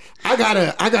 Daddy, I got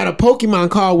a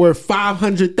Pokemon card worth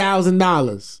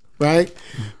 $500,000. Right?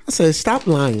 I said, stop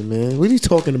lying, man. What are you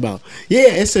talking about? Yeah,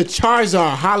 it's a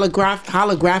Charizard,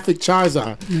 holographic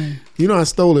Charizard. You know I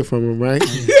stole it from him, right?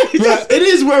 But it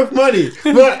is worth money.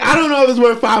 But I don't know if it's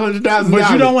worth $500,000. But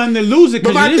you don't want to lose it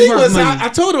because it is worth money. I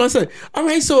told him, I said, all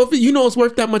right, so if you know it's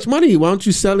worth that much money, why don't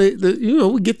you sell it?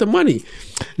 We get the money.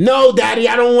 No, Daddy,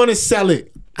 I don't want to sell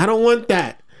it. I don't want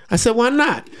that. I said, why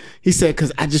not? He said,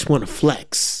 because I just want to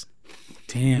flex.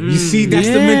 Damn, you see, that's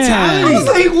the mentality. I was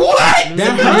like, what?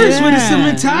 That hurts when it's the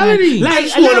mentality. Like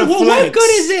what good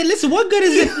is it? Listen, what good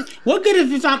is it? What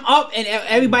good if I'm up and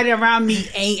everybody around me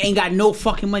ain't got no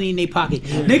fucking money in their pocket?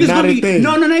 Niggas gonna be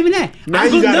not even that. Now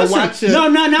you gotta watch it. Now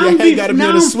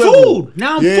I'm fooled.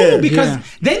 Now I'm fooled because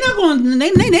they not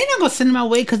gonna send my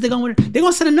way because they're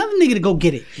gonna send another nigga to go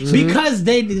get it because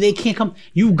they can't come.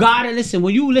 You gotta listen.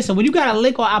 When you got a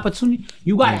lick or opportunity,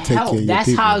 you gotta help.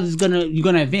 That's how you're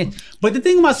gonna advance. But the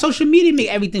thing about social media make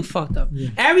everything fucked up. Yeah.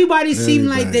 Everybody seem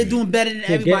like they're doing better than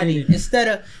everybody. Instead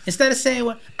of saying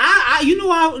what you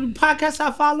know our podcast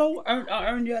I follow,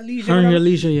 Earn Your Leisure. Earn Your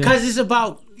Leisure, yeah. Because it's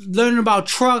about learning about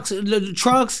trucks,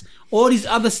 all these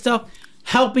other stuff,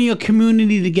 helping your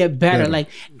community to get better. Like,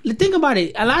 think about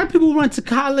it. A lot of people run to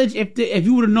college if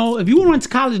you would run to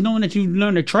college knowing that you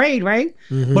learn a trade, right?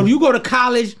 Mm-hmm. But if you go to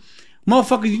college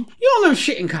Motherfuckers, you don't learn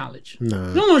shit in college. Nah.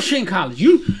 You don't learn shit in college.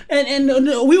 You and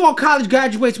we all college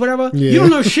graduates, whatever. Yeah. You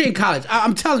don't learn shit in college.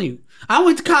 I'm telling you. I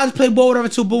went to college, played ball, whatever,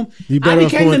 too, boom. You better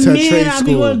off going to a trade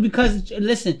school. Because,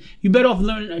 listen, you better off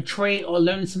learning a trade or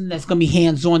learning something that's going to be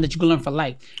hands-on that you can learn for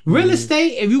life. Real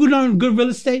estate, if you can learn good real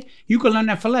estate, you can learn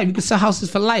that for life. You can sell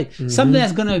houses for life. Something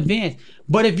that's going to advance.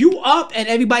 But if you up and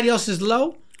everybody else is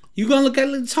low, you're going to look at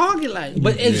the target line.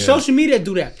 But social media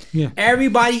do that. Yeah.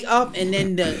 Everybody up and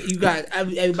then you got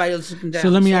everybody else looking down. So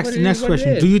let me ask the next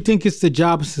question. Do you think it's the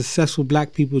job of successful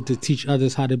black people to teach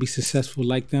others how to be successful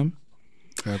like them?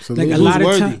 Absolutely. Like a lot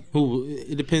of time,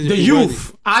 it depends. The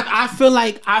youth. I feel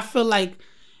like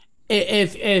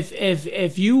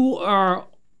if you are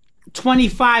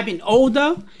 25 and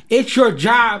older, it's your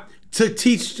job to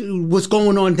teach what's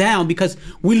going on down because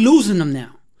we're losing them now.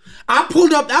 I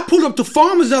pulled up to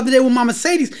Farmers the other day with my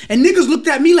Mercedes, and niggas looked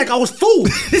at me like I was fooled.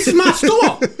 This is my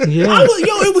store. Yeah.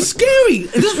 It was scary.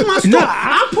 This was my store. No,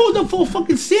 I pulled up for a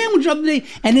fucking sandwich the other day,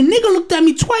 and the nigga looked at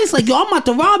me twice like, yo, I'm about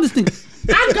to rob this thing.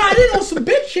 I got in on some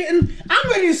bitch shit, and I'm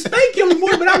ready to spank him,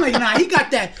 boy. But I'm like, nah, he got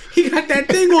that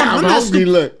thing on. I'm not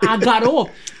stupid. I got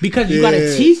off because you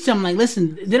gotta teach them. Like,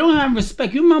 listen, they don't have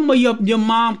respect. You remember your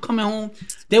mom coming home?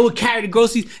 They would carry the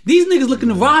groceries. These niggas looking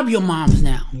to rob your moms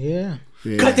now. Yeah.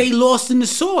 Because they lost in the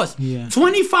sauce. Yeah.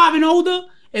 25 and older,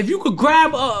 if you could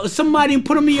grab somebody and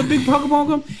put them in your big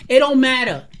program, it don't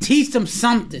matter. Teach them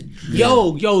something. Yeah.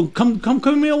 Yo, come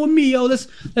here with me, yo.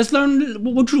 Let's learn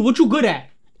what you good at.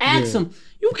 Ask them.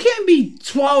 You can't be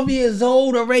 12 years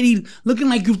old already looking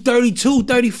like you 32,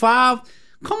 35.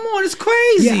 Come on, it's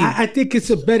crazy. Yeah, I think it's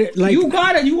a better like you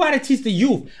gotta teach the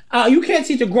youth. You can't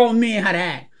teach a grown man how to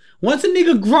act. Once a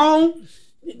nigga grown,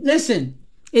 listen.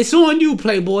 It's on you,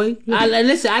 Playboy.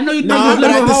 Listen, I know you think but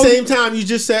at the same time, you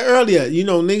just said earlier,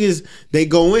 niggas, they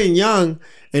go in young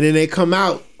and then they come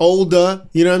out older.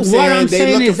 You know what I'm saying?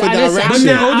 They looking for direction.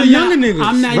 Younger niggas.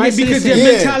 I'm not right? Because their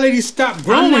mentality stopped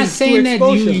growing. I'm not saying that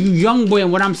you young boy.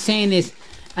 And what I'm saying is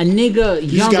a nigga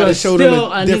younger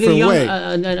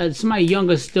somebody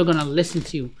younger is still gonna listen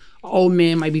to you. An old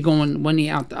man might be going one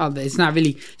ear out the other. It's not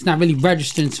really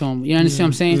registering to him. You understand what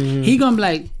I'm saying? Mm-hmm. He gonna be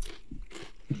like,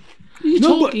 you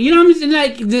know what I'm saying?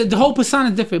 Like the whole persona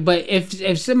is different. But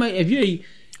if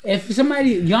somebody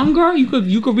younger, you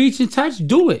could reach and touch,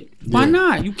 do it. Why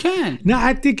not? You can. Now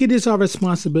I think it is our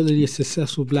responsibility as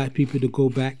successful black people to go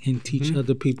back and teach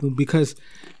other people because,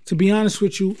 to be honest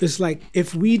with you, it's like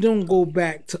if we don't go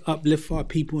back to uplift our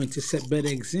people and to set better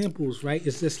examples, right?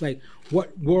 It's just like,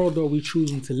 what world are we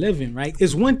choosing to live in, right?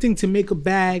 It's one thing to make a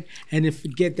bag and then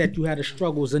forget that you had a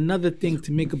struggle. It's another thing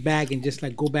to make a bag and just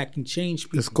like go back and change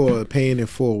people. It's called paying it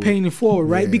forward. Paying it forward,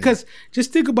 right? Yeah. Because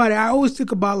just think about it. I always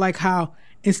think about like how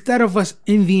instead of us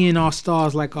envying our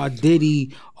stars like our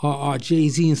Diddy or our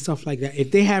Jay-Z and stuff like that, if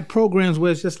they had programs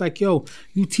where it's just like, yo,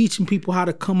 you teaching people how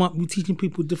to come up, you teaching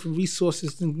people different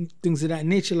resources and things of that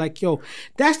nature, like, yo,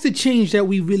 that's the change that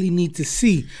we really need to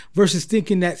see versus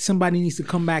thinking that somebody needs to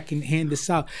come back and hand this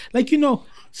out. Like,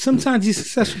 sometimes these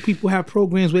successful people have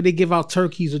programs where they give out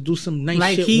turkeys or do some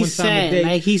nice shit one time a day.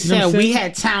 Like he said, we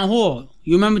had Town Hall.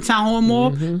 You remember Town Hall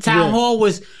Mall? Mm-hmm. Town Hall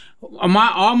was...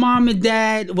 our mom and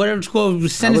dad, whatever it's called,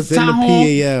 was sent us to Town Hall.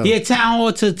 PAL. Yeah, Town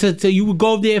Hall to you would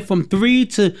go there from 3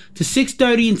 to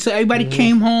 6:30 until everybody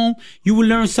came home. You would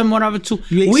learn some whatever too.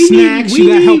 You ate snacks. You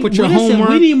got help with your homework.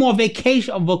 We need more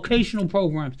vocational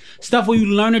programs, stuff where you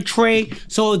learn a trade.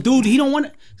 So, dude, he don't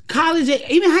want college,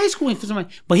 even high school for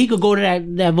somebody, but he could go to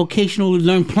that vocational,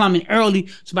 learn plumbing early.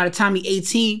 So by the time he's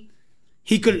 18.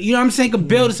 He could, you know what I'm saying, could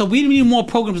build it. So we need more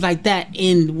programs like that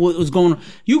in what was going on.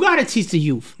 You got to teach the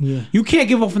youth. Yeah. You can't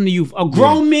give up from the youth. A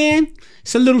grown man,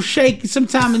 it's a little shaky.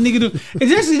 Sometimes a nigga do.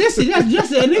 That's a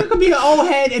nigga could be an old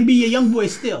head and be a young boy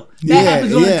still. That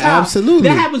happens all the time. Absolutely.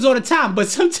 That happens all the time. But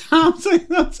sometimes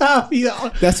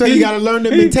that's why you got to learn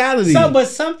the mentality. But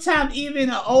sometimes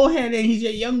even an old head and he's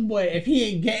a young boy, if he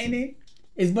ain't getting it,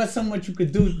 it's but so much you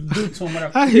could do to him.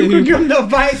 Whatever. You could give him the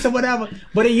advice or whatever.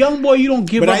 But a young boy, you don't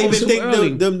give up. But I even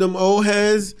think them old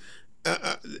heads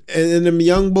and them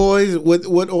young boys,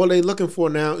 what all they looking for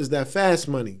now is that fast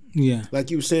money. Yeah, like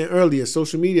you were saying earlier,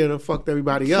 social media done fucked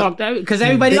everybody up. Because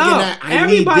everybody up.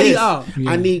 Everybody up.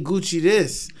 I need Gucci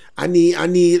this. I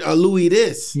need a Louis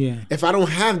this. Yeah. If I don't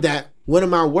have that, what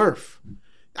am I worth?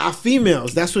 Our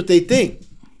females, that's what they think.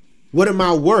 What am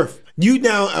I worth? You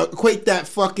now equate that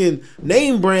fucking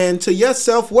name brand to your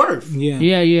self-worth.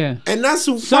 Yeah. And that's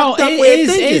a fucked up way of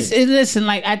thinking. Listen,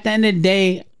 like at the end of the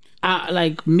day, I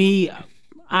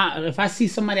if I see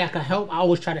somebody I can help, I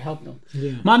always try to help them.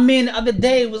 Yeah. My man the other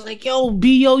day was like, yo,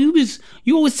 B.O.,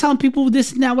 you always telling people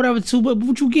this and that, whatever, too, but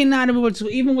what you getting out of it, too?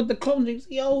 Even with the clothing,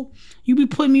 yo, you be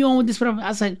putting me on with this, whatever. I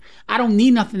was like, I don't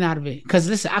need nothing out of it. Because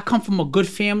listen, I come from a good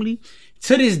family.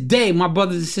 To this day, my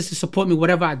brothers and sisters support me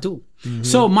whatever I do. Mm-hmm.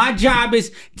 So my job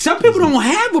is, some people don't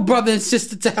have a brother and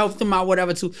sister to help them out,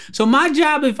 whatever, too. So my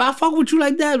job, if I fuck with you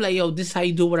like that, like, yo, this is how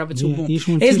you do whatever, too. Boom.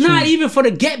 It's not even for the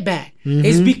get back. Mm-hmm.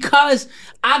 It's because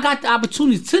I got the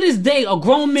opportunity. To this day, a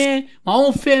grown man, my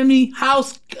own family,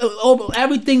 house,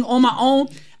 everything on my own,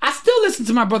 I still listen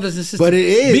to my brothers and sisters. But it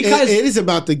is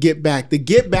about the get back. The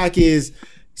get back is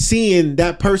seeing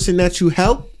that person that you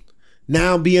help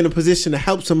now be in a position to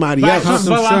help somebody else. That's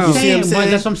what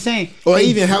I'm saying. Or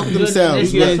even help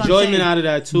themselves. You get enjoyment out of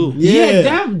that too.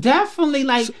 Yeah, definitely.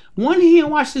 Like, one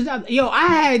hand washes the other. Yo, I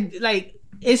had, like,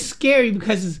 it's scary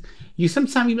because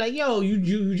sometimes you be like, yo,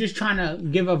 you just trying to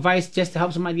give advice just to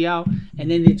help somebody out,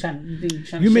 and then they're trying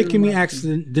to You're making me ask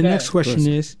the next question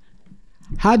is,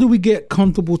 how do we get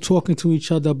comfortable talking to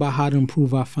each other about how to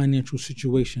improve our financial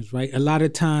situations, right? A lot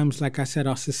of times, like I said,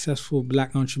 our successful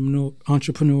Black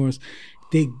entrepreneurs,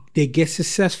 they get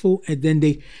successful and then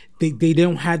they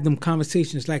don't have them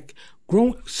conversations. Like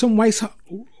some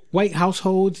white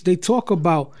households, they talk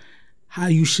about how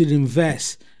you should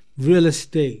invest, real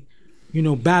estate,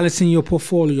 balancing your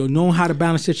portfolio, knowing how to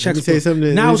balance your checkbook.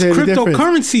 Now it's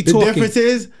cryptocurrency talking. The difference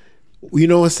is,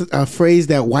 it's a phrase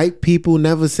that white people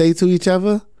never say to each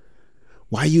other?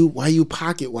 Why you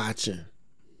pocket watching?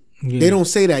 Yeah. They don't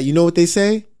say that. You know what they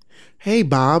say? Hey,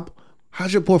 Bob,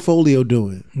 how's your portfolio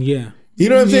doing? Yeah. You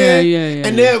know what I'm saying? Yeah.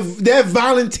 And they're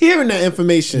volunteering that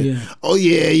information. Yeah. Oh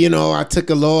yeah, I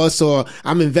took a loss, or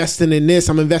I'm investing in this,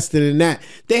 I'm investing in that.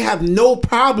 They have no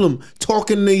problem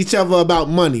talking to each other about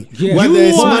money. Yeah. Whether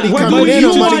it's money coming in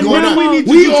or money going out.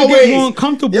 We always get more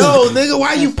uncomfortable. Yo, nigga,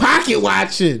 why you pocket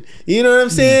watching? You know what I'm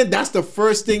saying? That's the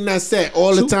first thing that's said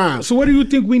all the time. So what do you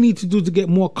think we need to do to get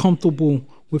more comfortable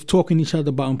with talking to each other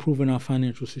about improving our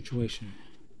financial situation?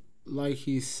 Like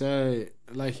he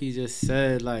just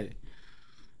said, like,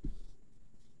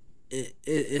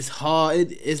 it's hard.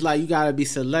 It's like you gotta be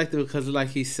selective because, like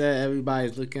he said,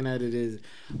 everybody's looking at it as,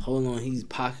 hold on, he's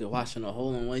pocket watching, or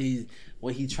hold on, what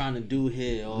he trying to do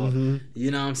here, or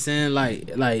you know what I'm saying? Like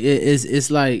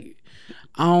it's like,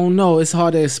 I don't know. It's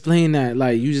hard to explain that.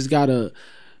 Like, you just gotta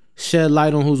shed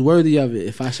light on who's worthy of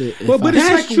it. But it's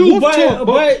like true.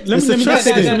 But let me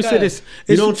say this.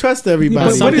 You don't trust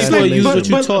everybody. But it's like,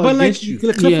 but like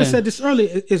Clifford said this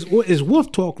earlier, is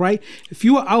wolf talk, right? If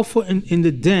you are alpha in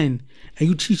the den and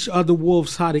you teach other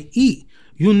wolves how to eat,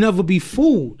 you'll never be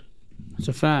fooled. That's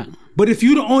a fact. But if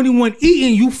you're the only one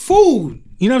eating, you fooled.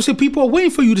 You know what I'm saying? People are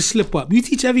waiting for you to slip up. You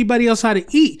teach everybody else how to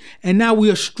eat, and now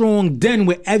we're a strong den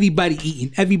with everybody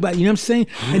eating. Everybody, you know what I'm saying?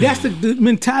 And that's the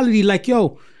mentality. Like,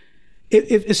 yo,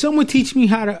 if someone teach me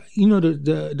how to,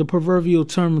 the proverbial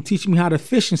term, teach me how to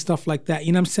fish and stuff like that,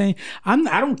 you know what I'm saying?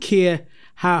 I don't care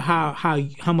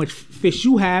how much fish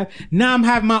you have. Now I'm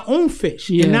having my own fish.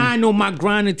 Yeah. And now I know my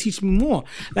grind and teach me more.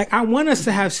 Like, I want us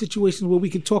to have situations where we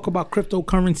can talk about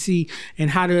cryptocurrency and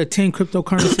how to attain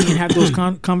cryptocurrency and have those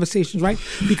conversations, right?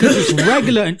 Because it's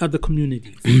regular in other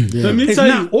communities. Yeah. It's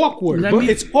not awkward, but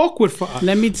it's awkward for us.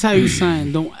 Let me tell you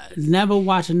something. Don't never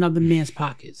watch another man's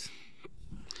pockets.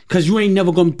 Because you ain't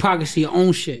never going to progress your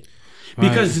own shit.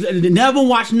 Because never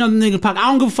watch another nigga pocket. I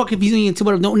don't give a fuck if he's into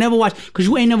whatever. Don't never watch, because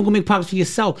you ain't never gonna make progress for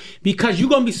yourself. Because you're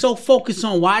gonna be so focused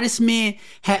on why this man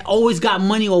had always got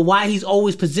money or why he's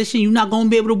always positioned. You're not gonna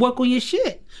be able to work on your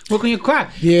shit, work on your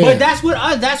craft. Yeah. But that's what.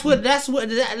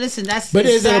 Listen, that's. But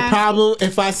is it a problem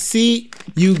if I see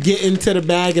you get into the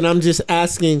bag and I'm just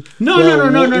asking? No.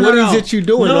 What is it you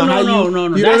doing? No. You know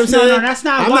what I'm saying? No, that's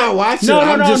not. I'm not watching.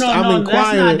 I'm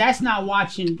inquiring. That's not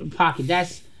watching pocket.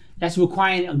 That's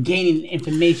requiring gaining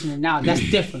information and knowledge. That's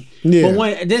different. Yeah. But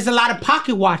when there's a lot of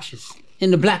pocket watchers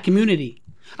in the black community,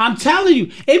 I'm telling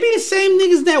you, it be the same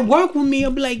niggas that work with me.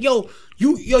 I'll be like, yo,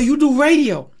 you do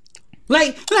radio.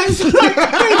 Like trying to explain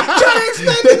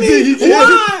to me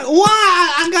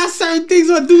why I got certain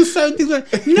things or do certain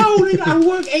things. No, nigga, I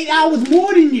work 8 hours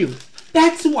more than you.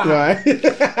 That's why. Right. It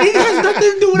has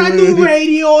nothing to do when I do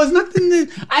radio. It's nothing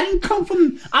I didn't come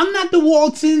from, I'm not the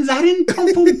Waltons. I didn't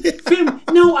come from film.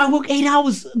 No, I work 8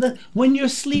 hours. When you're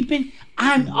sleeping,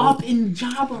 I'm up in the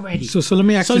job already. So let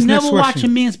me ask you this next question. So never watch a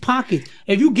man's pocket.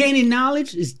 If you gaining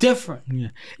knowledge, it's different. Yeah.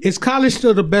 Is college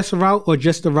still the best route, or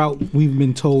just the route we've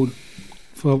been told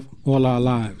for all our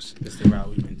lives? It's the route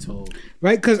we've been told.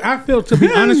 Right? Because I feel, to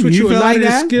be honest with you, a lot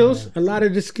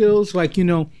of the skills, like,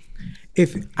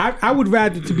 if I would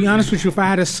rather, to be honest with you, if I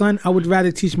had a son, I would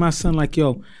rather teach my son like,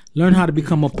 yo, learn how to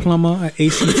become a plumber, an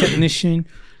AC technician,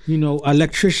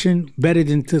 electrician, better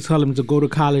than to tell him to go to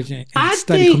college and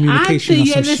study communication or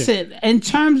some shit. In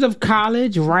terms of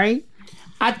college, right?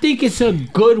 I think it's a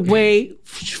good way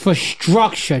for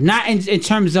structure, not in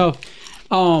terms of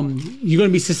you're gonna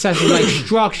be successful, like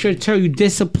structure, tell you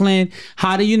discipline,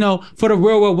 how to, for the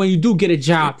real world when you do get a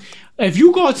job. If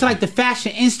you go to like the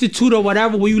Fashion Institute or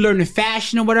whatever, where you learn the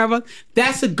fashion or whatever,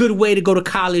 that's a good way to go to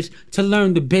college to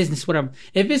learn the business, whatever.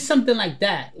 If it's something like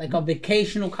that, like a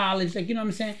vocational college, like, you know what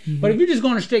I'm saying? Mm-hmm. But if you're just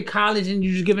going to straight college and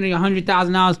you're just giving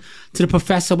 $100,000 to the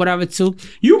professor, whatever, too,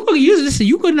 you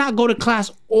could not go to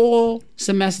class all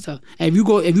semester. And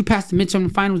if you pass the midterm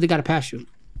and finals, they got to pass you.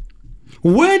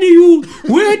 Where do you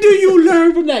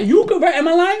learn from that? You could, am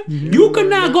I lying? Mm-hmm. You could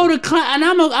not go to class, and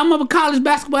I'm a college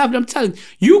basketball athlete. I'm telling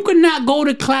you could not go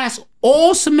to class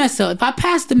all semester. If I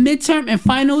pass the midterm and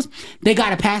finals, they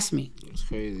gotta pass me. That's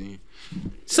crazy.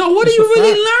 So what are you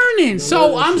really learning?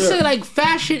 So I'm saying like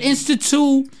Fashion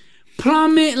Institute,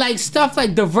 plumbing, like stuff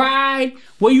like The Ride,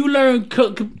 where you learn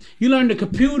the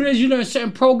computers, you learn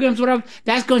certain programs, whatever.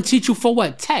 That's gonna teach you for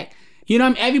what? Tech. You know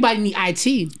what I mean? Everybody need IT.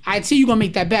 IT, you're going to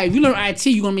make that bag. If you learn IT,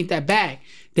 you're going to make that bag.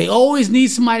 They always need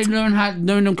somebody to learn how to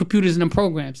learn them computers and them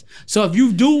programs. So if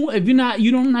you're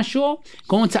not sure,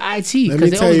 go into IT. Let me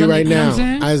tell you right now,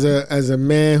 as a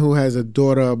man who has a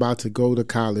daughter about to go to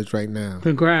college right now.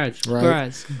 Congrats.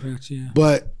 Yeah.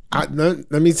 But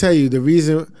let me tell you, the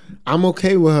reason I'm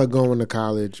okay with her going to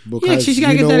college because she's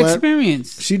got to get that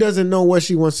experience. She doesn't know what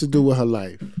she wants to do with her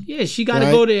life. Yeah, she got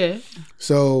to go there.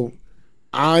 So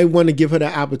I want to give her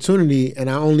that opportunity, and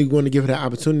I only want to give her that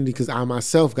opportunity because I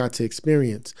myself got to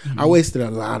experience. Mm-hmm. I wasted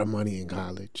a lot of money in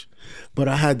college, but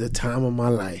I had the time of my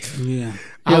life. Yeah,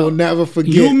 I will never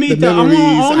forget the memories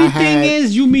I had.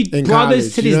 You meet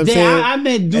brothers to this day. I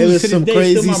met dudes to this day. It was some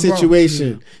crazy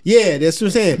situation. Yeah, that's what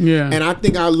I'm saying. Yeah, and I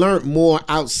think I learned more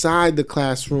outside the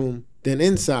classroom than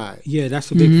inside. Yeah,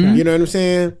 that's a big fact. You know what I'm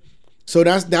saying? So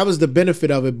that was the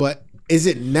benefit of it, but. Is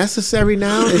it necessary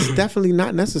now? It's definitely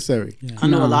not necessary. Yeah. I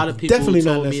know a lot of people who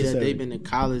told me that they've been to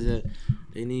college that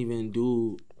they didn't even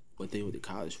do what they went to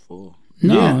college for.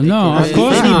 No, of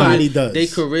course anybody does. Their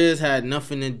careers had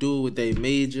nothing to do with their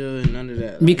major and none of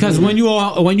that. Because when you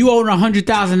owe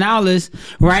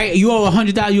 $100,000, right? You owe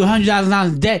 $100,000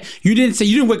 in debt. You didn't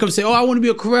wake up and say, "Oh, I want to be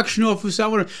a correctional officer.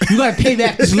 You got to pay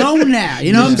back this loan now."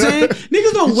 You know what I'm saying?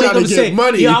 Niggas don't wake up and say,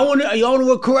 money. "Yeah, I want to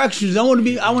work corrections. I want to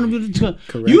be."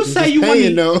 You say you want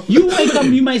to. You wake up,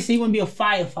 you might say you want to be a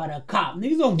firefighter, a cop.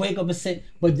 Niggas don't wake up and say,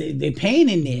 but they paying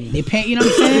in there. They pay. You know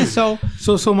what I'm saying?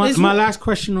 So my last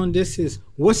question on this is.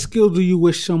 What skill do you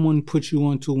wish someone put you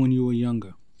onto when you were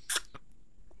younger?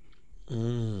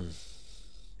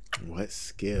 What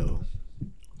skill?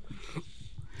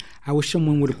 I wish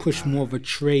someone would have pushed more of a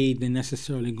trade than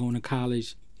necessarily going to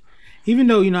college. Even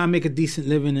though, I make a decent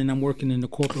living and I'm working in the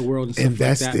corporate world and stuff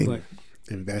like that. But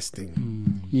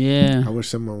investing. Yeah. I wish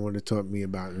someone would have taught me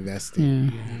about investing.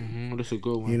 Yeah. Mm-hmm. That's a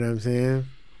good one. You know what I'm saying?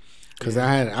 Because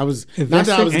I was not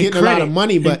that I was getting a lot of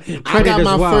money, but I got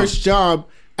my first job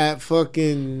at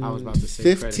fucking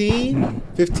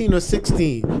 15 or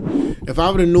 16. If I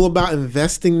would have knew about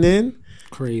investing then,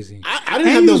 crazy. I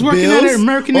didn't have no bills.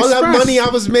 All that money I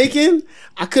was making,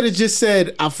 I could have just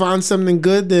said, I found something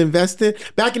good to invest in.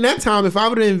 Back in that time, if I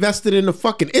would have invested in the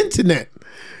fucking internet,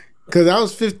 because I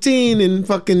was 15 and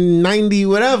fucking 90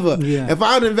 whatever. Yeah. If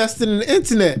I would invested in the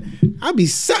internet, I'd be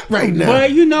set right now.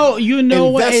 But you know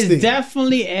what is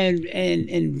definitely and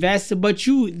invested. But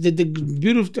the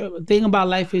beautiful thing about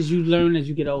life is you learn as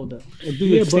you get older.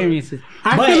 Do experiences.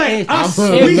 I feel like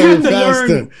we have to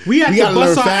learn. We have to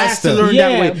bust our ass to learn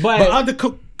that way. But other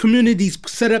communities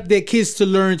set up their kids to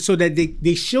learn so that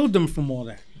they shield them from all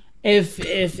that. If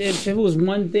it was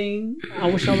one thing I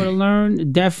wish I would have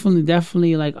learned,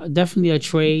 definitely a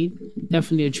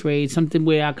trade, something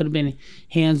where I could have been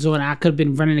hands-on. I could have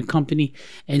been running a company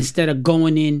instead of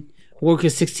going in working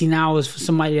 16 hours for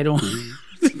somebody that don't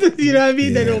you know what I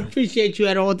mean? They don't appreciate you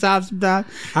at all times sometimes.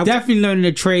 Definitely learning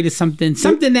a trade is something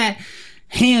that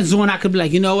hands-on, I could be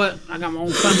like, you know what? I got my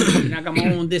own company. I got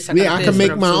my own this. I can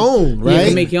make my own, right? Yeah, you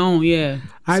can make your own, yeah.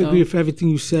 I agree with everything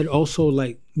you said. Also,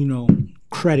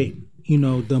 credit,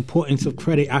 the importance of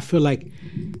credit. I feel like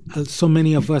so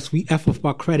many of us, we F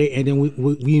about credit and then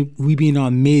we be in our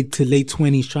mid to late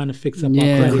 20s trying to fix up our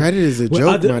credit. Credit is a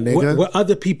joke, my nigga. Where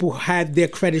other people have their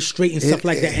credit straight and stuff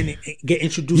like that and get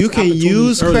introduced to opportunities. You can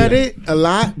use earlier. Credit a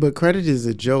lot, but credit is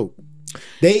a joke.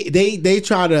 They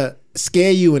try to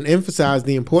scare you and emphasize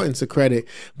the importance of credit,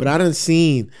 but I done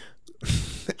seen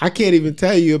I can't even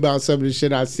tell you about some of the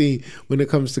shit I see when it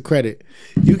comes to credit.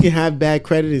 You can have bad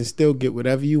credit and still get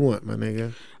whatever you want, my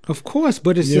nigga. Of course,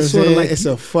 but it's just sort of like it's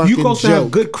a fucking you also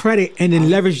have good credit and then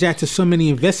leverage that to so many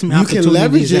investment opportunities. You can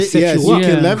leverage it. Yes, you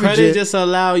can leverage credit it. Just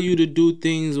allow you to do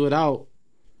things without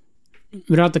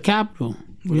the capital.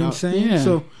 You know what I'm saying? Yeah.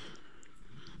 So,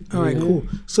 all right, cool.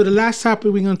 So the last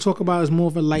topic we're gonna talk about is more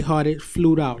of a lighthearted,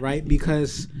 flued out, right?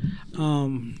 Because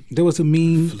there was a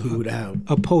meme,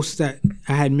 a post that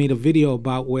I had made a video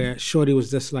about where Shorty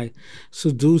was just like, so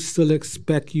dudes still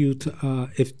expect you to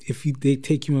if they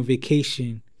take you on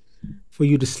vacation, for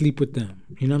you to sleep with them.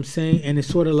 You know what I'm saying? And it's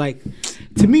sort of like,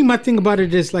 to me, my thing about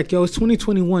it is like, yo, it's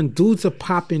 2021. Dudes are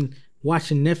popping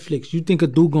watching Netflix. You think a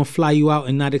dude gonna fly you out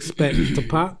and not expect to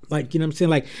pop? Like, you know what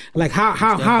I'm saying? Like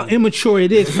how immature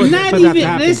it is for not for even that to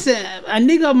happen. Listen, a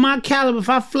nigga of my caliber, if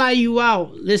I fly you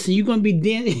out, listen, you're gonna be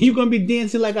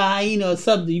dancing like a hyena or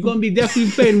something. You're gonna be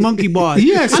definitely playing monkey bars.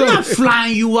 Yeah, so, I'm not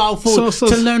flying you out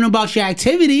to learn about your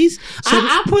activities. So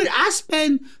I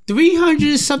spend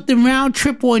 300 something round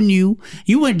trip on you.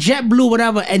 You went JetBlue,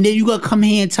 whatever, and then you gonna come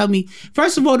here and tell me,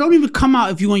 first of all, don't even come out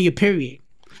if you on your period.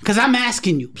 Cause I'm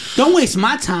asking you, don't waste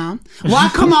my time.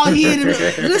 Why come out here to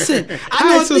listen?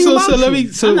 I know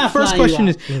So first question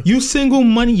is: you single,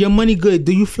 money, your money good?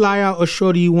 Do you fly out or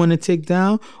shorty you want to take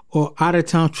down, or out of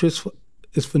town trips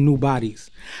is for new bodies?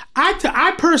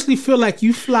 I personally feel like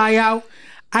you fly out.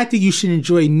 I think you should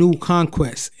enjoy new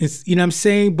conquests. You know what I'm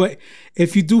saying? But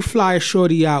if you do fly a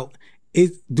shorty out,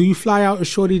 do you fly out a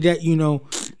shorty that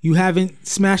you haven't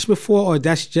smashed before, or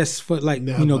that's just for like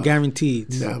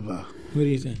guaranteed? Never. What do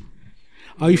you think?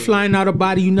 Are you flying out a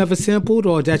body you never sampled,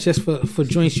 or that's just for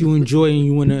joints you enjoy and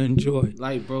you want to enjoy?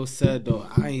 Like bro said though,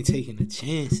 I ain't taking a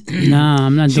chance. Nah,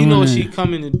 I'm not doing that. She know what she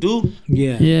coming to do.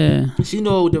 Yeah. She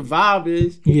know what the vibe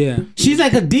is. Yeah. She's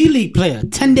like a D-League player,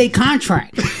 10-day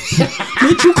contract.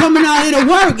 Bitch, you coming out here to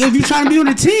work if you trying to be on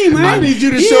the team, right? I need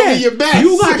you to show me your best.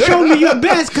 You gotta show me your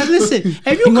best, cause listen,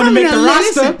 if you coming to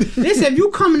Atlanta, listen, if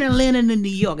you coming to Atlanta and New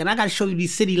York, and I gotta show you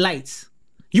these city lights.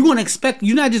 You're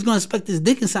not just gonna expect this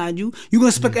dick inside you. You're gonna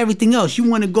expect everything else. You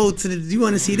wanna go to you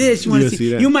wanna see this, you wanna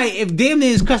see that. You might, if damn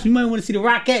near is custom, you might wanna see the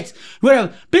Rockettes.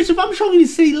 Whatever. Bitch, if I'm showing you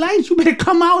city lights, you better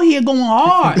come out here going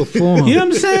hard. Perform. You know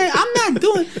what I'm saying? I'm not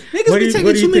doing niggas be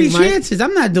taking too many chances.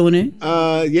 I'm not doing it.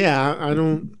 Yeah, I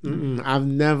don't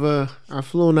I've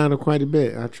flown out of quite a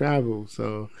bit. I travel,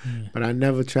 but I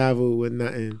never travel with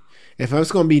nothing. If I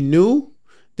was gonna be new,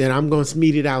 then I'm going to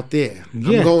meet it out there.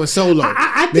 Yeah. I'm going solo.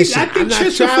 I think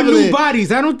trips are for new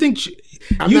bodies. I don't think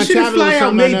you shouldn't fly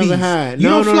out maybe. You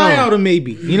don't fly out a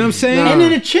maybe. You know what I'm saying? And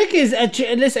then a chick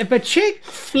listen, if a chick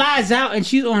flies out and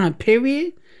she's on her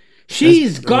period,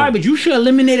 she's garbage. You should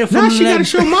eliminate her from she got to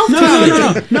show mouth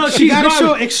talent. No, she got to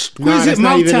show exquisite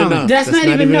mouth talent. That's not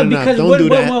even enough because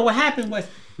what happened was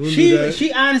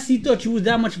she honestly thought you was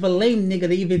that much of a lame nigga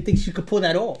to even think she could pull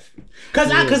that off.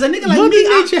 Cause a nigga like Mother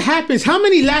nature happens. How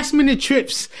many last minute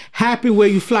trips happen where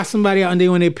you fly somebody out and they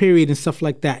on their period and stuff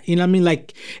like that? You know what I mean?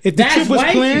 Like if the trip was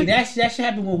planned, that should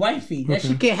happen with wifey. That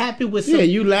shit can't happen with some. Yeah,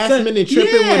 you last minute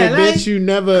tripping with a bitch you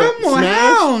never. Come on, smashed?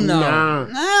 hell no, nah.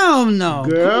 hell no,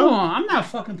 girl. Come on, I'm not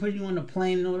fucking putting you on the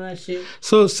plane and all that shit.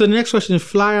 So the next question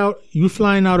is: you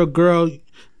flying out a girl?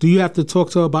 Do you have to talk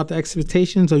to her about the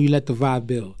expectations, or you let the vibe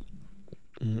build?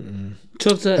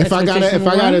 If I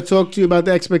gotta talk to you about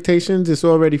the expectations, it's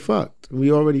already fucked.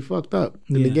 We already fucked up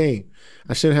in the game.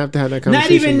 I shouldn't have to have that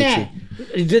conversation. Not even that.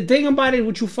 You. The thing about it,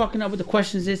 what you fucking up with the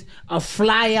questions is a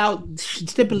fly out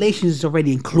stipulations is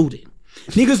already included.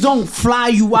 Niggas don't fly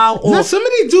you out. Or now some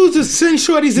of these dudes just send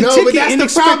shorties a ticket and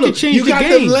expect to change the game. You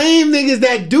got the lame niggas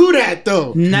that do that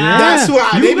though. Nah, that's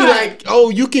why they be like, "Oh,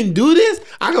 you can do this?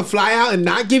 I can fly out and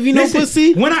not give you no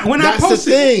pussy." When I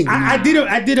posted, I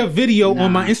did a video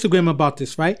on my Instagram about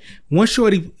this. Right, one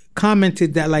shorty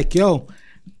commented that like, "Yo,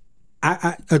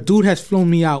 a dude has flown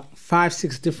me out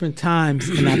 5-6 different times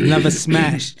and I've never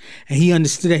smashed." And he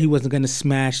understood that he wasn't gonna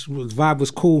smash. The vibe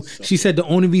was cool. She said the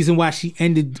only reason why she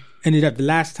ended up the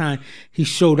last time he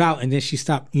showed out and then she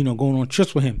stopped, going on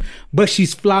trips with him. But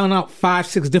she's flying out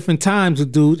 5-6 different times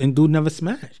with dudes and dude never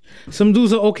smashed. Some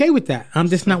dudes are okay with that. I'm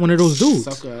just not one of those dudes.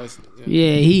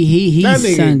 Yeah, he's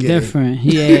something different.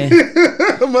 Yeah.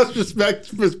 Much respect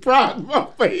for his pride.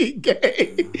 He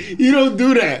gay. You don't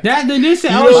do that.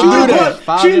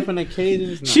 Different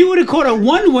occasions. She would have caught her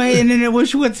one way, and then when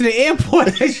she went to the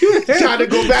airport, she would have tried to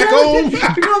go back home.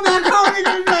 To go back home,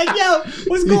 and be like, "Yo,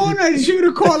 what's going on?" She would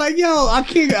have called like, "Yo, I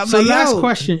can't." I'm like, last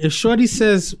question: if Shorty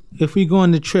says if we go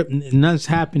on the trip and nothing's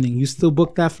happening, you still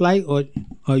book that flight, or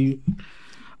you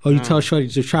tell Shorty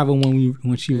to travel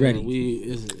when she's ready?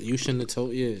 You shouldn't have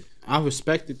told. Yeah. I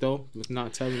respect it though. It's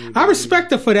not telling you. I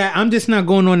respect her for that. I'm just not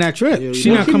going on that trip. Yeah, she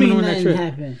not coming on that trip.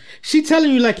 Happen? She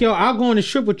telling you like, yo, I'll go on the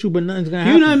trip with you, but nothing's gonna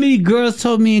happen. You know how many girls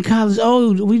told me in college,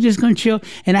 oh, we just gonna chill,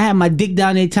 and I had my dick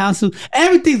down their tonsil.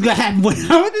 Everything's gonna happen.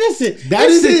 Listen,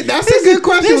 that's a good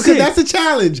question because that's a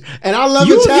challenge, and I love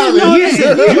a challenge.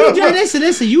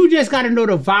 Listen. You just gotta know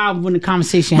the vibe when the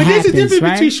conversation happens. But there's a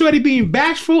difference between shorty being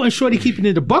bashful and shorty keeping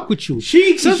it a buck with you.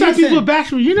 Sometimes people are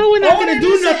bashful. You know we're not gonna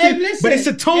do nothing, but it's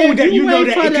a tone that you know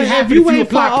that it can happen if you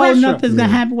apply pressure. Nothing's gonna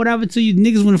happen, whatever, to you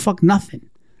niggas wanna fuck nothing.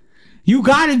 You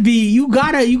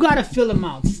gotta fill them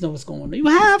out to know what's going on. You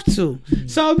have to.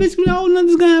 So basically,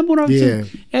 nothing's gonna happen, whatever. Yeah.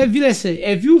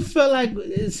 If you feel like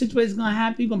the situation's gonna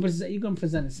happen, you're gonna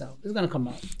present itself. It's gonna come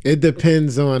out. It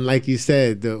depends on, like you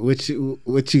said, what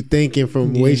you thinking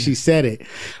from the way she said it.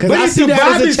 Because I see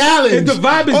that as a challenge. If the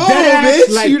vibe is dead ass,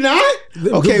 like, you not?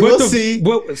 Okay, we'll see.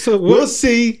 We'll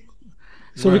see.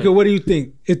 So Rico, what do you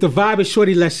think? If the vibe is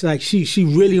shorty, like she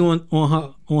really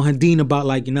on her dean about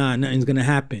like, nah, nothing's gonna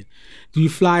happen. Do you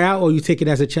fly out or you take it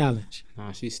as a challenge?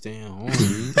 Nah, she's staying home.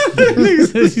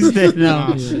 She's staying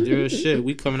home. Real shit.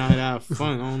 We coming out to have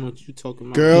fun. I don't know what you talking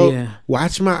about. Girl,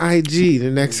 watch my IG the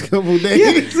next couple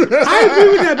days. Yeah, I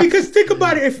agree with that because think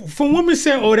about it. If women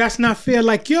say, "Oh, that's not fair,"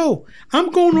 like, yo, I'm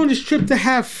going on this trip to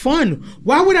have fun.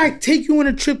 Why would I take you on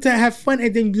a trip to have fun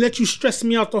and then let you stress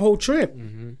me out the whole trip?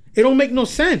 Mm-hmm. It don't make no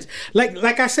sense.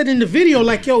 Like I said in the video,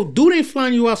 like, yo, dude ain't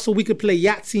flying you out so we could play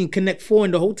Yahtzee and Connect 4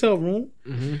 in the hotel room.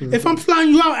 Mm-hmm. If I'm flying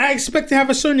you out, I expect to have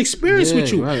a certain experience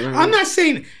with you. Right. I'm not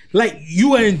saying like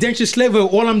you are an indentured slave or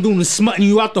all I'm doing is smutting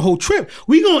you out the whole trip.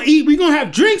 We gonna eat, we gonna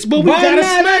have drinks, but we gotta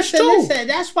smash too. Listen,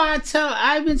 that's why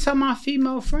I've been telling my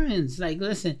female friends, like,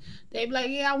 listen, they be like,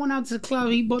 yeah, I went out to the club,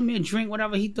 he bought me a drink,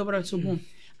 whatever, he threw whatever, so boom.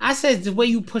 I said the way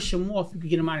you push them off, you can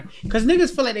get them out of here. Because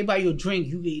niggas feel like they buy you a drink.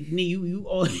 You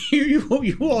owe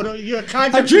you're a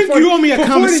contract. A drink, you owe me a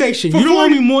conversation. You don't owe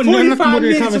me more than a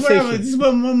conversation. This is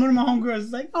what one of my homegirls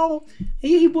is like, oh,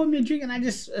 he bought me a drink and I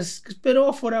just spit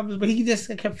off whatever. But he just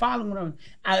kept following whatever.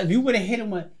 If you would have hit him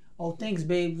with, oh, thanks,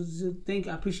 babe. I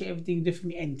appreciate everything you did for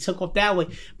me. And took off that way.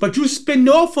 But you spin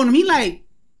off on him. He like,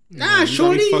 nah,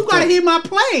 shorty, you gotta hear my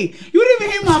play. You didn't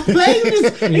even hear my play.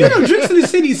 You know, drinks in the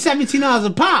city is $17 a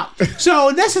pop.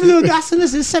 So that's a little. I said,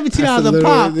 listen, it's $17 a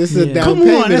pop. This is a down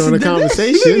payment on a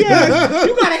conversation. Yeah,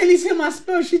 you gotta at least hear my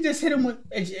spill. She just hit him with,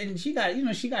 and she got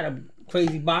a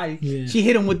crazy body. Yeah. She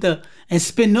hit him with and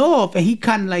spin off, and he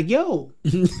kind of like, yo,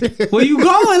 where you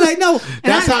going? Like, no.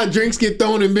 That's how drinks get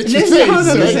thrown in bitches'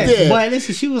 face. But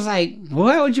listen, she was like,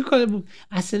 what would you call it?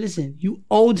 I said, listen, you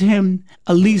owed him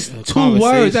at least 2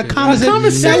 words. A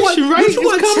conversation, right? You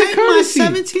want to take my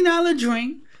 $17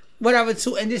 drink, whatever,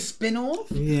 and just spin off?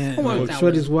 Yeah.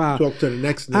 Short is wild. Talk to the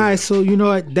next nigga. All right, so you know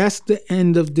what? That's the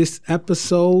end of this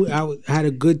episode. I had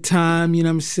a good time, you know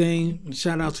what I'm saying?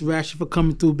 Shout out to Rashi for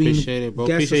coming through, being appreciate it, bro.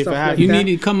 Appreciate you for having me. You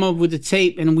need to come up with the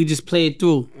tape and we just play it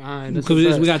through.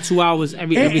 Because we got 2 hours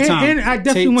every time. And I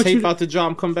definitely want you to out the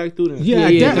drum, come back through then. Yeah,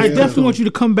 I definitely want you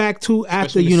to come back too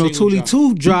after, Toolie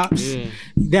 2 drops. Yeah.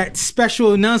 That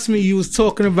special announcement you was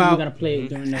talking about. We gotta play it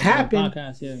during the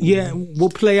podcast. Yeah, we'll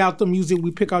play out the music.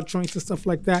 We pick out joints and stuff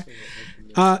like that.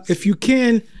 If you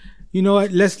can, you know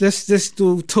what, let's just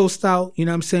do toast out, you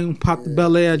know what I'm saying, pop the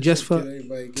Bel Air just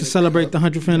to celebrate the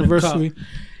 100th anniversary.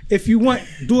 If you want,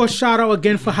 do a shout out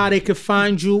again for how they could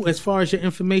find you as far as your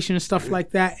information and stuff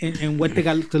like that, and what they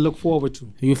got to look forward to.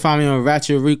 You can find me on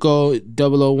Ratchet Rico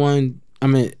 _001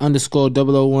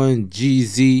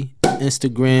 GZ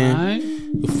Instagram. Right.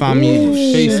 You can find me on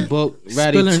Facebook,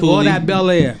 Ratty Toolie. All that Bel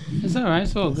Air. It's all right,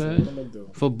 it's all good.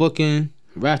 For booking,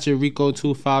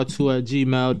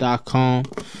 ratchetrico252@gmail.com.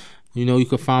 You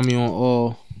can find me on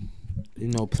all,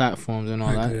 platforms and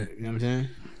all that. You know what I'm saying?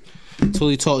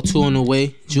 Toolie Talk 2 on the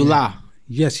way. July.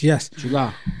 Yes.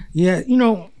 July. Yeah,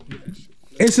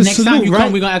 it's a next salute, time you right?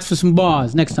 come, we're going to ask for some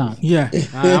bars next time. Yeah.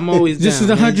 I'm always down. This is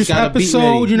the 100th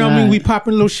episode, you know what I mean? We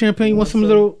popping a little champagne. You want some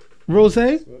little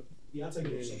rosé? Yeah, I'll take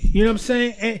it. You know what I'm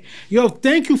saying? And, yo,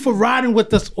 thank you for riding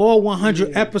with us all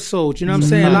 100 episodes. You know what I'm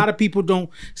saying? A lot of people don't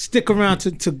stick around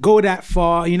to go that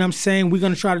far. You know what I'm saying? We're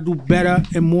going to try to do better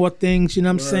and more things. You know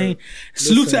what I'm saying?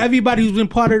 Salute to everybody who's been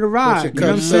part of the ride. You know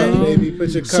what I'm saying? Baby.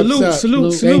 Put your cups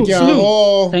salute. Thank y'all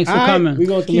all. Thanks for coming.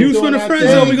 Views from the friend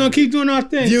zone. We're going to keep doing our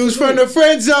thing. Views from the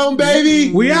friend zone,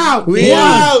 baby. We out. We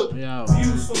out.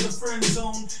 Views from the friend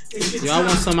zone. Y'all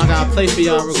want something I got to play for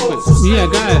y'all real quick? Yeah,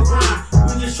 go ahead.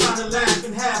 We just trying to laugh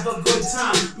and have a good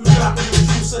time. You dropping the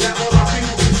juice so that all our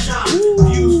people can shine.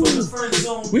 Views from the friend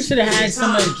zone. We should have had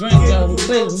some of the drink we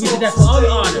did that for other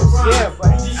artists. Yeah, but I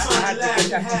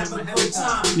had to get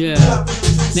that. Yeah.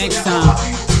 Next time.